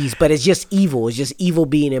disease, but it's just evil. It's just evil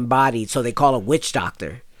being embodied. So they call it witch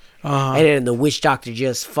doctor. And then the witch doctor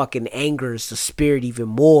just fucking angers the spirit even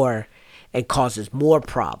more and causes more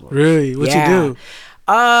problems. Really? What's he do?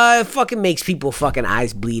 It fucking makes people fucking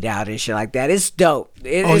eyes bleed out and shit like that. It's dope.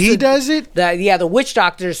 He does it? The witch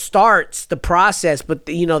doctor starts the process, but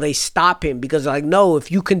you know they stop him because like, no,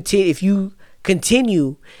 if you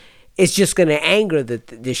continue, it's just gonna anger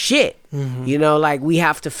the shit. You know, like we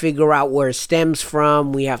have to figure out where it stems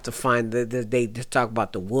from. We have to find they talk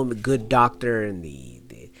about the woman, good doctor, and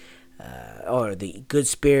or the good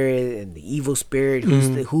spirit and the evil spirit.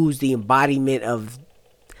 Who's the embodiment of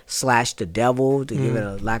slash the devil, to give it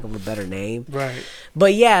a lack of a better name. Right.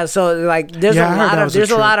 But yeah, so like there's a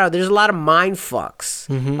lot of mind fucks.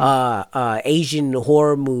 Asian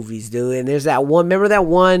horror movies, dude. And there's that one. Remember that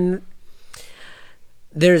one?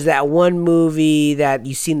 There's that one movie that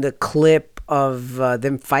you seen the clip of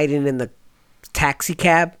them fighting in the taxi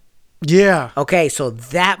cab. Yeah. Okay, so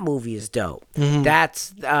that movie is dope. That's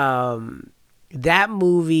that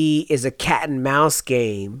movie is a cat and mouse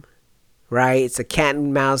game, right? It's a cat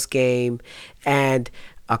and mouse game, and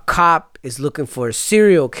a cop is looking for a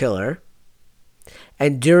serial killer.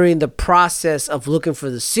 And during the process of looking for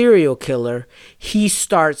the serial killer, he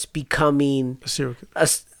starts becoming a serial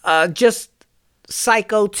killer. Just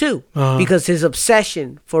psycho too, because his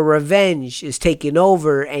obsession for revenge is taking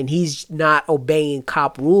over, and he's not obeying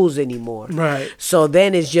cop rules anymore. Right. So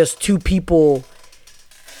then it's just two people,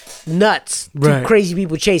 nuts, two crazy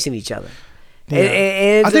people chasing each other. Yeah.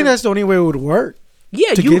 And I think that's the only way it would work.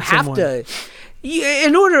 Yeah, you have to.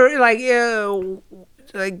 In order, like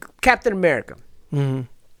Captain America,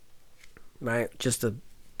 right? Just to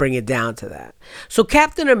bring it down to that. So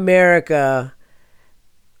Captain America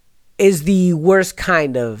is the worst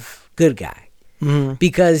kind of good guy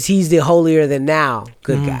because he's the holier than now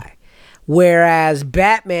good guy. Whereas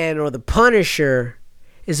Batman or the Punisher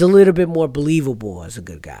is a little bit more believable as a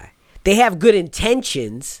good guy. They have good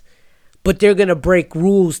intentions, but they're going to break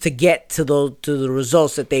rules to get to the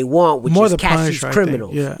results that they want, which is catch these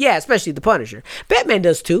criminals. Yeah, especially the Punisher. Batman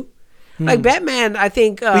does too. Like Batman, I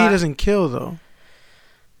think... but he doesn't kill, though.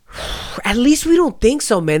 At least we don't think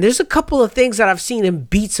so, man. There's a couple of things that I've seen him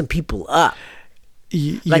beat some people up.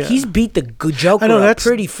 Like he's beat the Joker up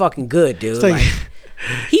pretty fucking good, dude. Like,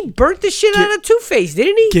 he burnt the shit out of Two-Face,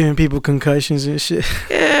 didn't he? Giving people concussions and shit.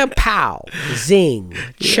 Yeah, pow, zing,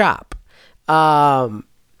 chop. But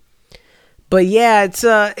yeah, it's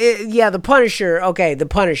the Punisher. Okay, the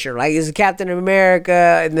Punisher. Like, there's Captain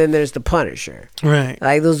America, and then there's the Punisher. Right.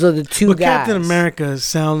 Like, those are the two guys. Captain America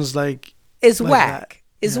sounds like it's whack. That.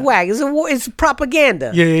 It's whack. It's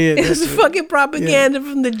propaganda. Yeah. It's fucking propaganda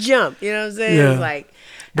from the jump. You know what I'm saying? Yeah. It's like,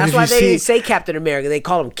 that's why they didn't say Captain America. They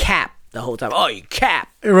call him Cap the whole time. Oh, you Cap.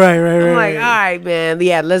 Right. I'm like, all right, man.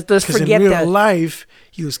 Yeah, let's forget in real that. life,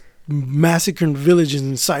 he was massacring villages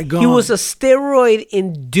in Saigon. He was a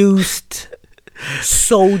steroid-induced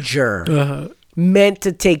soldier meant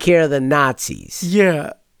to take care of the Nazis.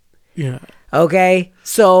 Yeah. Okay,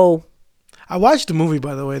 so... I watched the movie,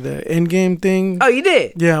 by the way, the Endgame thing. Oh, you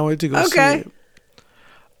did? Yeah, I went to go see it.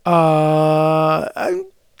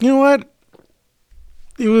 You know what?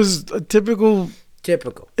 It was a typical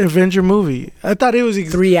adventure movie. I thought it was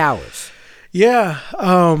 3 hours. Yeah.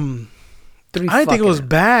 I didn't think it was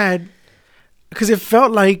bad because it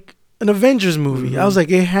felt like an Avengers movie. I was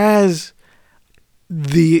like, it has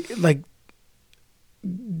the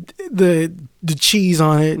cheese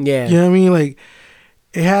on it. Yeah. You know what I mean? Like,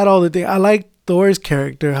 it had all the things. I like Thor's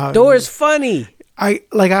character. Thor's funny. I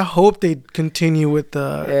hope they continue with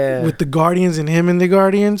the Guardians and him and the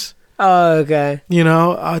Guardians. Oh, okay. You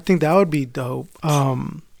know, I think that would be dope.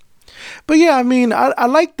 But yeah, I mean, I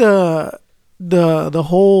like the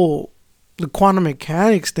whole the quantum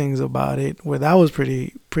mechanics things about it, where that was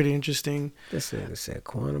pretty interesting. This nigga said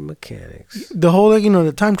quantum mechanics. The whole, like, you know,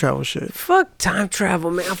 the time travel shit. Fuck time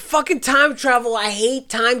travel, man. Fucking time travel. I hate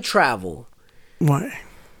time travel. Why?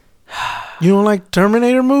 You don't like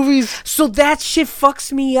Terminator movies? So that shit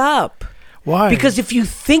fucks me up. Why? Because if you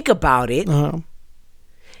think about it,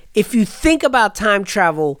 if you think about time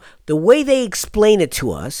travel, the way they explain it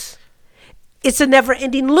to us, it's a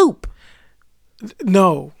never-ending loop.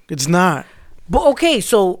 No, it's not. But okay,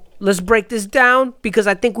 so let's break this down because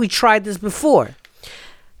I think we tried this before.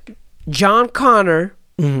 John Connor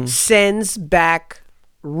sends back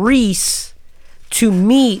Reese to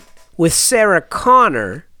meet with Sarah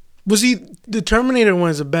Connor. Well, see, the Terminator one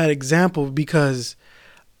is a bad example because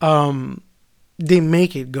they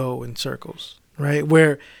make it go in circles, right?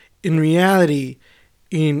 Where in reality,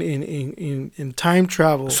 in time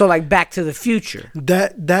travel, so like Back to the Future,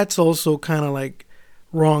 that's also kind of like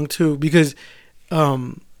wrong too, because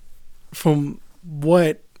from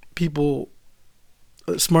what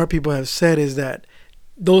smart people have said is that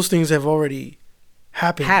those things have already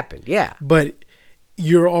happened, yeah, but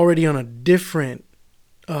you're already on a different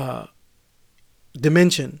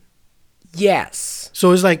dimension. Yes.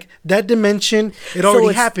 So it's like that dimension, it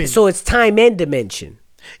already happened. So it's time and dimension.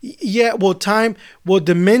 Yeah,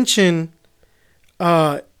 dimension,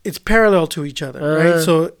 it's parallel to each other, right?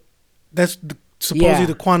 So that's supposedly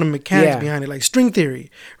the quantum mechanics behind it, like string theory,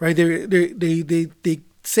 right? They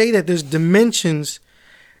say that there's dimensions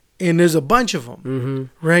and there's a bunch of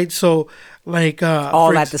them, right? So, like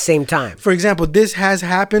all at the same time. For example, this has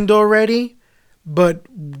happened already, but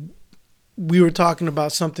we were talking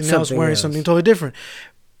about something else, wearing something totally different.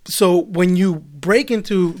 So when you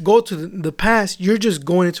go to the past, you're just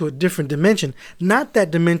going into a different dimension, not that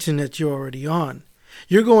dimension that you're already on.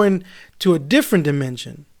 You're going to a different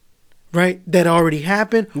dimension, right? That already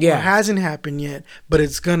happened or hasn't happened yet, but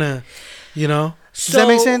it's gonna, Does that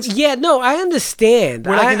make sense? Yeah, no, I understand.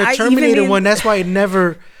 We're like in the Terminator one. That's why it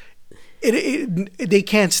never. They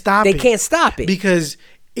can't stop it. They can't stop it because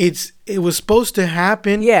it was supposed to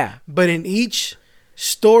happen. Yeah, but in each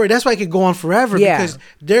story, that's why it could go on forever. Yeah. Because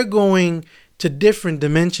they're going to different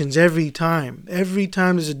dimensions every time. Every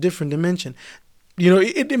time there's a different dimension.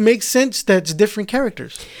 It makes sense that it's different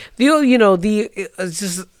characters. The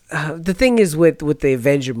thing is with the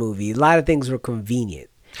Avenger movie, a lot of things were convenient.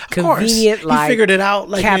 Convenient, like he figured it out,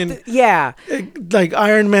 like like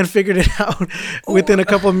Iron Man figured it out within a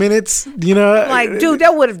couple of minutes. Like, dude,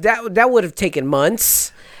 that would have taken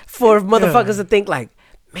months for motherfuckers to think like,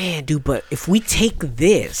 man, dude, but if we take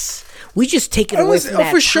this, we just take it away from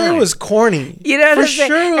that for sure. It was corny. You know what I'm saying?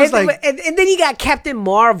 For sure, it was and then you got Captain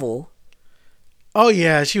Marvel. Oh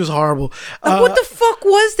yeah, she was horrible. What the fuck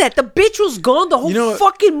was that? The bitch was gone. The whole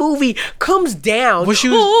fucking movie comes down.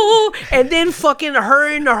 And then fucking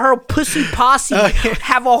her and her pussy posse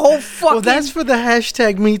have a whole fucking. Well, that's for the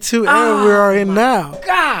hashtag Me Too era we are in now.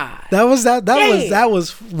 God, that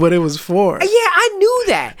was what it was for. Yeah, I knew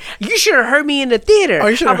that. You should have heard me in the theater. Oh,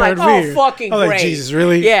 you should have heard me. Oh, fucking great. Like, Jesus,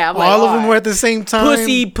 really? Yeah, I'm all of them were at the same time.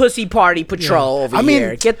 Pussy party patrol over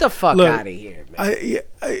here. Get the fuck out of here. I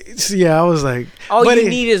was like, all you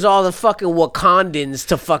need is all the fucking Wakandans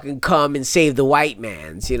to fucking come and save the white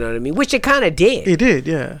mans. You know what I mean? Which it kind of did. It did,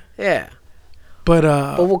 yeah. Yeah. But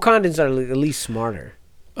Wakandans are at least smarter.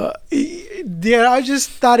 Yeah, I just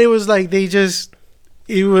thought it was like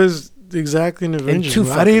it was exactly an Avengers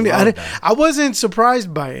movie. I wasn't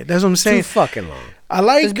surprised by it. That's what I'm saying. Too fucking long.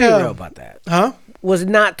 Let's be real about that. Huh? Was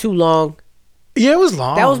not too long. Yeah, it was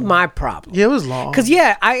long. That was my problem. Yeah, it was long. Because,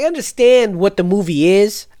 I understand what the movie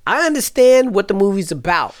is. I understand what the movie's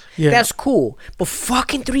about. Yeah. That's cool. But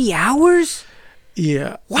fucking 3 hours?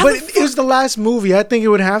 Yeah. It was the last movie. I think it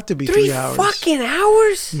would have to be 3 hours. 3 fucking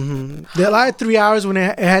hours? Mm-hmm. There like 3 hours when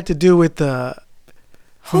it had to do with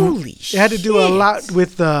holy shit. It had to do a lot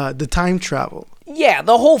with the time travel. Yeah,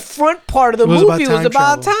 the whole front part of the movie was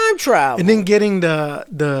about time travel. And then getting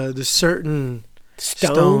the certain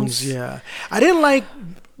stones. Yeah. I didn't like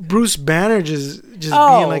Bruce Banner just being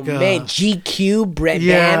like a... man, GQ, Brett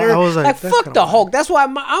Banner. I was like fuck the Hulk. That's why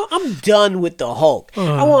I'm done with the Hulk.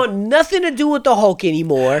 I want nothing to do with the Hulk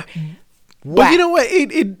anymore. But you know what?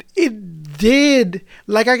 It did.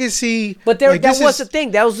 Like, I can see... But that was the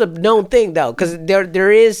thing. That was a known thing, though. Because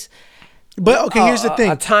there is... But, okay, here's the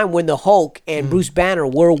thing. A time when the Hulk and Bruce Banner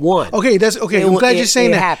were one. Okay, I'm glad you're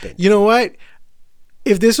saying that. Happened. You know what?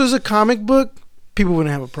 If this was a comic book, people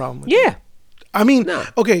wouldn't have a problem with it. I mean,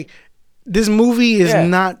 okay, this movie is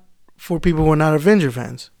not for people who are not Avenger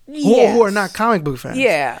fans. Who are not comic book fans.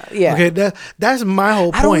 Yeah. Okay, that's my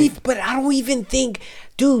whole point. But I don't even think,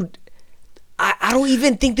 dude, I don't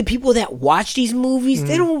even think the people that watch these movies,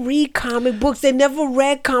 they don't read comic books. They never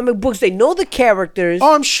read comic books. They know the characters.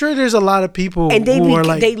 Oh, I'm sure there's a lot of people and who are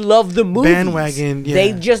like they love the movies. Bandwagon. Yeah.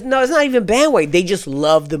 It's not even bandwagon. They just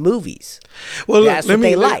love the movies. Well, that's what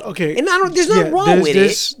they like. Okay, and there's nothing wrong with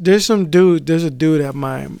it. There's some dude. There's a dude at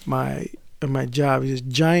my job. He's a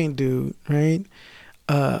giant dude, right?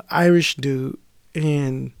 Irish dude,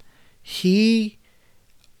 and he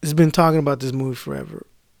has been talking about this movie forever.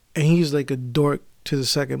 And he's like a dork to the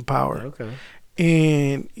second power. Okay.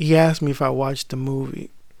 And he asked me if I watched the movie.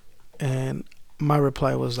 And my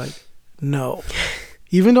reply was like, no.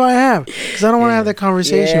 Even though I have. Because I don't want to have that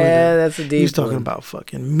conversation with him. Yeah, that's a deep He was talking about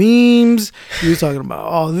fucking memes. He was talking about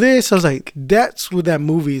all this. I was like, that's what that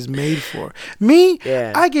movie is made for. Me,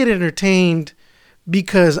 I get entertained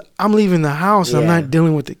because I'm leaving the house and I'm not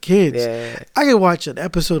dealing with the kids. Yeah. I could watch an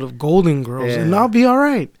episode of Golden Girls and I'll be all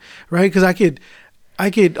right. Right? Because I could,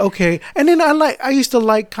 okay. And then I like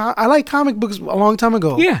comic books a long time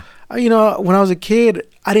ago. Yeah. When I was a kid,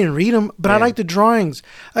 I didn't read them, but I like the drawings.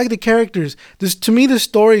 I like the characters. To me, the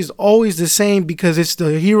story is always the same because it's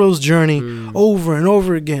the hero's journey over and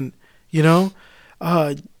over again. You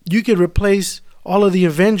could replace all of the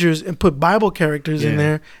Avengers and put Bible characters in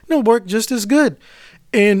there, and it'll work just as good.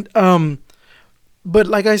 And but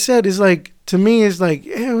like I said, it's like, to me, it's like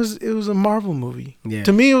it was a Marvel movie. Yeah.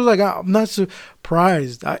 To me, it was like, I'm not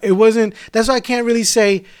surprised. It wasn't. That's why I can't really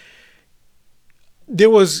say there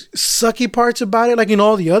was sucky parts about it, like in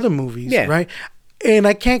all the other movies, right? And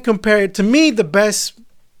I can't compare it. To me, the best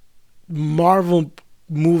Marvel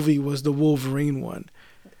movie was the Wolverine one.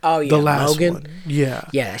 Oh yeah, the last Logan? one. Yeah,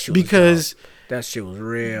 yeah, that shit because that shit was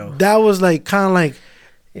real. That was like kind of like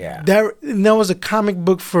that was a comic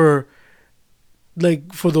book for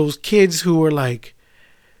those kids who were like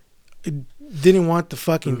didn't want the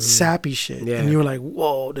fucking sappy shit, and you were like,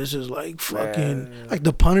 whoa, this is like fucking like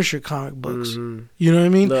the Punisher comic books. You know what I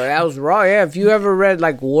mean? Look, that was raw. Yeah, if you ever read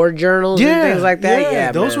like war journals and things like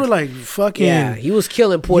that, those were like fucking. Yeah, he was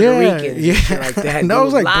killing Puerto Ricans, and shit like that. And that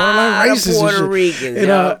was like borderline racist. Puerto Ricans,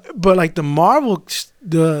 but like the Marvel,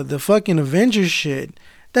 the fucking Avengers shit.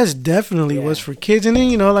 That's definitely was for kids. And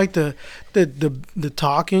then like the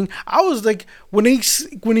talking. I was like when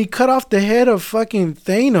he cut off the head of fucking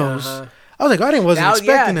Thanos. I was like, I wasn't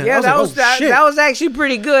expecting that. Yeah, that was actually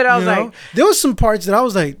pretty good. I was like, there was some parts that I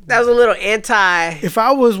was like, that was a little anti. If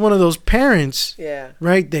I was one of those parents,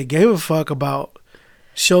 right, that gave a fuck about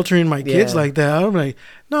sheltering my kids like that, I'm like,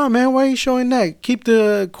 no, man, why are you showing that? Keep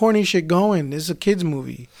the corny shit going. It's a kids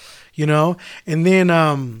movie. And then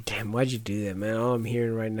damn, why'd you do that, man? All I'm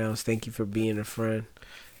hearing right now is thank you for being a friend.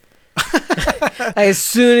 As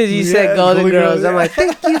soon as you said Golden Girls, I'm like,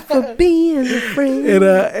 thank you for being a friend. And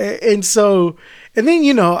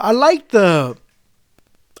then I like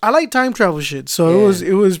time travel shit. So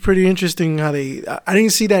it was pretty interesting how I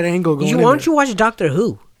didn't see that angle going. Why don't you watch Doctor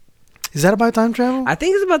Who? Is that about time travel? I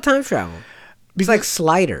think it's about time travel. It's like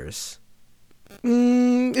Sliders.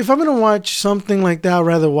 If I'm gonna watch something like that, I'd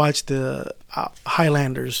rather watch the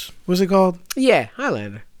Highlanders. What's it called? Yeah,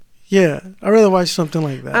 Highlander. Yeah, I'd rather watch something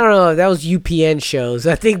like that. I don't know. That was UPN shows.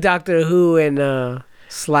 I think Doctor Who and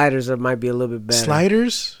Sliders might be a little bit better.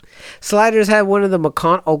 Sliders had one of the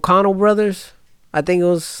O'Connell brothers. I think it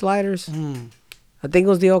was Sliders. I think it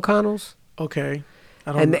was the O'Connells. Okay.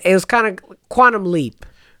 And it was kind of Quantum Leap.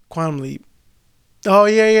 Oh,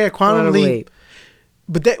 yeah. Quantum Leap.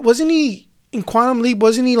 But that wasn't he... In Quantum Leap,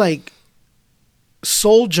 wasn't he like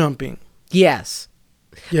soul jumping? Yes.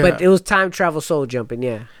 Yeah. But it was time travel soul jumping,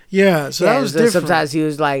 Yeah, so that was different. Sometimes he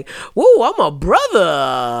was like, whoa, I'm a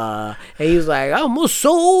brother. And he was like, I'm a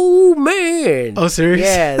soul man. Oh, serious?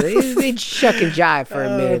 Yeah, they chuck and jive for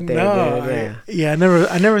a minute there.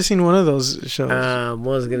 I never seen one of those shows. I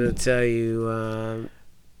was going to tell you.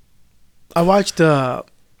 I watched, I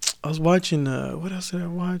was watching, what else did I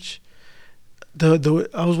watch? I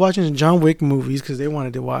was watching the John Wick movies because they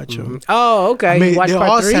wanted to watch them. Oh, okay. You watched they part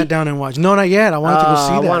all 3? Sat down and watched. No, not yet. I wanted to go see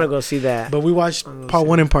that. I want to go see that. But we watched part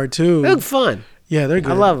 1 and part 2. They look fun. Yeah, they're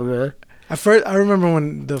good. I love them, man. I remember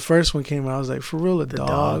when the first one came out, I was like, for real, the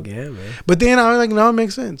dog. Yeah, man. But then I was like, no, it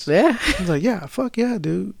makes sense. Yeah. I was like, yeah, fuck yeah,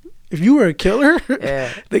 dude. If you were a killer,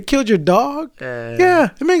 they killed your dog.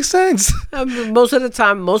 Yeah, it makes sense. Most of the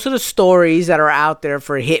time, most of the stories that are out there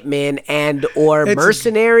for hitmen and or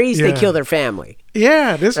mercenaries, they kill their family.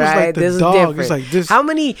 Yeah, this was like the dog. It's like this. How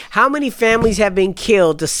many families have been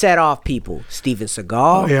killed to set off people? Steven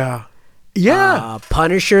Seagal. Oh, yeah. Yeah.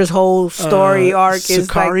 Punisher's whole story arc is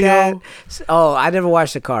like that. Oh, I never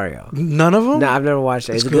watched Sicario. None of them? No, I've never watched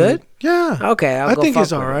it. Is it good? Yeah. Okay, I think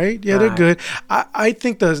it's all right. Yeah, they're good. I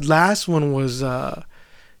think the last one was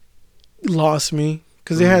lost me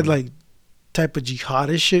because they had like type of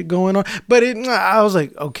jihadist shit going on. But I was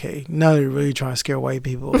like, okay, now they're really trying to scare white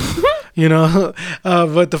people. But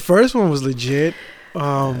the first one was legit.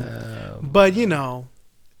 But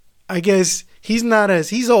I guess he's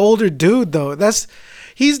an older dude though.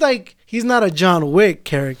 He's not a John Wick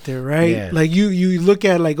character, right? Yeah. Like you look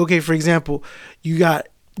at like, okay, for example, you got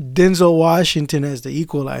Denzel Washington as the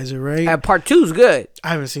Equalizer, right? And part 2's good.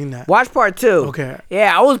 I haven't seen that. Watch part 2. Okay.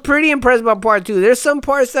 Yeah, I was pretty impressed by part 2. There's some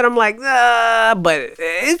parts that I'm like, but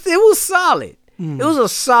it was solid. It was a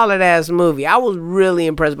solid ass movie. I was really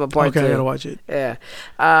impressed by part 2. Okay, I gotta watch it. Yeah.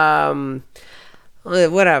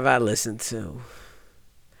 What have I listened to?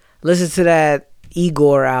 Listen to that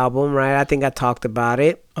Igor album, right? I think I talked about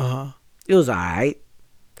it. It was alright.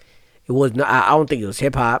 It was not. I don't think it was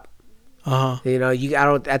hip hop. I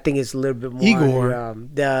think it's a little bit more Igor.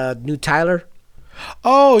 The new Tyler.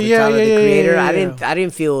 Oh yeah, Tyler, the creator. Yeah. I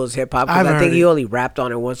didn't feel it was hip hop because I think he only rapped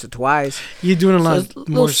on it once or twice. You're doing a lot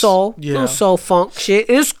more little soul funk shit.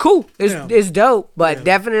 It's cool. It's dope, but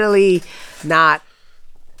definitely not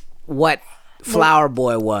what Flower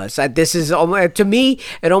Boy was. This is to me,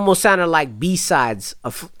 it almost sounded like B-sides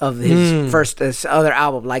of his this other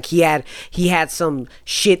album. Like he had some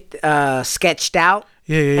shit sketched out.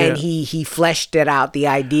 And he fleshed it out, the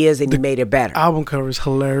ideas, and he made it better. Album cover is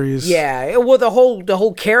hilarious. Yeah, well, the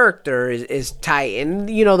whole character is tight, and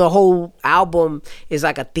the whole album is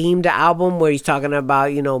like a themed album where he's talking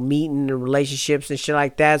about meeting and relationships and shit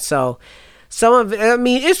like that. So Some of it, I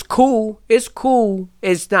mean, it's cool. It's cool.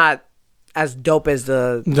 It's not as dope as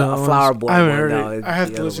the Flower Boy. I haven't heard it. I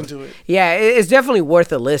have to listen to it. Yeah, it's definitely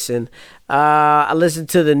worth a listen. I listened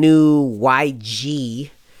to the new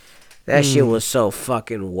YG. That shit was so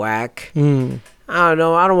fucking whack. I don't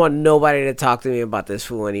know. I don't want nobody to talk to me about this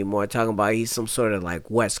fool anymore. Talking about he's some sort of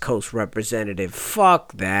like West Coast representative.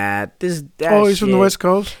 Fuck that. He's from the West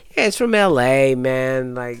Coast? Yeah, it's from LA,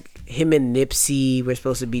 man. Like him and Nipsey were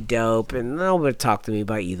supposed to be dope, and nobody talked to me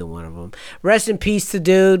about either one of them. Rest in peace to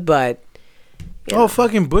dude, but.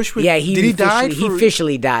 Fucking Bushwick. Yeah, did he die? He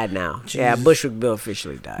officially died now. Jesus. Yeah, Bushwick Bill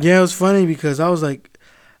officially died. Yeah, it was funny because I was like,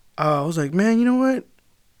 man, you know what?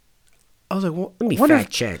 I was like, well, let me fact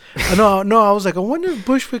check. No, I was like, I wonder if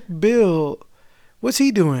Bushwick Bill, what's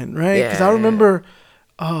he doing, right? Because I remember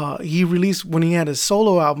he released when he had a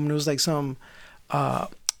solo album. It was like some, what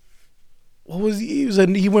was he?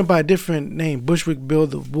 He went by a different name, Bushwick Bill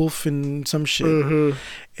the Wolf and some shit. Mm-hmm.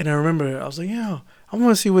 And I remember I was like, yeah, I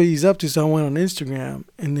want to see what he's up to. So I went on Instagram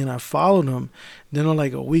and then I followed him. Then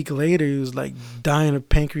like a week later, he was like dying of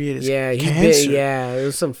pancreatic cancer. It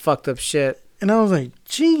was some fucked up shit. And I was like,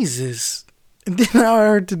 Jesus. And then I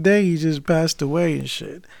heard today he just passed away and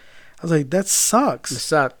shit. I was like, that sucks. It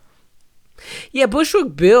sucked. Yeah,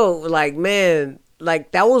 Bushwick Bill, like, man,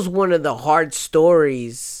 like, that was one of the hard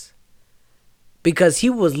stories because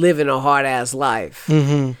he was living a hard-ass life.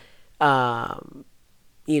 Mm-hmm.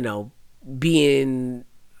 You know, being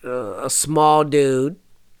a small dude,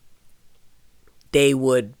 they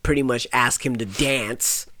would pretty much ask him to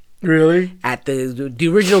dance. Really? At the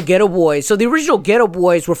original Ghetto Boys. So the original Ghetto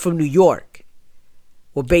Boys were from New York.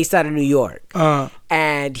 Were based out of New York.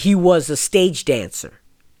 And he was a stage dancer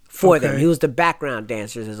for them. He was the background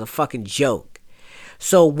dancers as a fucking joke.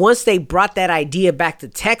 So once they brought that idea back to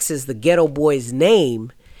Texas, the Ghetto Boys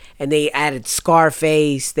name, and they added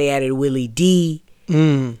Scarface, they added Willie D.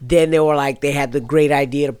 Then they were like, they had the great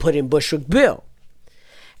idea to put in Bushwick Bill.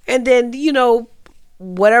 And then, you know,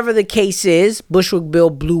 whatever the case is, Bushwick Bill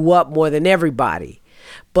blew up more than everybody.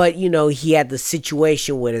 But, you know, he had the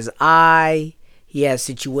situation with his eye. He had a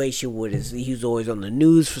situation with he was always on the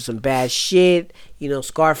news for some bad shit. You know,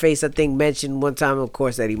 Scarface, I think, mentioned one time, of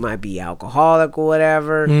course, that he might be alcoholic or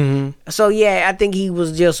whatever. Mm-hmm. So, yeah, I think he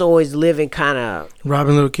was just always living kind of...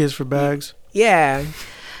 robbing little kids for bags? Yeah.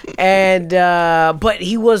 And, but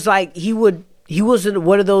he was like, he wasn't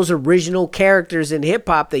one of those original characters in hip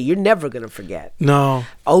hop that you're never gonna forget. No.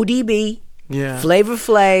 ODB. Yeah. Flavor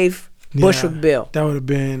Flav. Bushwick Bill. That would have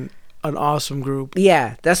been an awesome group.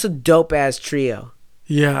 Yeah, that's a dope ass trio.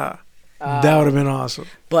 Yeah. That would have been awesome.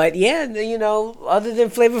 But yeah, you know, other than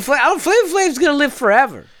Flavor Flav, Flavor Flav's gonna live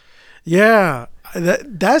forever. Yeah.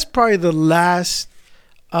 That's probably the last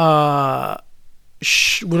one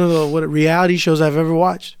of the reality shows I've ever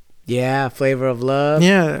watched. Yeah, Flavor of Love.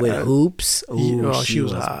 Yeah, with Hoops. Ooh, she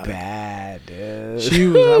was hot. Bad, dude. She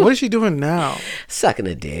was hot. What is she doing now? Sucking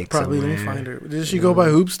a dick. Probably. Somewhere. Let me find her. Does she go by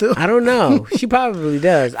Hoops still? I don't know. She probably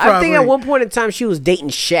does. I think at one point in time she was dating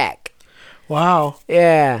Shaq. Wow.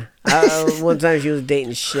 Yeah. One time she was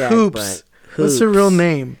dating Shaq. Hoops. But Hoops. What's her real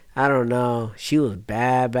name? I don't know. She was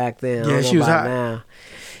bad back then. Yeah, she was hot. Now.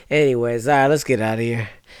 Anyways, all right, let's get out of here.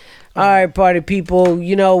 All right, party people.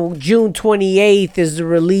 You know, June 28th is the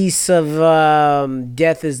release of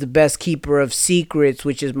Death is the Best Keeper of Secrets,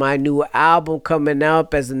 which is my new album coming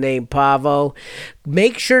up as the name Pavo.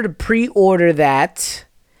 Make sure to pre-order that.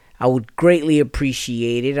 I would greatly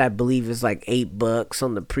appreciate it. I believe it's like $8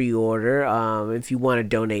 on the pre-order. If you want to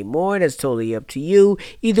donate more, that's totally up to you.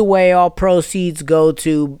 Either way, all proceeds go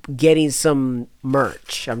to getting some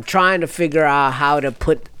merch. I'm trying to figure out how to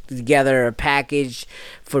put together a package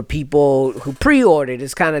for people who pre-ordered.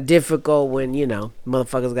 It's kind of difficult when, you know,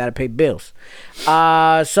 motherfuckers got to pay bills.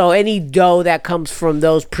 So any dough that comes from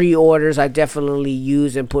those pre-orders, I definitely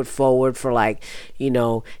use and put forward for, like, you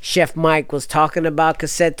know, Chef Mike was talking about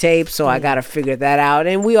cassette tapes, so I got to figure that out.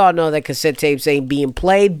 And we all know that cassette tapes ain't being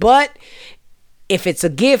played, but if it's a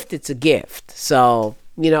gift, it's a gift. So,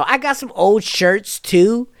 you know, I got some old shirts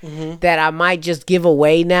too that I might just give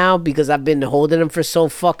away now because I've been holding them for so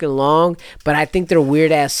fucking long. But I think they're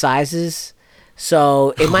weird ass sizes,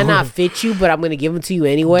 so it might not fit you. But I'm gonna give them to you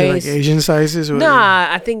anyways. Like Asian sizes? Or nah,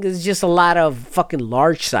 I think it's just a lot of fucking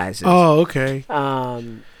large sizes. Oh, okay.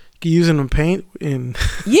 Using them paint in.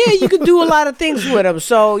 Yeah, you can do a lot of things with them.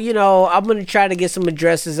 So, you know, I'm gonna try to get some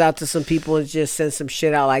addresses out to some people and just send some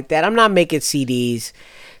shit out like that. I'm not making CDs.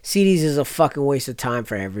 CDs is a fucking waste of time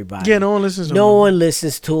for everybody. Yeah, no one listens to them. No one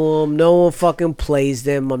listens to them. No one fucking plays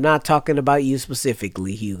them. I'm not talking about you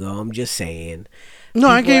specifically, Hugo. I'm just saying. No,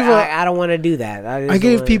 I don't want to do that. I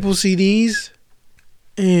gave people CDs,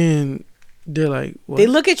 and they're like, what? They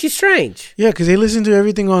look at you strange. Yeah, because they listen to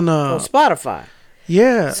everything on Spotify.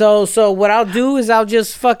 Yeah. So what I'll do is I'll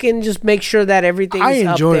just fucking just make sure that everything is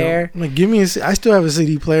up there. Them. Like, give me I still have a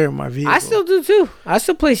CD player in my vehicle. I still do too. I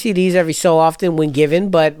still play CDs every so often when given,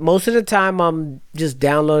 but most of the time I'm just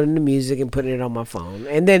downloading the music and putting it on my phone.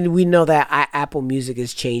 And then we know that Apple Music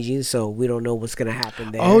is changing, so we don't know what's gonna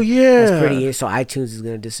happen there. Oh yeah, that's pretty. So iTunes is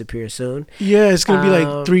gonna disappear soon. Yeah, it's gonna be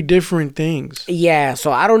like 3 different things. Yeah,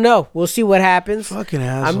 so I don't know. We'll see what happens. Fucking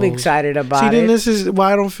assholes. I'm excited about it. See, then this is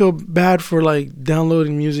why I don't feel bad for like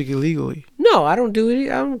downloading music illegally. No, I don't do it.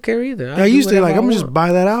 I don't care either. I used to like. I'm gonna just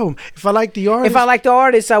buy that album if I like the artist. If I like the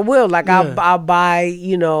artist, I will. Like I'll buy.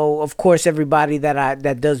 You know, of course, everybody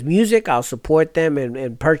that does music, I'll support them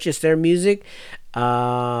and purchase their music.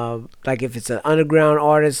 Like if it's an underground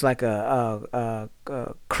artist, like a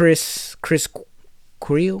Chris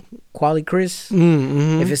Creel, Quali Chris.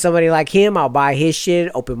 Mm-hmm. If it's somebody like him, I'll buy his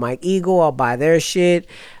shit. Open Mike Eagle, I'll buy their shit.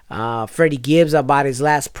 Freddie Gibbs, I bought his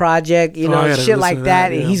last project, you know, shit like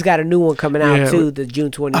that. And he's got a new one coming out too, the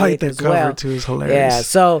June 28th. I like that cover too, it's hilarious. Yeah,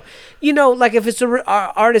 so you know, like if it's an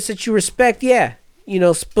artist that you respect, you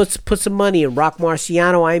know, put some money in. Rock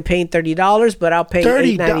Marciano, I ain't paying $30, but I'll pay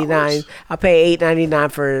 $8.99. I'll pay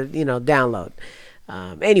 $8.99 for, you know, download.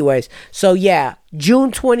 Anyways, so yeah,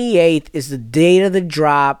 June 28th is the date of the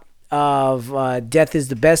drop of Death is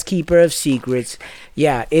the Best Keeper of Secrets.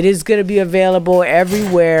 Yeah, it is going to be available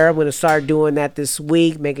everywhere. I'm going to start doing that this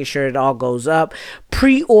week, making sure it all goes up.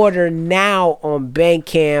 Pre-order now on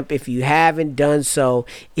Bandcamp if you haven't done so.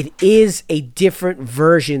 It is a different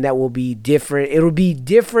version that will be different. It'll be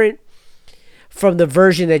different from the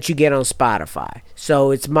version that you get on Spotify.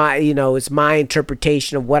 So it's my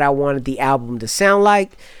interpretation of what I wanted the album to sound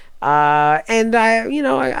like. And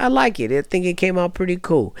I like it. I think it came out pretty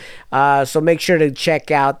cool. So make sure to check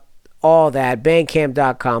out all that.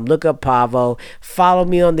 Bandcamp.com. Look up Pavo. Follow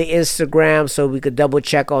me on the Instagram so we could double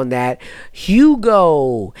check on that.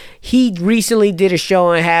 Hugo, he recently did a show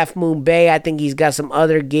on Half Moon Bay. I think he's got some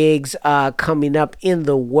other gigs coming up in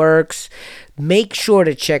the works. Make sure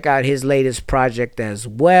to check out his latest project as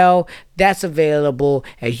well. That's available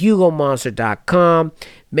at hugomonster.com.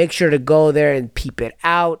 Make sure to go there and peep it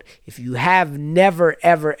out. If you have never,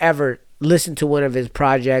 ever, ever listened to one of his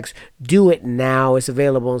projects, do it now. It's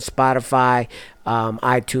available on Spotify,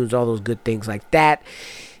 iTunes, all those good things like that.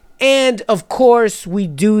 And, of course, we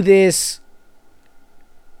do this,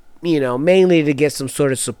 mainly to get some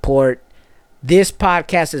sort of support. This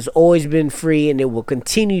podcast has always been free and it will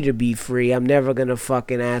continue to be free. I'm never going to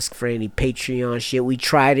fucking ask for any Patreon shit. We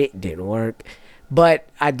tried it didn't work. But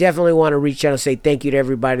I definitely want to reach out and say thank you to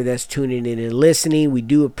everybody that's tuning in and listening. We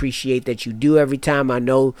do appreciate that you do every time. I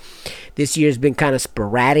know this year's been kind of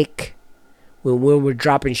sporadic when we're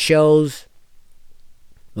dropping shows.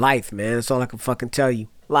 Life, man. That's all I can fucking tell you.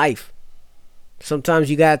 Life.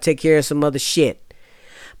 Sometimes you got to take care of some other shit.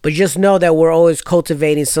 But just know that we're always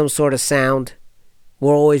cultivating some sort of sound.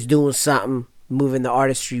 We're always doing something, moving the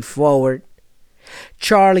artistry forward.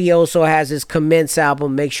 Charlie also has his Commence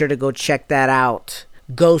album. Make sure to go check that out.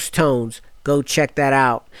 Ghost Tones. Go check that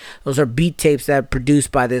out. Those are beat tapes that are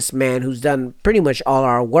produced by this man who's done pretty much all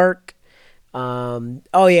our work. By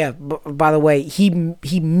the way,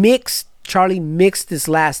 Charlie mixed this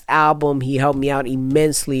last album. He helped me out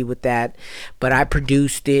immensely with that. But I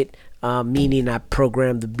produced it. Meaning I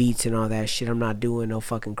programmed the beats and all that shit. I'm not doing no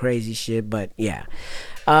fucking crazy shit, but yeah.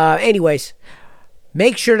 Anyways,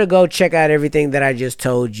 make sure to go check out everything that I just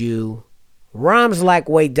told you.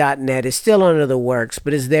 Rhymeslikeweight.net is still under the works,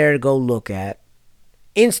 but it's there to go look at.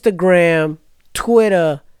 Instagram,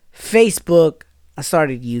 Twitter, Facebook, I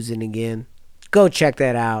started using again. Go check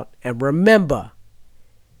that out. And remember,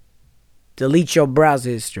 delete your browser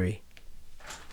history.